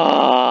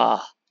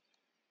 Ugh.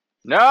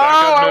 No! up,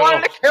 I Noodle.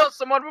 wanted to kill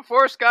someone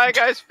before Sky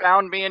Guys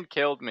found me and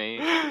killed me.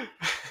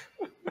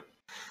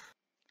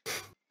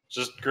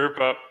 Just group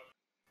up.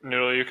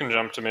 Noodle, you can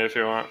jump to me if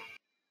you want.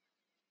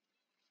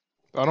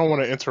 I don't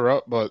want to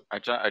interrupt, but I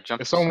jumped. if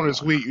to someone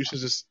is weak, you should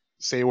just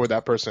say where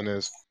that person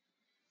is.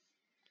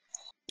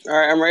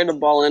 Alright, I'm ready to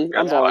ball in.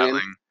 I'm That's balling in.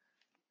 smiling.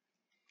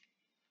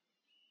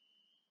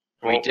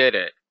 We Well, did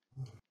it.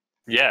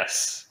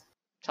 Yes.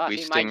 We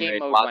Tati, my game stingrayed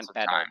mode lots went of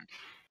better. times.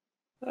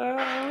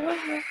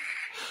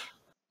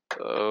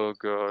 Oh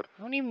god.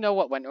 I don't even know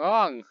what went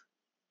wrong.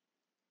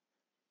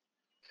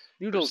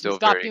 Noodles, still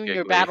stop very doing your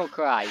giggly. battle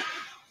cry.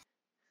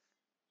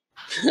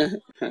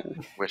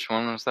 Which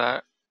one was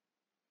that?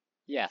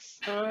 Yes.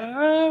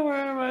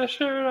 Wear my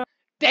shirt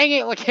Dang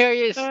it,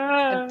 Lucarius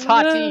and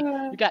Tati,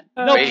 you got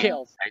no Wait.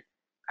 kills.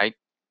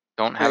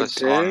 Don't have I a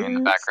song in the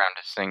did. background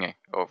to sing it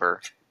over.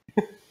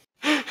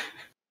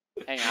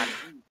 Hang on.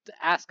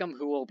 Ask them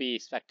who will be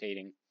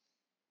spectating.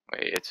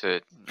 Wait, it's a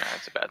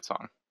bad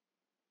song.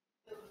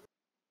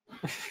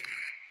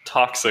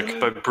 Toxic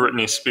by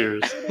Britney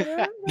Spears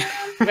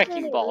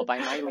Wrecking Ball by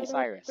Miley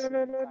Cyrus.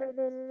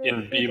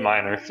 in B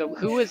minor. So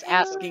who is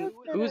asking,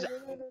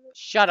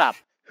 shut up.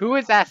 Who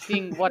is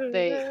asking what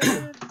they,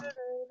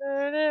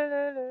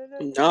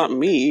 Not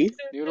me.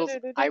 Noodles,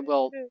 I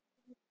will,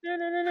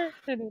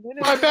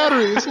 My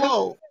battery is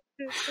low.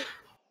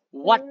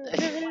 what,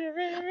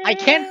 I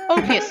can't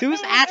focus. Who's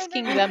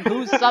asking them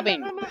who's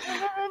subbing?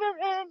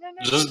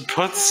 Just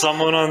put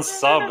someone on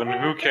sub and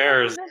who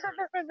cares?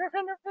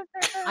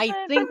 I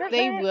think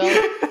they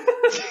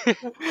will.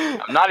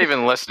 I'm not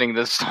even listening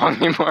to this song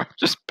anymore. I'm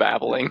just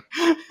babbling.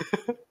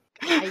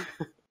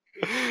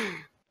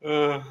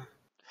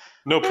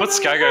 No, put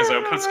Sky Guys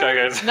out. Put Sky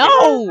Guys out.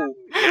 No!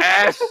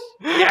 Yes!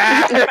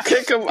 Yes!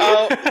 Kick him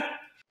out.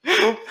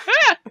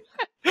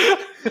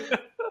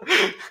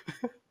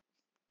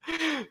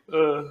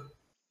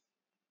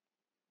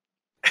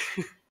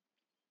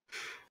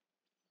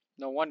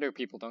 No wonder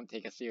people don't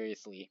take us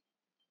seriously.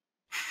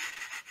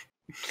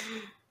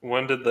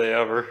 When did they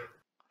ever?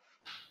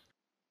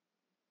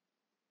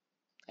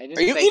 I didn't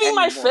Are you say eating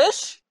my anymore.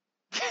 fish?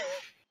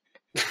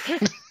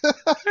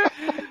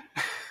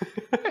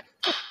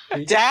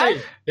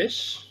 Dad?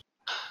 Fish?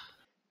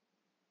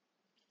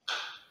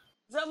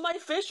 Is that my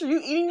fish? Are you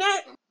eating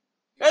that?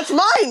 That's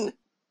mine!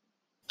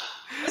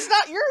 It's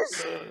not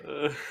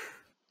yours!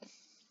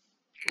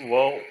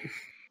 Well,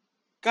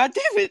 God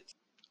damn it!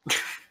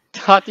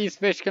 Tati's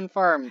fish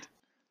confirmed.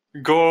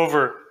 go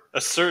over.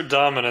 Assert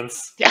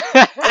dominance.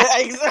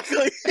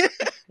 Exactly.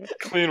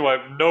 Clean wipe.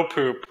 No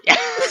poop.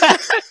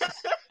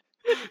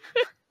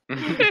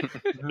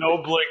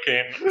 No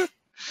blinking.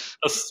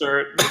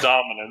 Assert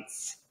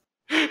dominance.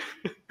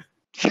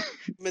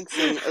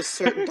 Mincing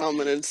assert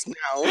dominance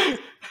now.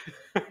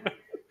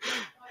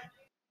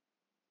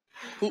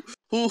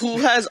 Who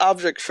has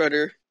object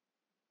shredder?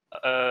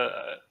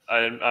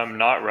 I'm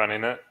not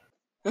running it.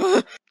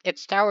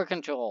 It's tower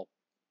control.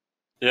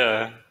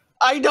 Yeah.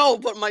 I know,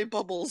 but my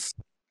bubbles.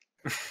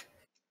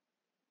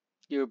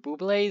 Your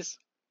Bubles?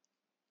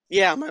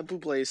 Yeah, my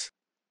boobles.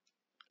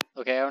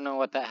 Okay, I don't know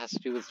what that has to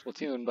do with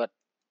Splatoon, but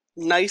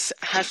Nice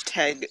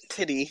hashtag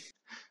titty.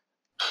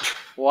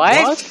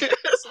 what?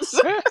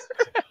 What?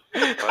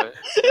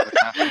 What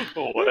happened?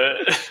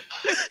 What?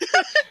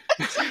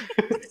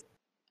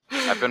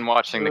 I've been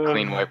watching the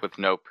clean wipe with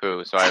no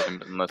poo, so I haven't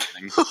been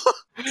listening.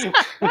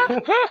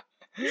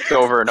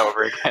 Over and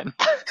over again.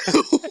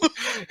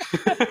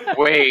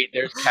 Wait,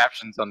 there's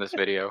captions on this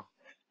video.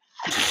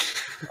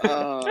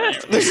 Even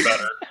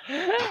better.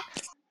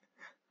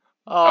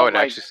 Oh, it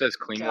my actually says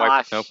clean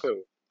wipe with no gosh.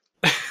 poo.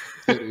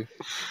 Titty.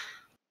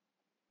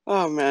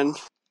 Oh man,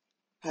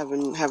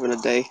 having a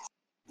day.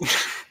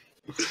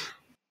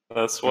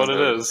 That's One what of it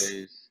those is.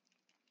 days.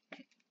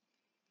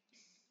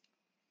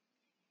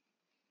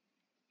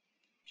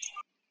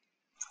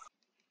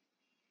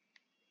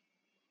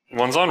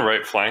 One's on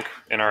right flank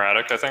in our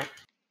attic, I think.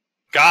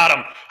 Got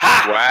him!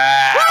 Ha!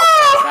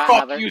 Wow! Got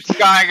Fuck another. you,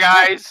 Sky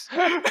Guys!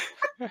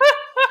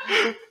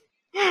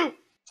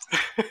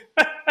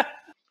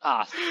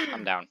 Ah,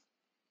 I'm down.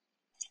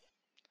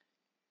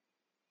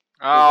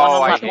 Oh,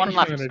 one I left, hate one you,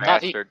 left.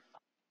 bastard.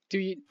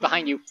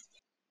 Behind you.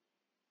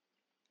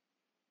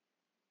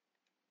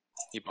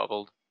 He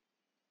bubbled.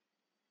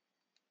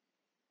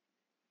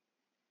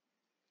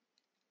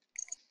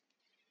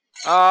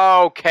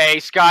 Okay,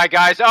 Sky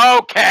Guys,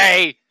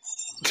 okay!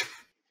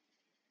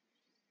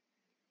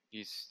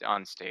 He's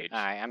on stage.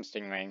 Alright, I'm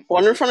stingray.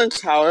 One in front of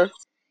tower.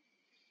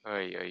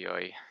 Oy, oy,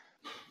 oy.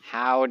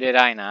 How did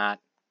I not?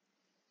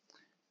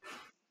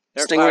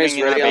 They're Stingray's clouding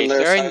in our ready on base. their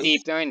They're in side.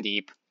 deep. They're in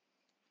deep.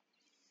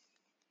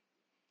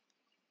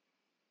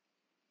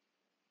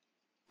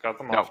 Got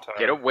them No, off tower.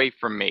 get away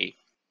from me.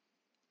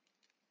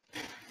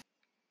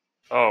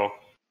 Oh.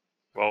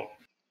 Well.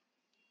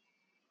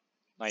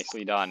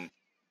 Nicely done.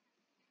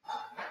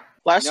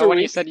 Last You know when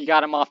you week, said you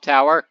got him off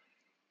tower?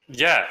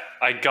 Yeah,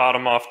 I got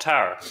him off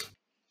tower.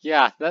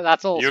 Yeah,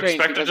 that's a little You strange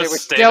expect to because they just were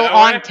stay still that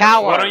on way?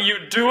 tower. Why don't you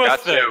do a Got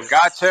thing? to,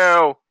 got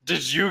to!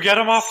 Did you get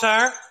him off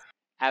tower?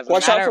 As a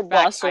Watch out matter for of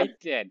fact, Blaster. I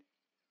did.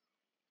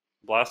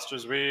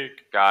 Blaster's weak.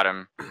 Got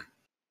him.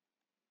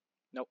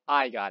 No,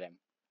 I got him.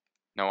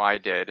 No, I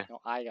did. No,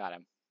 I got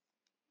him.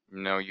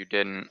 No, you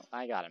didn't. No,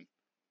 I got him.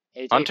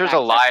 AJ, Hunter's a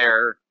fact check.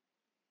 liar.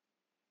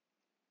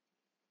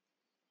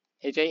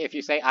 AJ, if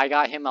you say I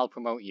got him, I'll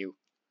promote you.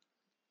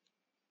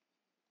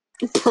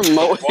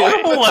 promote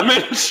him. What?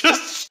 Lemon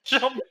just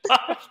jumped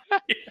off.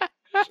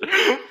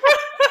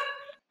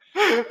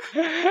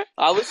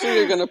 Obviously,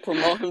 you're gonna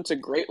promote him to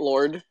Great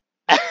Lord.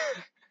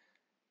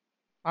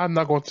 I'm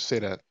not going to say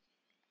that.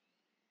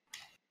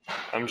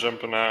 I'm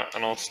jumping out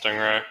and I'll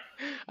stingray.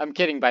 I'm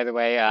kidding, by the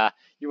way.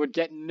 You would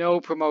get no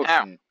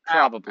promotion, Ow,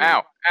 probably.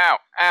 ow, ow,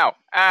 ow,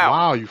 ow.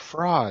 Wow, you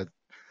fraud.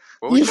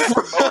 What was You that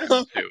fraud.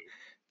 promoted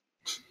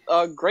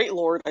to? Great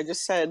Lord, I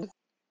just said.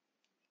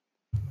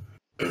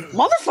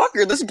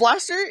 Motherfucker, this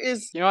blaster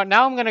is. You know what?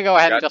 Now I'm gonna go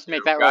ahead and Got just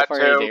make to, that roll got for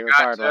to, AJ,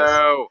 got regardless.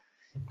 to.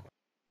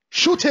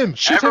 Shoot him!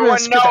 Shoot him! Everyone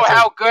And know spit at him.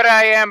 how good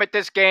I am at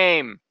this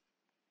game.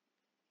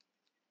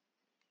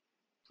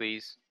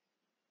 Please.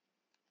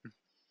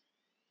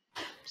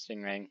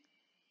 Stingray.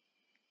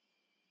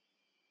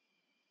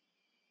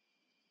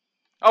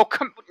 Oh,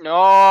 come.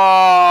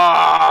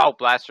 No!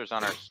 Blaster's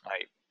on our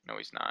snipe. No,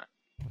 he's not.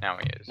 Now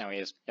he is. No, he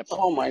is. Yep.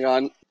 Oh my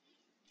god.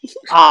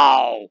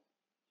 Oh!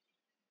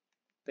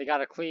 They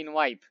got a clean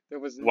wipe. There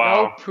was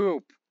Wow. no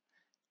poop.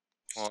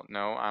 Well,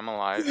 no, I'm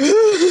alive.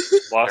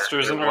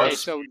 Blaster's in There our Okay,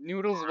 so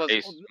Noodles was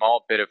A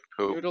small bit of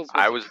poop. Noodles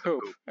was I was the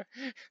poop. poop.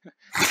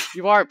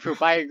 You are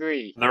poop. I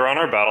agree. They're on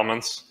our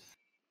battlements.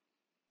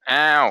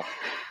 Ow!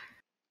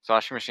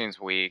 Slushy Machine's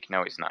weak.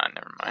 No, he's not.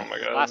 Never Oh mind. my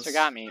god. Blaster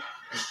got me.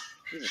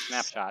 He's a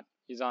snapshot.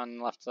 He's on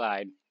left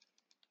side.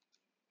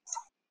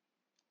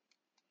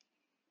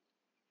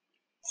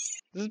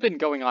 This has been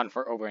going on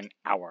for over an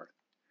hour.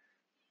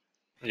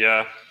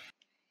 Yeah.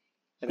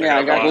 think Yeah, I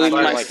it's gotta going believe on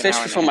for my like an fish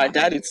hour and before a my half.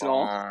 dad eats it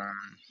all.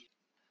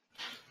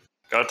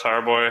 Got a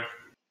tower boy.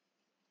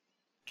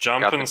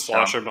 Jump Got and the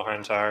slasher jump.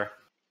 behind tower.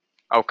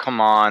 Oh, come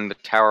on. The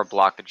tower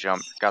blocked the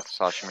jump. Got the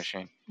Slushy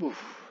Machine.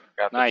 Oof.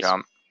 Got the Nice.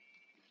 jump.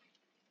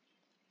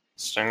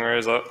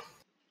 Stingray's up.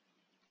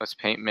 Let's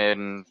paint mid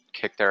and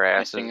kick their My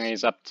asses.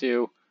 Stingray's up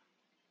to.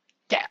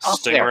 Get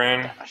up there.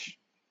 Stingray. Gosh.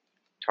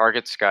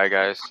 Target Sky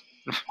Guys.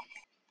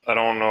 I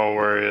don't know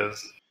where he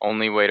is.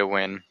 Only way to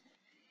win.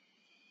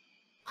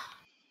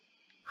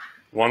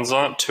 One's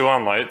on, two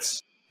on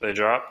lights. They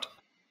dropped.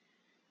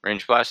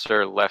 Range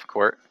Blaster left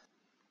court.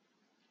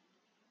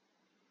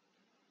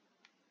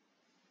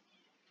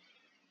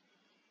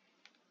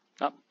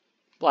 Oh,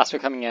 Blaster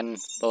coming in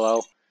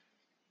below.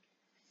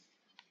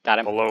 Got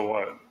him. Below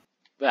what?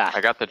 Ah,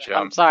 I got the I'm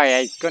jump. sorry,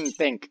 I couldn't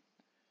think.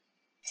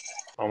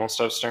 Almost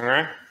have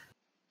Stingray.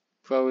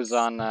 Froze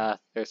on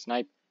their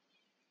snipe.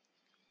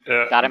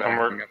 Yeah, Got him. I'm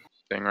Backing up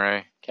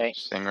Stingray. Okay.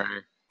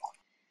 Stingray.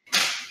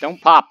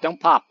 Don't pop. Don't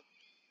pop.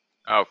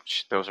 Oh,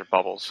 those are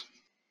bubbles.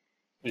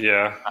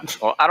 Yeah.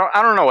 Well, I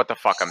don't know what the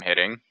fuck I'm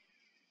hitting.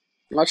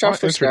 Watch My out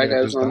for Sky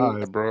internet Guys just on.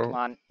 died, bro. Come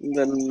on.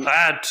 Then I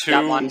had 2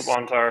 Got one.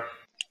 on tower.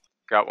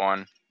 Got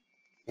one.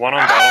 One on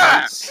Ah!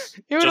 battlements.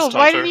 Noodles, Just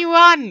why Hunter. didn't you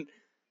run?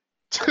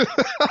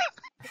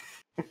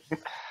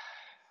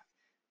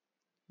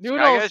 This guy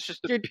Noodles, guys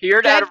just you're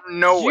appeared out dead of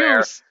nowhere,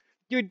 juice.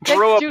 Your dead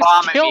threw a juice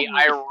bomb at killed me,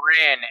 I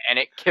ran, and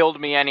it killed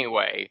me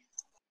anyway.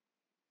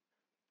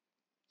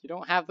 You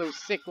don't have those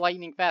sick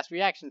lightning fast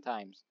reaction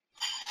times.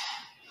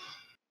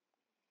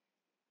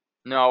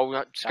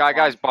 No, Sky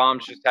Guy's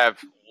bombs just have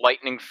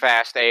lightning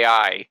fast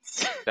AI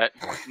that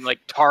like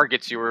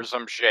targets you or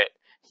some shit.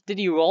 Did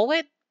you roll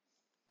it?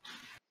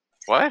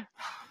 What?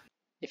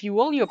 If you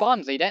roll your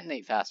bombs, they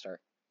detonate faster.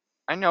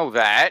 I know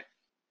that.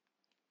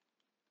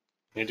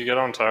 Need to get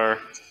on tower.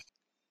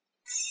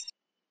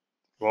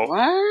 Well,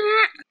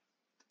 what?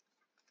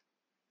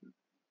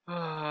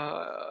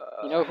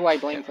 You know who I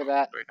blame for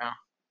that? Right now.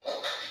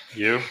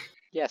 you?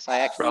 Yes, I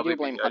actually Probably do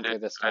blame Hunter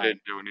this I time.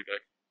 didn't do anything.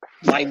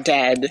 My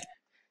dad.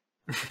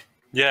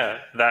 Yeah,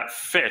 that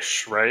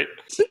fish, right?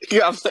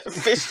 Yeah,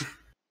 fish.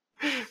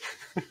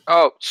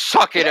 Oh,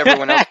 suck it,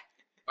 everyone else.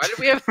 Why did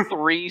we have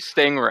 3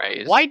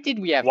 stingrays? Why did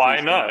we have Why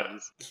three not?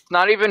 stingrays? It's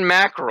not even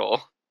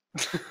mackerel.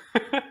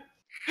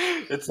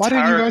 It's Why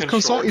didn't you tower guys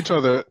consult controlled. each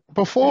other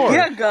before?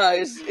 Yeah,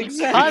 guys,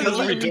 exactly. Because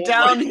Leave we me don't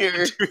down like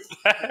here. do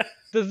that.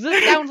 Does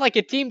this sound like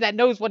a team that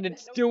knows what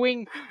it's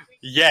doing? Don't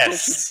you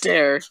Yes.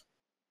 dare.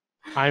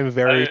 I'm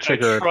very I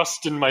triggered.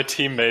 trust in my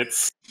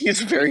teammates.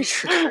 He's very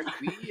true.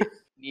 We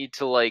need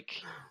to,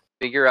 like,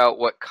 figure out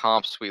what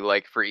comps we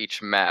like for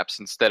each maps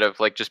instead of,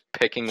 like, just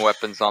picking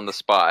weapons on the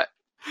spot.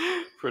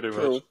 Pretty much.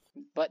 True.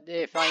 But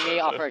if I may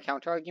offer a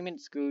counter argument,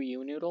 screw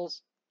you,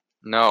 Noodles.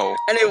 No.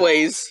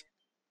 Anyways,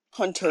 I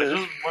Hunter.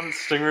 just won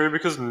Stingray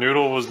because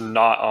Noodle was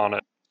not on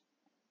it.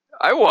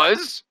 I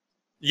was.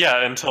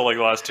 Yeah, until like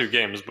the last 2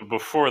 games, but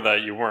before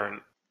that you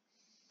weren't.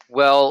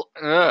 Well,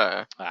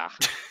 Ah.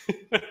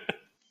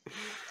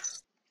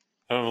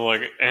 I'm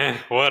like,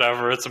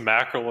 whatever, it's a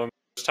mackerel and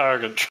it's tower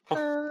control.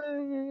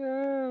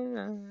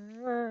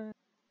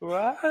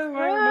 Why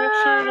my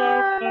shirt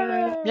off?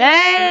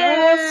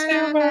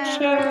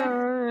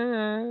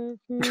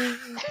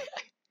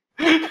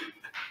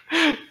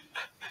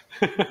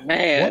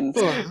 Man. What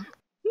the?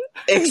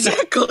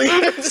 Exactly.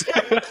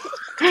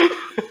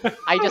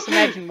 I just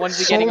imagine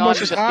onesie So getting on and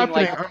much is just being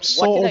happening. like, I'm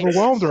so what did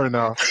overwhelmed right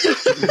now.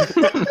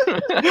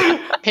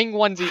 Ping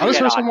onesie I to just get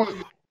heard on.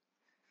 someone.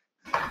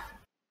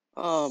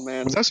 Oh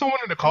man. Was that someone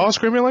in the car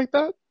screaming like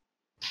that?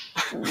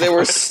 They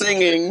were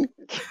singing.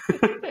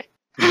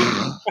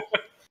 I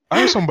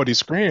heard somebody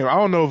scream. I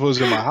don't know if it was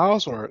in my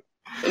house or.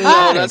 No,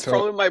 Hi. that's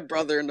probably my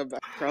brother in the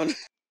background.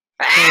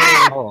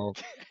 Oh,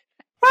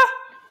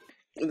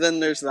 Then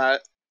there's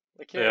that.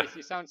 Licorice,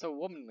 you sound so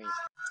womanly.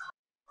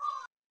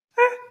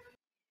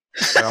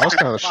 yeah, I was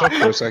kind of shook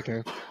for a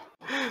second.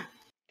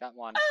 Got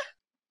one.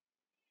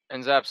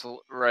 And Zap's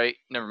right.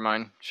 Never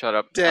mind. Shut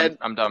up. Dead.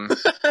 I'm done.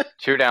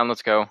 2 down.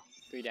 Let's go.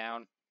 3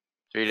 down.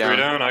 3 3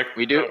 down. down.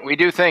 We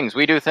do things.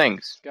 We do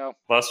things. Let's go.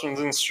 Last one's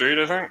in street,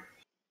 I think.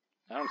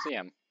 I don't see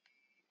him.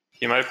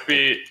 He might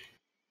be. I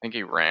think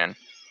he ran.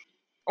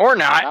 Or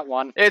not. Got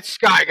one. It's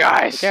Sky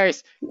Guys.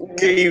 Licorice.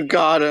 You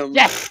got him.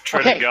 Yes!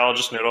 Try Okay. to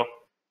gouge Noodle.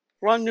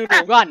 Run,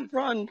 Noodle. Run!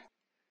 Run.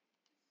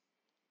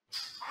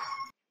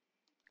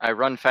 I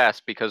run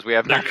fast because we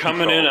have They're no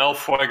coming control. in El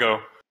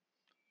Fuego.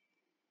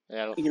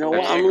 Yeah, You know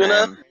what? That's I'm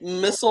gonna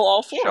missile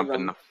all 4 of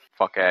Jumping them. the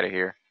fuck out of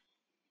here.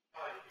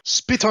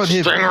 Spit on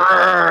him.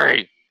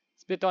 Stingray!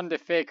 spit on the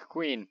fake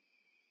queen.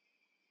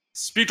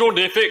 Speed on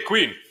the fake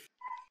queen.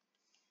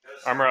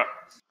 Armor up.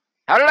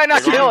 How did I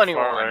not They're kill going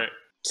anyone? far right.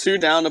 2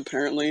 down,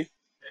 apparently.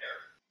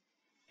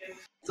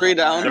 3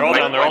 down. They're all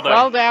down. They're all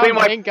Well down. down, Clean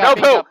wipe. pink No up,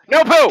 pink poo! up.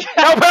 No poo!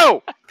 No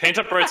poo! Paint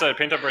up right side.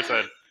 Paint up right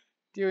side.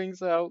 Doing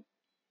so.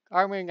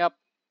 Armoring up.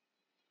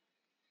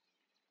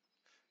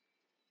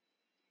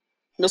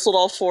 Missiled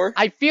all 4.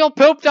 I feel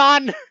pooped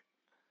on!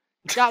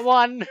 Got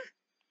one.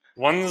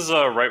 One's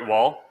right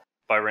wall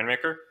by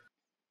Rainmaker.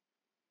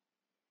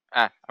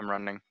 Ah, I'm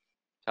running.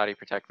 How do you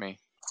protect me?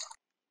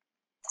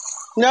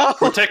 No!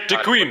 Protect the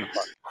queen.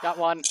 Got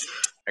one.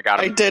 I got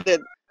I him. did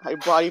it. I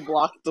body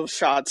blocked those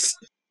shots.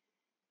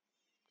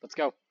 Let's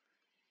go.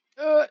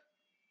 I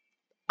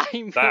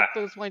moved That.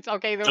 those points.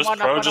 Okay, there's Just one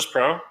pro. up. Just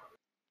pro.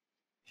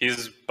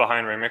 He's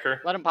behind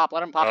Rainmaker. Let him pop.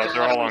 Let him pop. Don't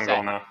They're let all him on goal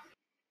reset. now.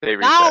 They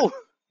reset.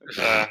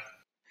 No!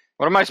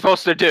 What am I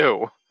supposed to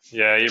do?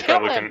 Yeah, you Kill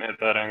probably him. can hit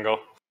that angle.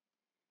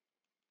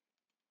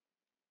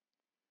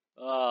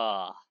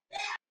 Ugh.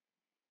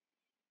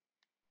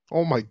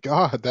 Oh my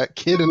god, that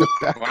kid in the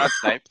back. Wanna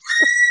snipe?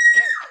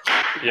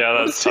 Yeah,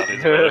 that's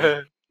Toddy's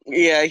brother.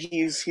 Yeah,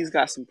 he's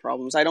got some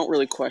problems. I don't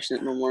really question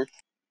it no more.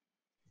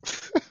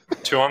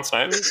 2 on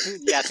snipe.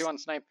 Yeah, 2 on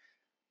snipe.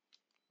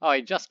 Oh,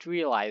 I just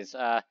realized,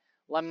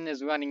 Lemon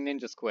is running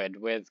Ninja Squid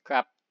with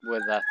 3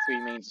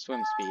 main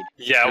swim speed.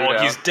 Yeah, Shoot well,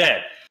 out. he's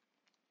dead.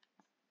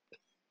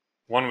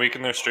 1 week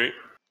in their street.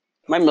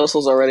 My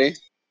missiles are ready.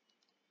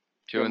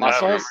 2 Your in the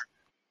street. muscles?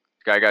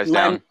 Guy's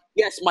down.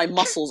 Yes, my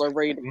muscles are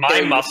ready.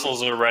 My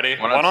muscles are ready.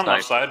 One One on on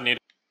left side. Need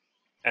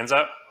ends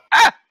up.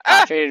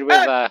 Traded with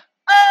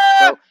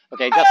so,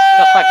 okay, just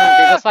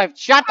 500, just 5.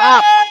 Shut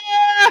up!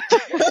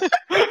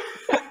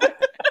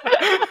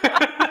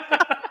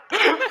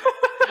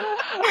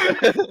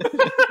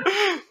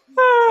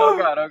 Oh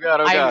god, oh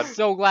god, oh I'm god.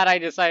 so glad I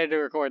decided to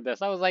record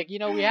this. I was like, you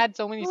know, we had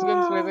so many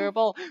swims with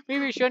Ripple,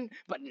 maybe we shouldn't,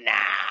 but nah,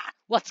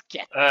 let's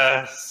get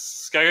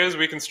Sky Guy's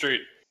weak in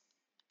street.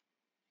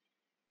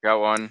 Got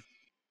one.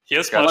 He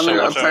has Got punch.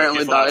 Lemon Watch out. apparently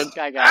He's died. last.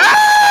 Sky Guy.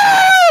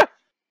 Ah!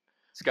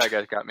 Sky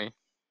Guy's got me.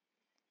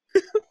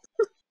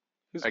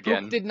 Whose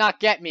Again. poop did not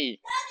get me.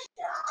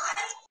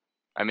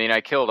 I mean,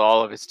 I killed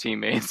all of his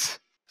teammates,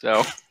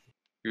 so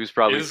he was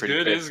probably Is pretty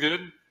good. pissed. Is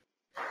good.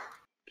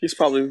 He's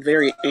probably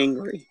very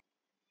angry.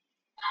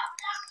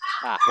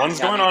 Ah, One's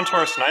got going me. on to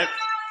our snipe.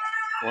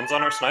 One's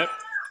on our snipe.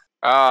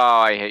 Oh,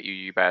 I hate you,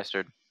 you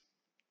bastard.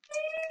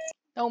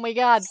 Oh my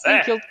god, you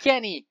Ah. killed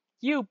Kenny!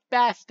 You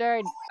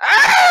bastard!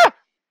 Ah!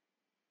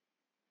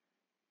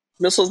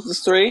 Missiles is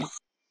 3.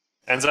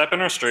 Ends up in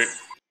our street.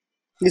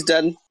 He's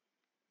dead.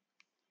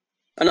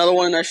 Another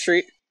one in our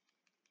street.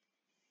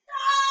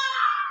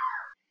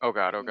 Oh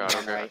god, oh god,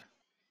 oh god.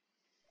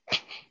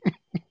 Right.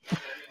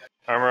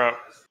 Armor up.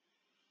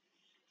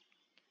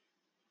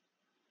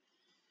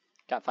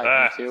 Got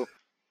 5.2.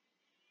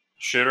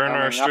 Shooter in Oh,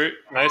 our enough. street.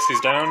 Nice. He's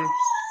down.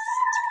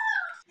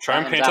 Try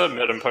and Lemons paint up. up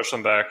mid and push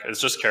them back. It's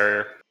just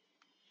carrier.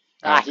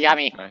 Ah, he got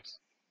me. Nice.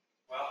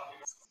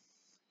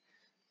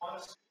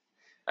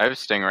 I have a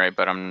stingray,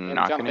 but I'm Yeah,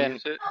 not jump gonna in.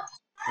 use it.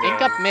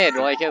 Ink up mid,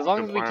 like, as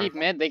long Good as we plan. keep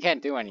mid, they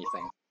can't do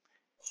anything.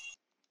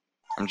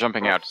 I'm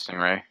jumping out to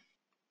stingray.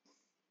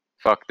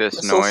 Fuck this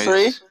Missile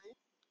noise. 3.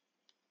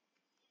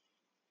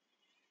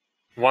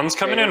 One's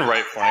coming in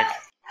right flank.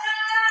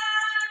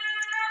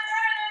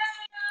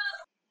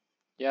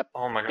 Yep.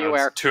 Oh my god.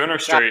 Beware. It's 2 in our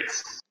street.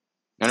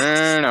 No, no,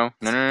 no,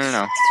 no, no, no, no,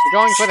 no. We're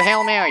going for the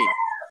Hail Mary.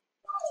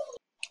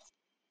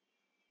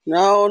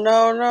 No,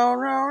 no, no,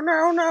 no,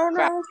 no, no,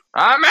 Crap. no.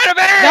 I'm out of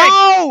it!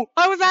 No!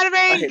 I was out of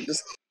I ink! hate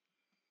this.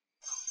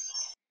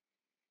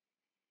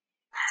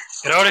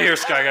 Get out of here,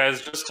 Sky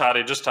Guys. Just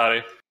Toddy. Just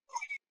Toddy.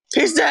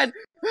 He's dead.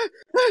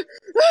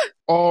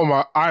 Oh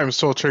my! I am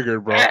so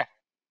triggered, bro. Ah!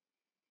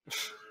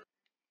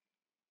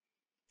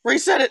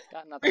 Reset it.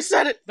 Got nothing.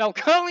 Reset it. No,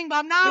 curling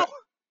bomb, no!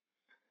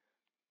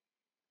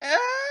 Ah!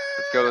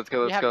 Let's go, let's go,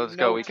 We let's have go, let's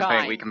no go. We can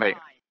paint, we time. can paint.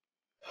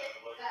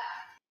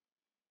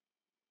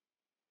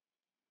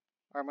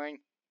 Armoring.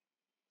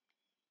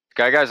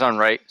 Guy's on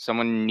right.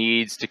 Someone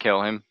needs to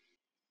kill him.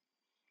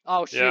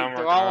 Oh shoot, Yeah, I'm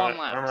they're working all on on it.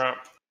 left. Armor up.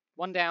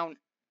 One down.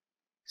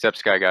 Except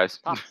Sky Guys.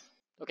 Pop.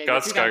 Okay,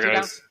 Got two Sky down, two down.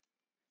 Guys.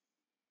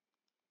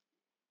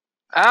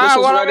 Ah,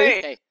 Missile's one on ready. me!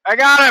 Okay. I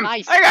got him!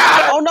 Nice. I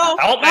got him! Oh no!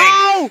 Help me!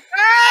 No!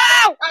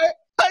 Ow!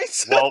 I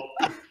Well,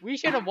 We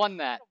should have won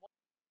that.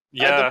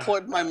 yeah.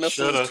 deployed my missiles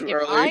Shoulda. too If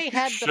early. I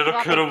had the Shoulda,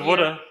 proper coulda, gear,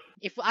 woulda.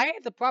 if I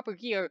had the proper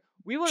gear,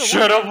 we would have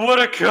Shoulda, won.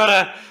 woulda,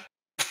 coulda.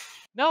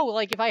 No,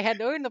 like if I had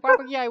earned the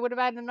proper gear, I would have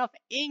had enough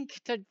ink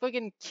to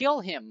friggin'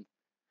 kill him.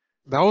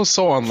 That was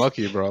so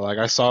unlucky, bro. Like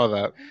I saw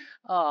that.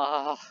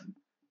 Ah.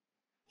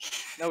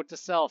 Note to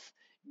self: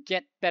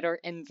 get better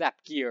NZAP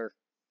gear.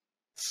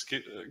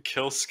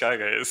 Kill Sky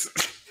Guys.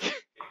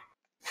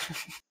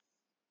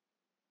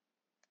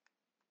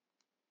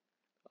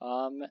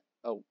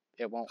 Oh,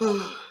 it won't. let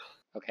me.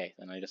 Okay,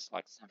 then I just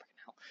select Sniper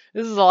now.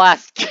 This is the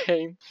last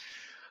game,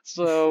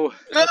 so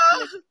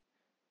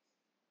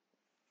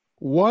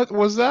What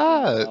was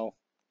that? no.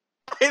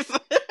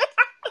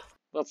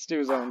 Let's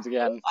do zones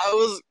again. I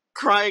was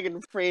crying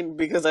and praying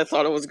because I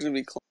thought it was gonna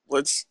be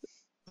Blitz,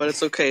 but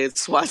it's okay.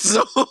 It's SWAT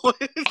zone.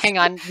 Hang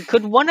on,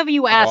 could one of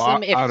you ask I-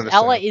 him if I understand.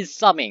 Ella is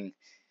subbing?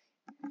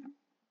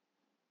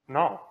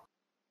 No.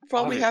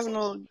 Probably Obviously.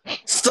 having a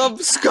sub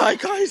Sky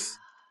Guys.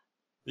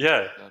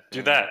 Yeah,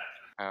 do that.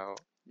 Ow.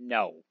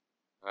 No.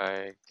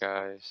 Hi,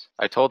 guys.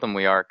 I told them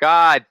we are.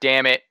 God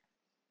damn it!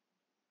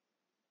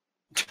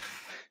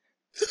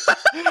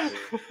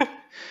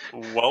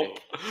 Welp.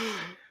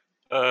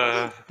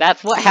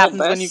 That's what Not happens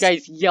when best. you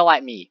guys yell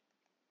at me.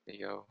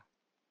 Yo.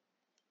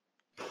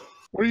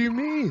 What do you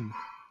mean?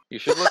 You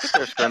should look at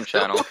their scrim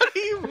channel. What do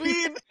you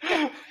mean?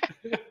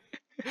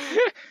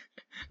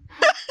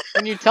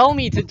 When you tell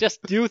me to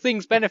just do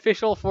things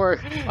beneficial for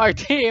our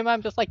team,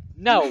 I'm just like,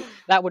 no,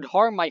 that would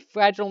harm my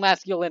fragile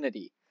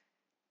masculinity.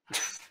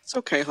 It's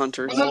okay,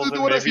 Hunter. What's that Well, to then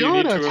do with us maybe you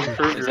need yelling to at you?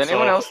 improve Is yourself.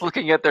 anyone else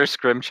looking at their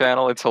scrim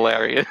channel? It's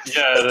hilarious.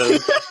 Yeah, it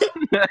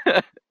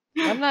is.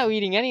 I'm not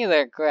reading any of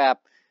that crap.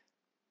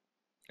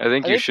 I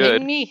think Are you they should.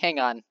 pinging me? Hang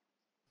on.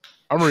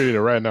 I'm reading it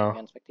right now. Hang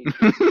on,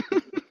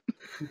 spectators.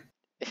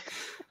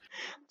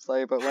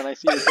 Sorry, but when I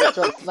see you search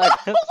on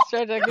Sniper,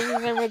 try to give me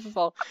their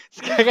missile.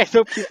 Sky Guys,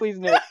 hope you please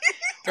know.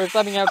 Or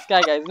subbing out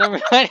Sky Guys, never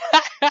mind.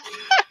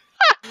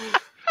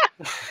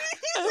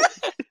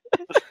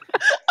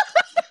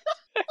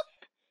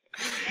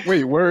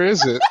 Wait, where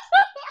is it?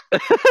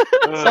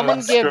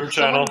 Someone Scrim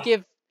channel.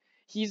 give.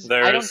 He's.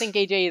 There I it don't is. think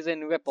AJ is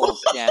in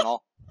Ripple's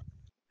channel.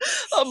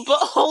 But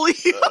holy.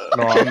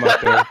 No, I'm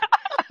not there.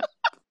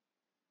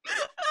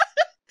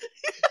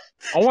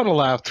 I want to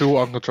laugh too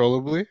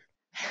uncontrollably.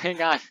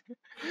 Hang on.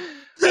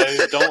 They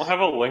don't have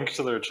a link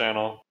to their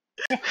channel.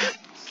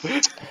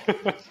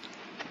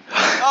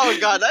 Oh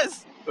god,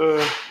 that's.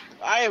 Uh,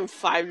 I am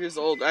 5 years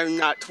old. I'm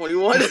not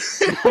 21.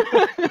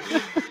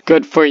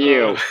 Good for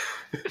you.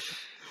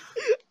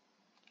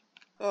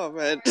 Oh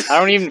man. I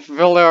don't even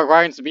fulfill the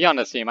requirements to be on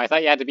this team. I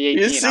thought you had to be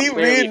 18. You see, I'm me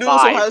clearly and Noodles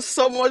will 5. have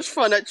so much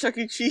fun at Chuck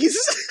E. Cheese.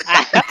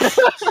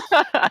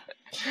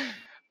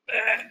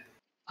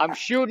 I'm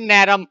shooting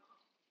at him.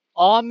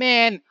 Oh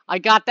man, I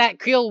got that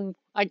kill.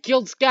 I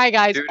killed Sky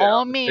Guys. Dude, Oh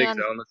on the sick man.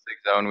 zone, the sick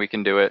zone, we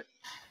can do it.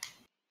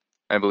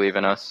 I believe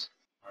in us.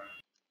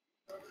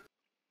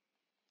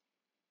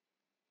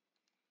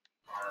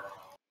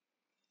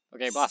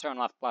 Okay, blaster on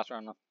left. Blaster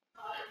on left.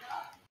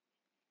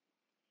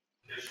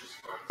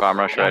 Bomb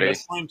rush yeah, ready.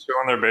 this line 2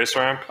 on their base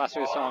ramp.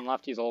 Blaster is still on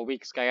left. He's a little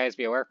weak. Sky Guys,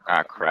 be aware.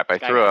 Ah, crap. I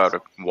Sky threw Guys.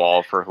 out a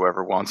wall for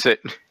whoever wants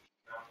it.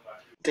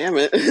 Damn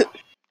it.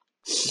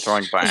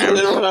 Throwing I didn't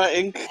bombs. run out of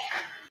ink.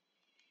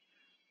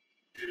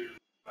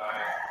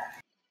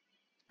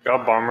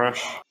 Got bomb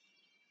rush.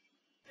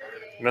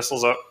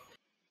 Missiles up.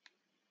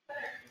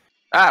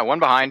 Ah, one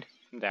behind.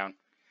 I'm down.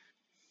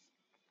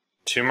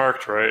 2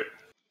 marked right.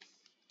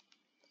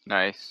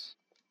 Nice.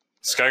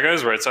 Sky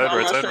Guy's right side, Bomb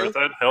right side, rushing. right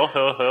side. Hill,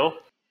 hill, hill.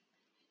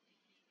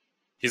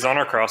 He's on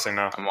our crossing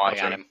now. I'm I got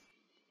watching. him.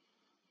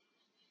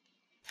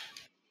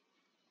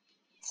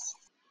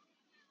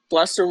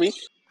 Blaster weak.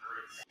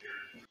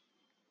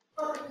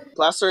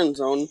 Blaster in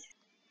zone.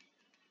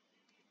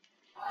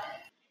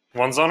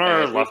 One's on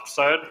our Hey, left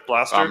side.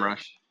 Blaster. Bomb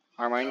rush.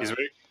 Armoring. He's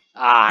weak.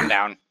 Ah, I'm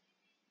down.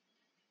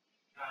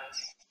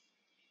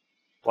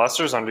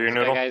 Blaster's under you, Sky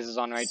Noodle. Guys is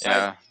on right side.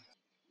 Yeah.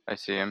 I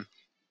see him.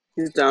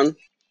 He's down.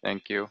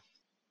 Thank you.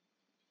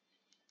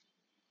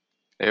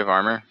 They have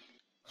armor.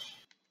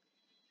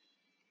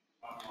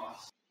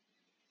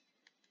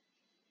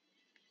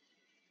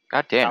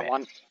 God damn Got it.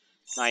 one.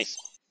 Nice.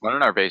 One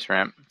on our base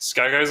ramp.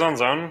 Sky Guy's on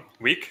zone.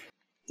 Weak.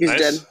 He's Nice.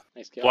 dead.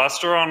 Nice kill.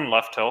 Blaster on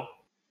left hill.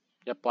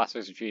 Yep,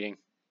 Blaster's retreating.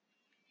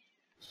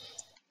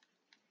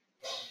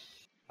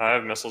 I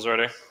have missiles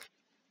ready.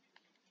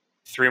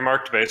 3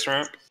 marked base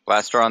ramp.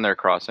 Blaster on their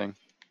crossing.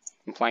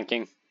 I'm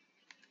flanking.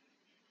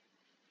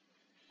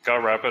 Got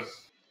rapid.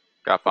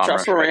 Got bomb Watch out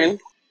rush for ready. rain.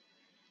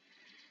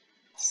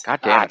 God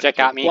damn Ah, it. Jet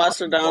got me.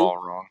 Blaster down. Ball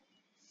wrong.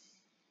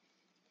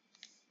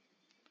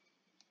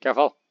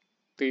 Careful.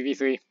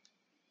 3v3.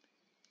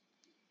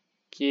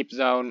 Keep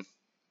zone.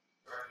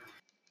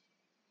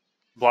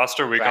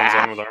 Blaster weak on Ah.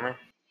 zone with armor.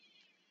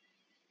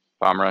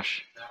 Bomb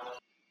rush.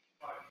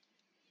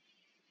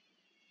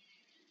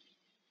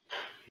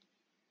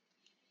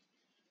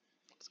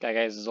 Sky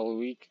Guys is all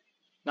weak.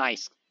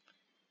 Nice.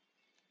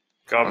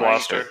 Got Nice.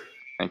 blaster.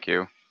 Thank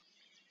you.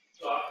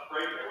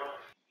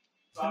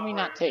 How did we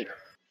not take?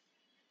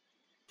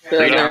 They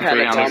Three had down, a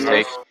 3 on bomb the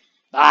rush. stake.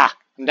 Ah,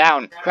 I'm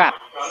down. Crap.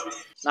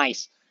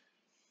 Nice.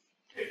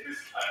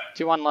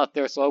 2 on left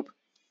there, slope.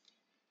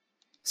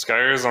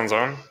 Skyer's on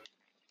zone.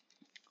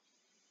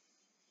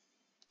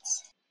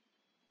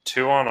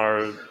 2 on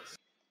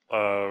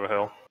our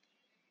hill.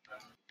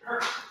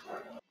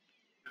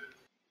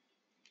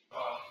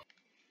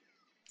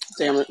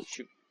 Damn it.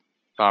 Shoot.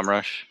 Bomb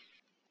rush.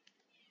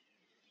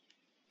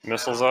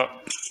 Missiles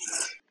up.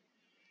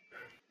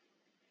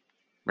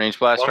 Range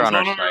blaster One's on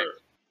our our- snipe.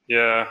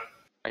 Yeah.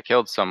 I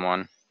killed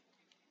someone.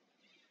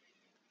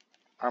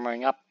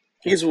 Armoring up.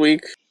 He's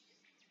weak.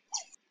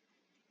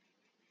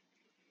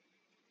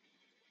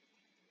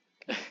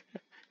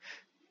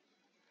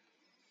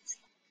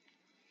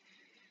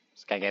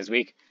 Sky Guys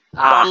weak.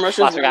 Ah, Bomb rush is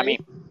Blaster got ready.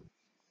 me.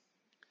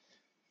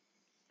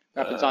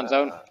 Weapons on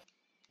zone.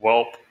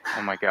 Welp.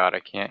 Oh my god, I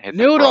can't hit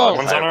Noodle! the broadside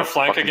One's on of our a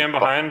flank fucking again bu-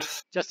 behind.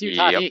 Just you,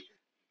 Yep. Tati.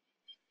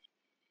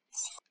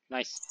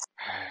 Nice.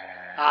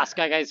 Ah,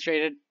 Sky Guys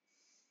traded.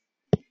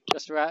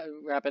 Just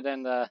Rapid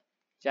and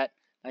Jet.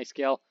 Nice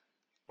kill.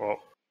 Well,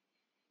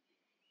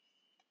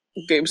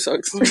 Game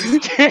sucks.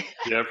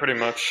 yeah, pretty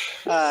much.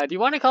 Do you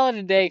want to call it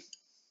a day?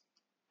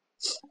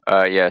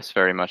 Yes,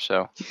 very much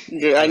so.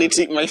 Dude, I need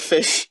to eat my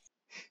fish.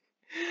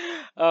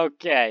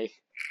 Okay.